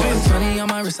 Billie Jean. 20 on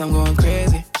my wrist, I'm going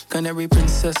crazy. Canary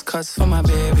princess cuts for my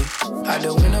baby. Out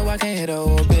the window, I can hit her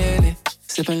old belly.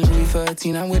 Sipping Louis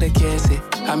 13, I'm with a cassie.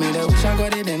 I made a wish, I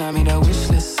got it, then I made a wish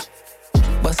list.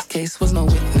 Bust case was no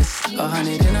witness.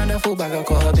 100 in on the full bag, I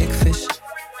caught a big fish.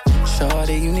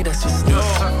 Shorty, you need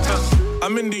assistance.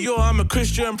 I'm in the I'm a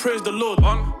Christian, praise the Lord.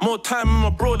 More time I'm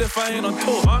abroad if I ain't on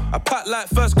tour. I pack like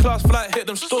first class flight, hit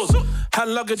them stores.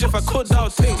 Hand luggage if I could, I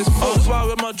would take this pose. Why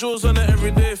with my jewels on an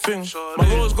everyday thing. My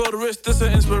rose gold wrist, this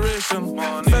an inspiration.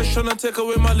 Fresh tryna take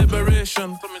away my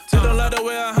liberation. They don't like the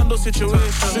way I handle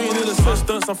situations. She need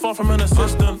assistance, I'm far from an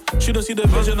assistant. She don't see the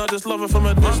vision, I just love her from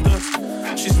a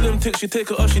distance. She slim tick, she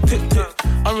take it off, she tick tick.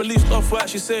 Unreleased off white,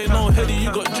 she say no, Heady,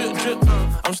 you got drip drip.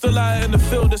 I'm still out in the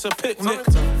field, it's a picnic.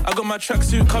 I got my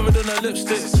tracksuit covered in a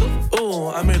lipstick. Ooh,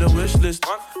 I made a wish list.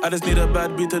 I just need a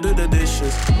bad beat to do the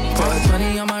dishes. Got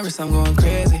 20 on my wrist, I'm going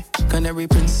crazy. Canary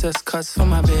princess cuts for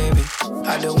my baby.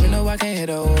 Out the window, I can hit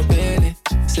her old belly.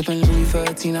 Sipping Louis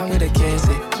 13, I'm with a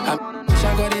cassie. I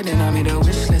got it, then I made a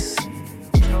wish list.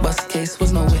 Bust case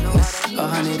was no witness.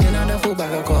 100 in on the full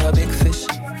bag, I caught a big fish.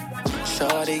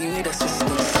 Shorty, you need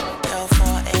assistance. Till 4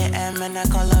 a.m. and I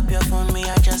call up your phone, me,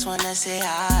 I just wanna say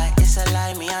hi. It's a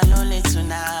lie, me, I'm lonely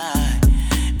tonight.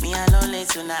 Me, I'm lonely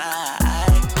tonight.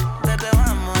 Baby,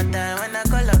 one more time, when I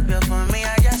call up your phone, me,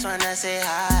 I just wanna say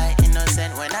hi.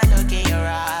 Innocent when I look in your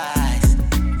eyes.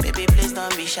 Baby, please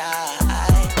don't be shy.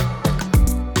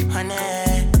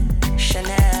 Honey,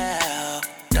 Chanel,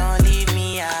 don't leave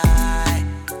me high.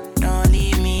 Don't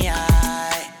leave me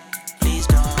high. Please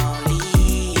don't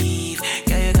leave.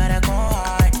 Girl, you gotta go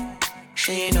hard.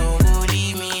 She know who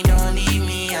leave me, don't leave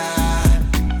me high.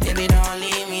 Baby, don't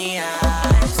leave me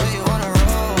high. So you wanna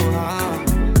roll, huh?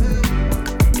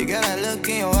 You got a look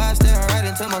in your eyes, staring right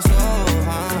into my soul,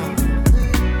 huh?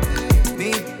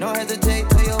 Me, no hesitate,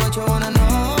 tell you what you wanna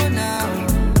know now.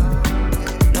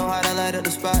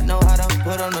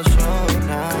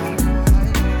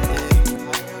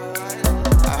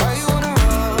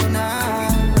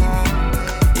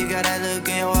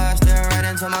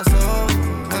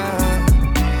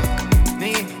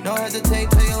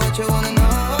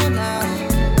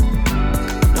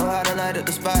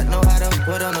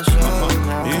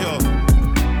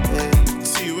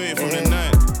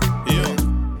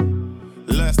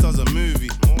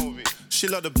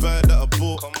 like the bag that I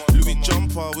bought. Louis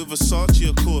jumper with Versace,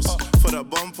 of course. For that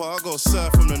bumper, I go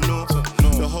south from the north.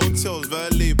 The hotel's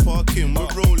valet parking. We're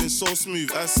rolling so smooth,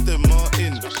 Aston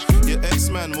Martin. Your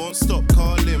ex-man won't stop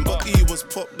calling, but he was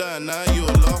popped down, now you're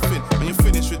laughing. And you're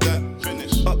finished with that.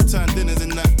 Uptown dinners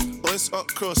and that. It's up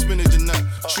cross, spinach and that.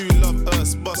 True love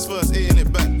us, bust first, ain't it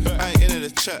back. I ain't into the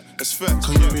chat, that's fact.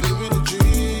 Cause you be living the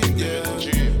dream, yeah.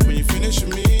 When you finish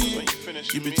with me,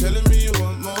 you be telling me you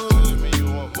want more.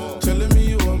 Telling me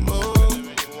you want more.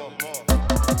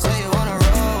 Say you wanna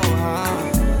roll, huh?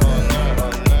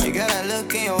 You got that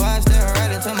look in your eyes, staring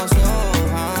right into my soul,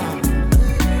 huh?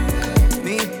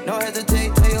 Me, no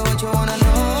hesitate, tell you what you wanna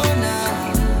know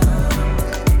now.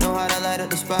 Know how to light up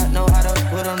the spot, know how to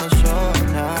put on the show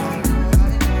now.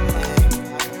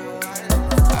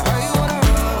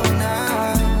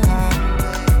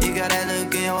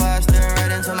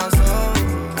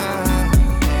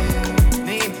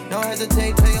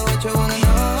 Hesitate, tell you what you wanna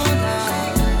know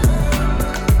now.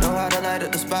 Know how to light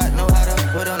up the spot, know how to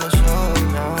put on the show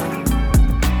now.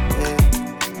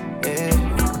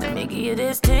 Let me give you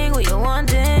this thing what you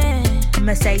wanting.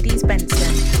 Mercedes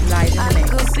Benson, live in the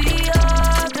mix. I could be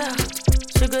your girl,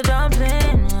 sugar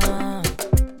dumpling.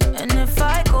 And if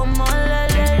I come on,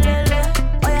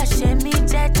 oh yeah, shake me,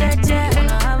 cha cha cha.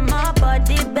 Wanna have my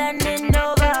body bending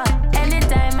over,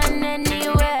 anytime and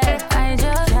anywhere. I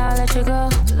just can't let you go.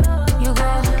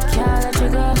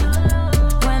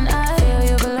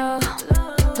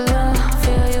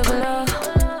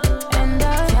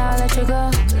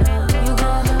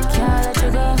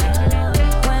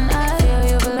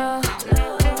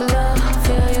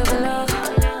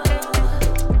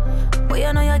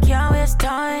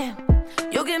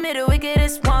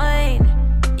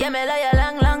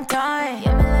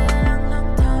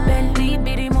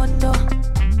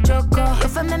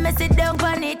 Sit down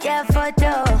on it, yeah,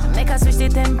 photo. Make her switch the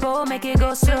tempo, make it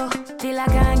go slow. Till I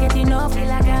can't get enough,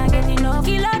 till I can't get enough.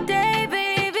 Kill a day,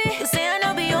 baby. You say I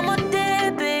know be on my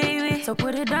day, baby. So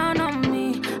put it down on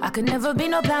me. I could never be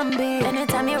no plan B.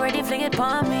 Anytime you're ready, fling it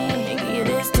on me. And give you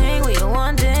this thing what you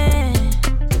wanting.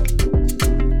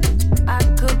 I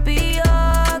could be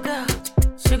your girl,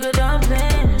 sugar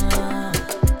dumpling.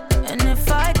 And if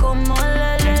I come on,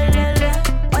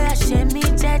 oh yeah, shake me,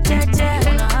 cha cha cha.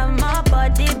 Wanna have my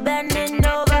body bending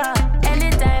over,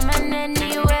 anytime and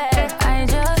anywhere. I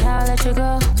just can't let you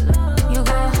go. You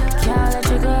go, can't let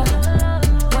you go.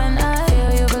 When I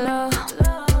feel you below,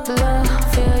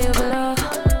 feel you below.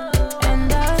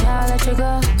 And I can't let you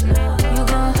go. You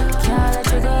go, can't let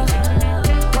you go.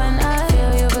 When I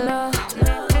feel you below,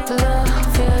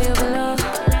 feel you below.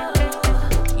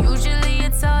 Usually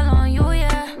it's all on you,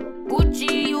 yeah.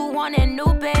 Gucci, you want a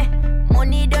new pay.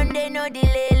 Money done, they no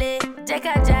delay. Check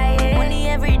a giant. Money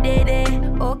every day,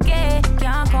 okay,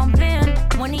 can't complain.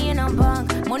 Money in a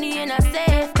bank, money in a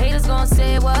safe. Haters gon'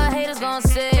 say what haters gon'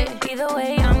 say. Either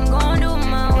way, I'm gon' do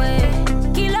my way.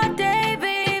 Kill a day,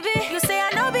 baby. You say I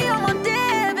know be on my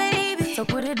day, baby. So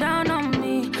put it down on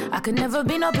me. I could never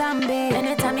be no plan B.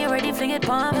 Anytime you're ready, fling it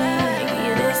on me. Give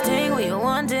you this thing what you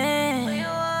wanting.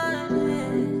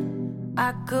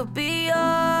 I could be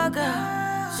your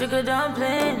girl, sugar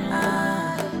dumpling.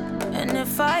 And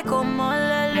if I come on,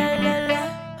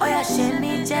 oh yeah, shake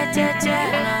me, cha cha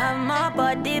cha. Wanna have my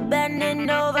body bending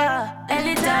over,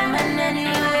 anytime and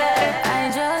anywhere. I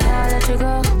just can't let you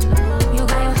go. You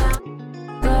go,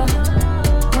 go.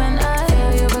 When I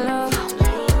feel you below,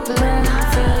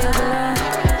 feel you below.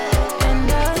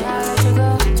 And I can't let you go.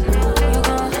 You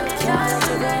go, can't let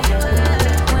you go.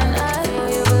 When I feel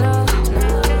you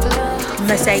below,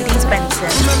 Mercedes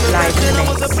Benson, live in the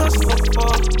mix.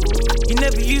 You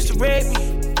never used to rate me.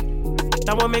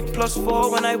 Now I make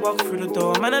 +4 when I walk through the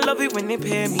door. Man, I love it when they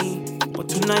pay me. But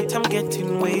tonight I'm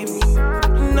getting wavy.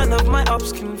 None of my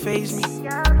ups can faze me.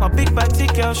 My big body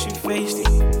girl, she faced it.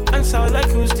 And so like,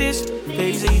 who's this?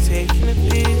 Lazy taking a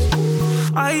piss.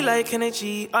 I like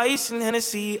energy, ice and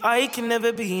Hennessy. I can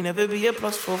never be a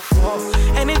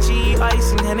 +44. Energy,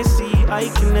 ice and Hennessy. I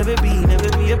can never be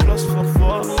a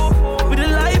 +44. With a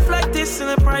life like this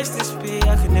and a price this big,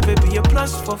 I could never be a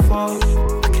 +44.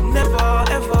 I can never,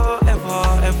 ever, ever,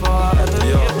 ever, ever.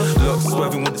 Yo, look,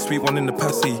 swerving with the sweet one in the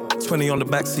passy. 20 on the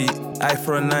backseat. Eye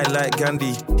for a night like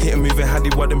Gandhi. Hitting moving handy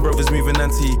while them brothers moving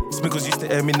anti. Smiggles used to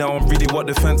air me, now I'm really what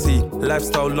they fancy.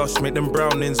 Lifestyle lush, make them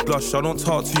brownings blush. I don't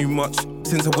talk too much.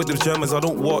 Since I'm with them Germans, I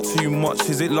don't walk too much.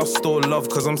 Is it lost or love?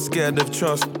 Cause I'm scared of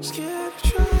trust. Scared of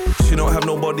trust. She don't have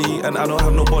nobody, and I don't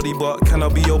have nobody. But can I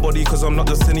be your body? Cause I'm not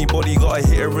just anybody. Gotta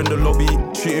hit her in the lobby.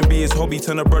 Shooting be his hobby.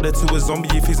 Turn a brother to a zombie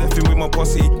if he's effing with my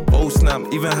posse. Oh snap,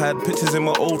 even had pictures in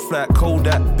my old flat. Cold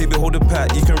that, baby hold a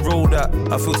pat, you can roll that.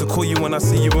 I feel to call you when I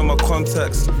see you in my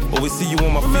contacts. Always see you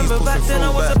on my Remember Facebook. back then I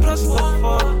was a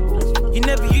 +4. You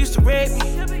never used to rate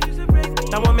me.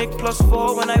 Now I make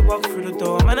 +4 when I walk through the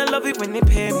door. Man, I love it when they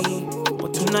pay me.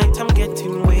 But tonight I'm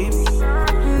getting wavy.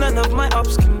 None of my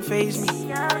ups can faze me.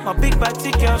 My big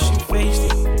body girl, she faced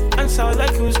it. And so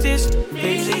like, who's this?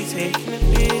 Lazy taking a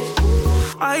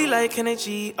piss. I like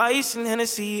energy, ice and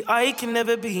Hennessy. I can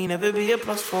never be a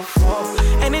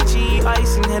 +44. Energy,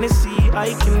 ice and Hennessy.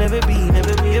 I can never be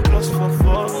a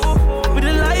 +44. With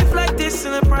a life like this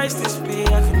and a price this big,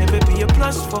 I can never be a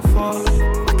 +44.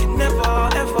 I can never,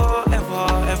 ever be a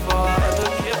 +44.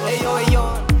 Hey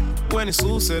yo. When it's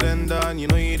all said and done, you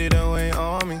know you didn't wait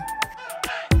on me.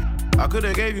 I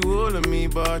could've gave you all of me,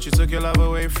 but you took your love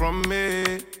away from me.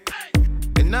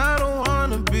 And I don't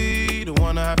wanna be the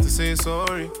one I have to say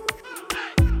sorry.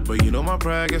 But you know my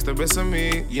pride gets the best of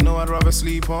me. You know I'd rather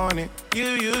sleep on it. You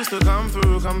used to come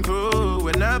through.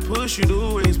 When I push, you'd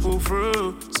always pull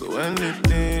through. So when did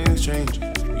things change?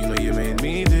 You know you made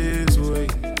me this way.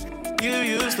 You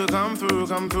used to come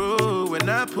through. When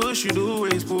I push, you'd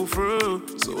always pull through.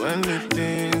 So when did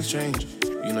things change?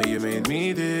 You know you made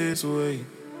me this way.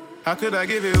 How could I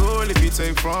give it all if you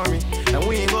take from me? And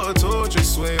we ain't gotta talk,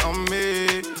 just wait on me.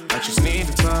 I just need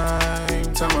the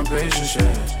time my patience,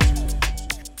 yeah.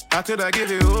 How could I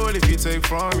give it all if you take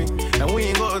from me? And we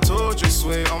ain't gotta talk, just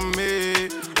wait on me.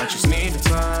 I just need the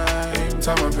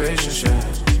time my patience, yeah.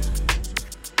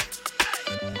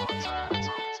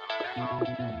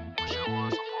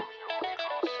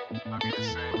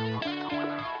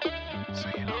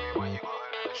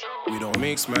 We don't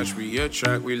mix match, we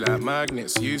attract, we like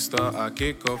magnets. You start, I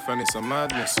kick off, and it's a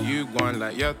madness. You gone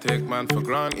like you take man for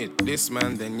granted. This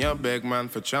man, then you beg man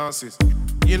for chances.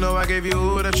 You know I gave you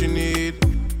all that you need,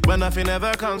 but nothing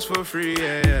ever comes for free,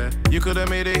 yeah. You could've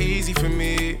made it easy for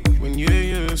me when you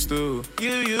used to.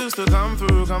 You used to come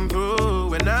through.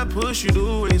 When I push, you'd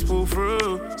always pull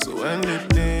through. So when did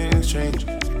things change?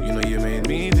 You know you made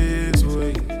me this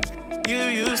way. You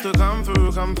used to come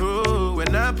through.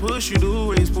 When I push, you'd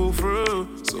always pull through.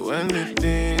 So when did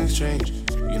things change?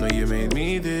 You know you made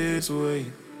me this way.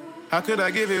 How could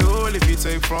I give it all if you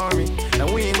take from me? And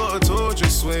we ain't gotta talk,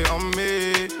 just wait on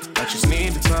me. I just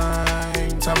need the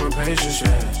time and patience,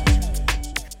 yeah.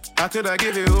 How could I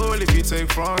give it all if you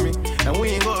take from me? And we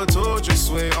ain't gotta talk,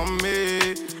 just wait on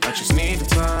me. I just need the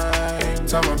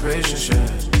time and patience, yeah.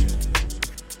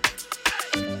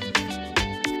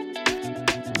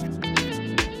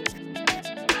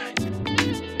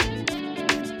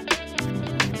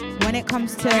 When it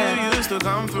comes to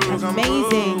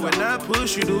amazing when I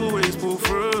push, you'd always pull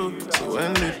through. So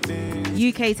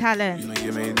UK talent,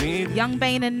 Young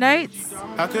Bane and Notes.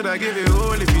 How could I give it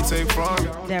all if you take from me?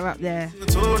 They're up there.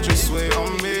 Just wait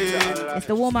on me. It's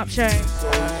the warm-up show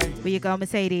with your girl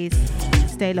Mercedes.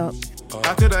 Stay locked.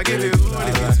 How could I give it all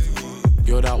if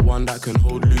you You're that one that can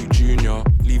hold Luke Jr.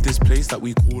 Leave this place that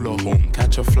we call a home.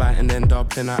 Catch a flight and end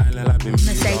up in an island I've been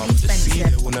Mercedes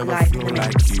Benson. Will never flow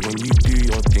like you. When you do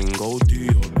your thing, go do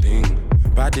your thing.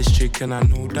 Baddest chick and I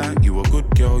know that you a good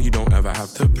girl. You don't ever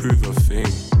have to prove a thing.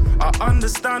 I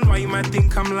understand why you might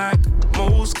think I'm like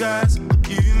most guys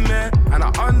you met. And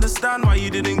I understand why you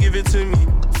didn't give it to me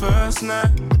first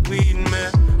night we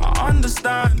met. I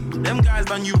understand them guys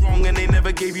done you wrong and they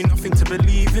never gave you nothing to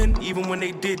believe in. Even when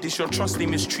they did, it's your trust they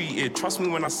mistreated. Trust me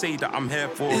when I say that I'm here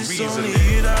for a reason. It's only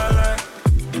you that I like.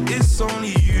 It's only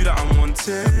you that I'm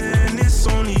wanting. It's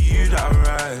only you that I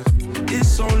ride.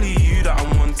 It's only you that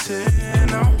I'm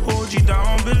wanting. I'll hold you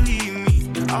down, believe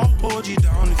me. I'll hold you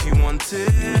down if you want it.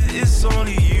 It's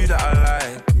only you that I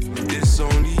like. It's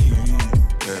only you,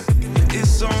 yeah.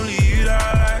 It's only you that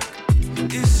I like.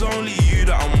 It's only you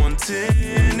that I'm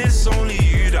wanting. It's only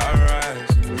you that I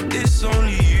rise. It's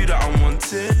only you that I'm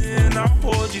wanting. I'll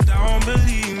hold you down,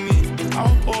 believe me.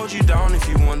 I'll hold you down if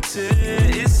you want it.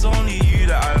 It's only you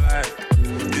that I like.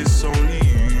 It's only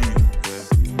you,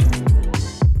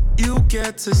 yeah. You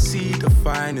get to see the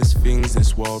finest things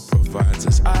this world provides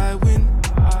as I win.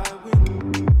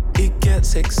 It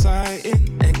gets exciting.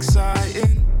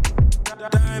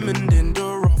 Diamond in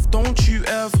the rough, don't you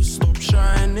ever stop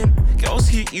shining. Girls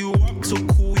hit you up to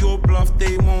cool your bluff,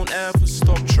 they won't ever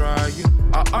stop trying.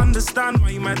 I understand why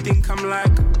you might think I'm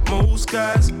like most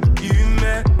guys you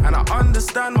met. And I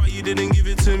understand why you didn't give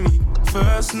it to me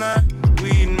first night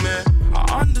we met.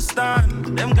 I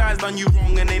understand. Them guys done you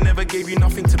wrong and they never gave you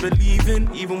nothing to believe in.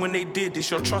 Even when they did,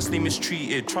 it's your trust they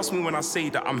mistreated. Trust me when I say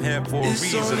that I'm here for a reason.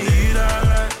 It's only you that I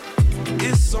like.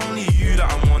 It's only you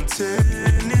that I'm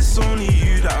wanting. It's only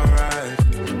you that I ride.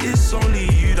 It's only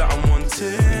you that I'm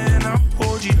wanting. I'll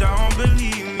hold you down,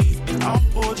 believe me. I'll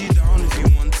hold you down if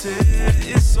you want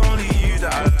it. It's only you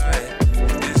that I like.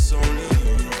 It's only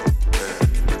you.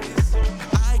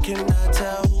 I cannot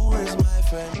tell who is my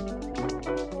friend.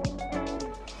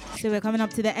 So we're coming up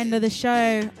to the end of the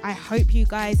show. I hope you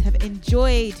guys have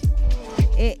enjoyed.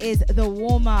 It is the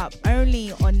warm-up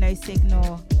only on No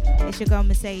Signal. It's your girl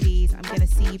Mercedes. I'm going to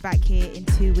see you back here in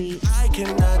 2 weeks. I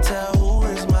cannot tell who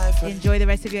is my friend. Enjoy the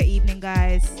rest of your evening,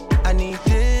 guys. I need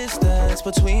distance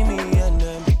between me and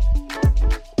them.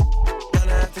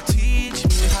 Gonna have to teach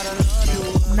me how to love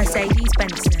you. Mercedes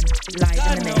Benson, live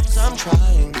God in the mix. knows I'm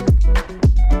trying.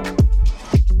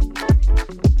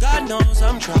 God knows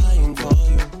I'm trying for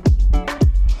you.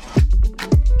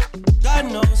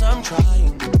 God knows I'm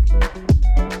trying.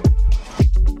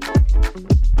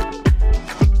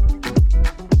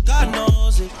 God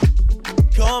knows it.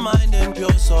 Pure mind and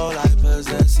pure soul I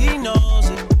possess. He knows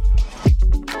it.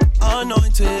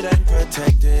 Anointed and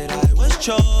protected, I was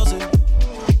chosen.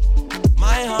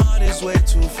 My heart is way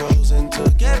too frozen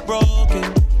to get broken.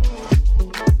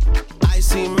 I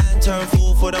seen man turn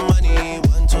fool for the money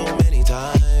one too many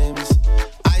times.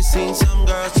 I seen some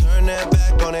girls turn their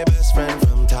back on their best friend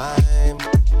from time.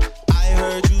 I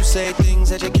heard you say things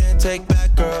that you can't take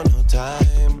back, girl, no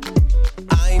time.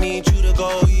 I need you to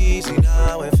go easy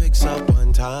now and fix up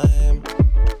one time.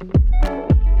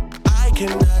 I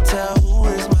cannot tell who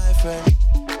is my friend.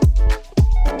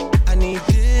 I need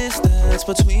distance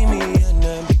between me and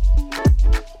them.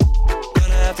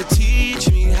 Gonna have to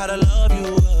teach me how to love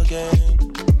you again.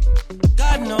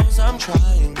 God knows I'm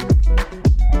trying.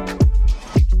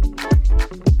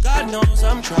 God knows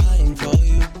I'm trying for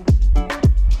you.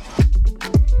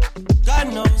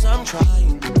 God knows I'm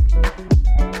trying.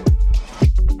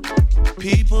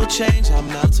 People change, I'm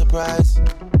not surprised.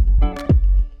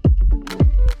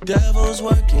 Devil's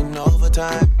working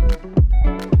overtime.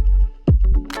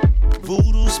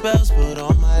 Voodoo spells put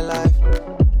on my life.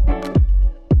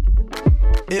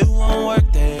 It won't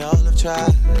work, they all have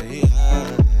tried.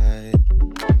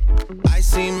 I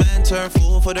seen men turn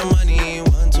fool for the money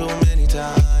one too many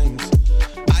times.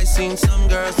 I seen some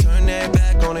girls turn their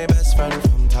back on their best friend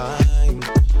from time.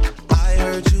 I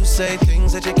heard you say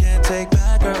things that you can't take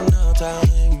back, girl, no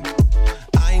time.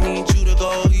 I need you to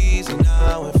go easy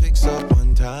now and fix up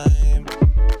one time.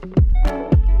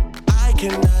 I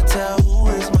cannot tell who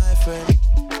is my friend.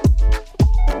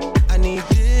 I need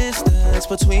distance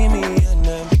between me and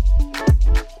them.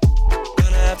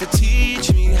 Gonna have to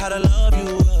teach me how to love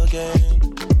you again.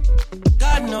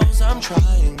 God knows I'm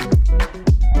trying.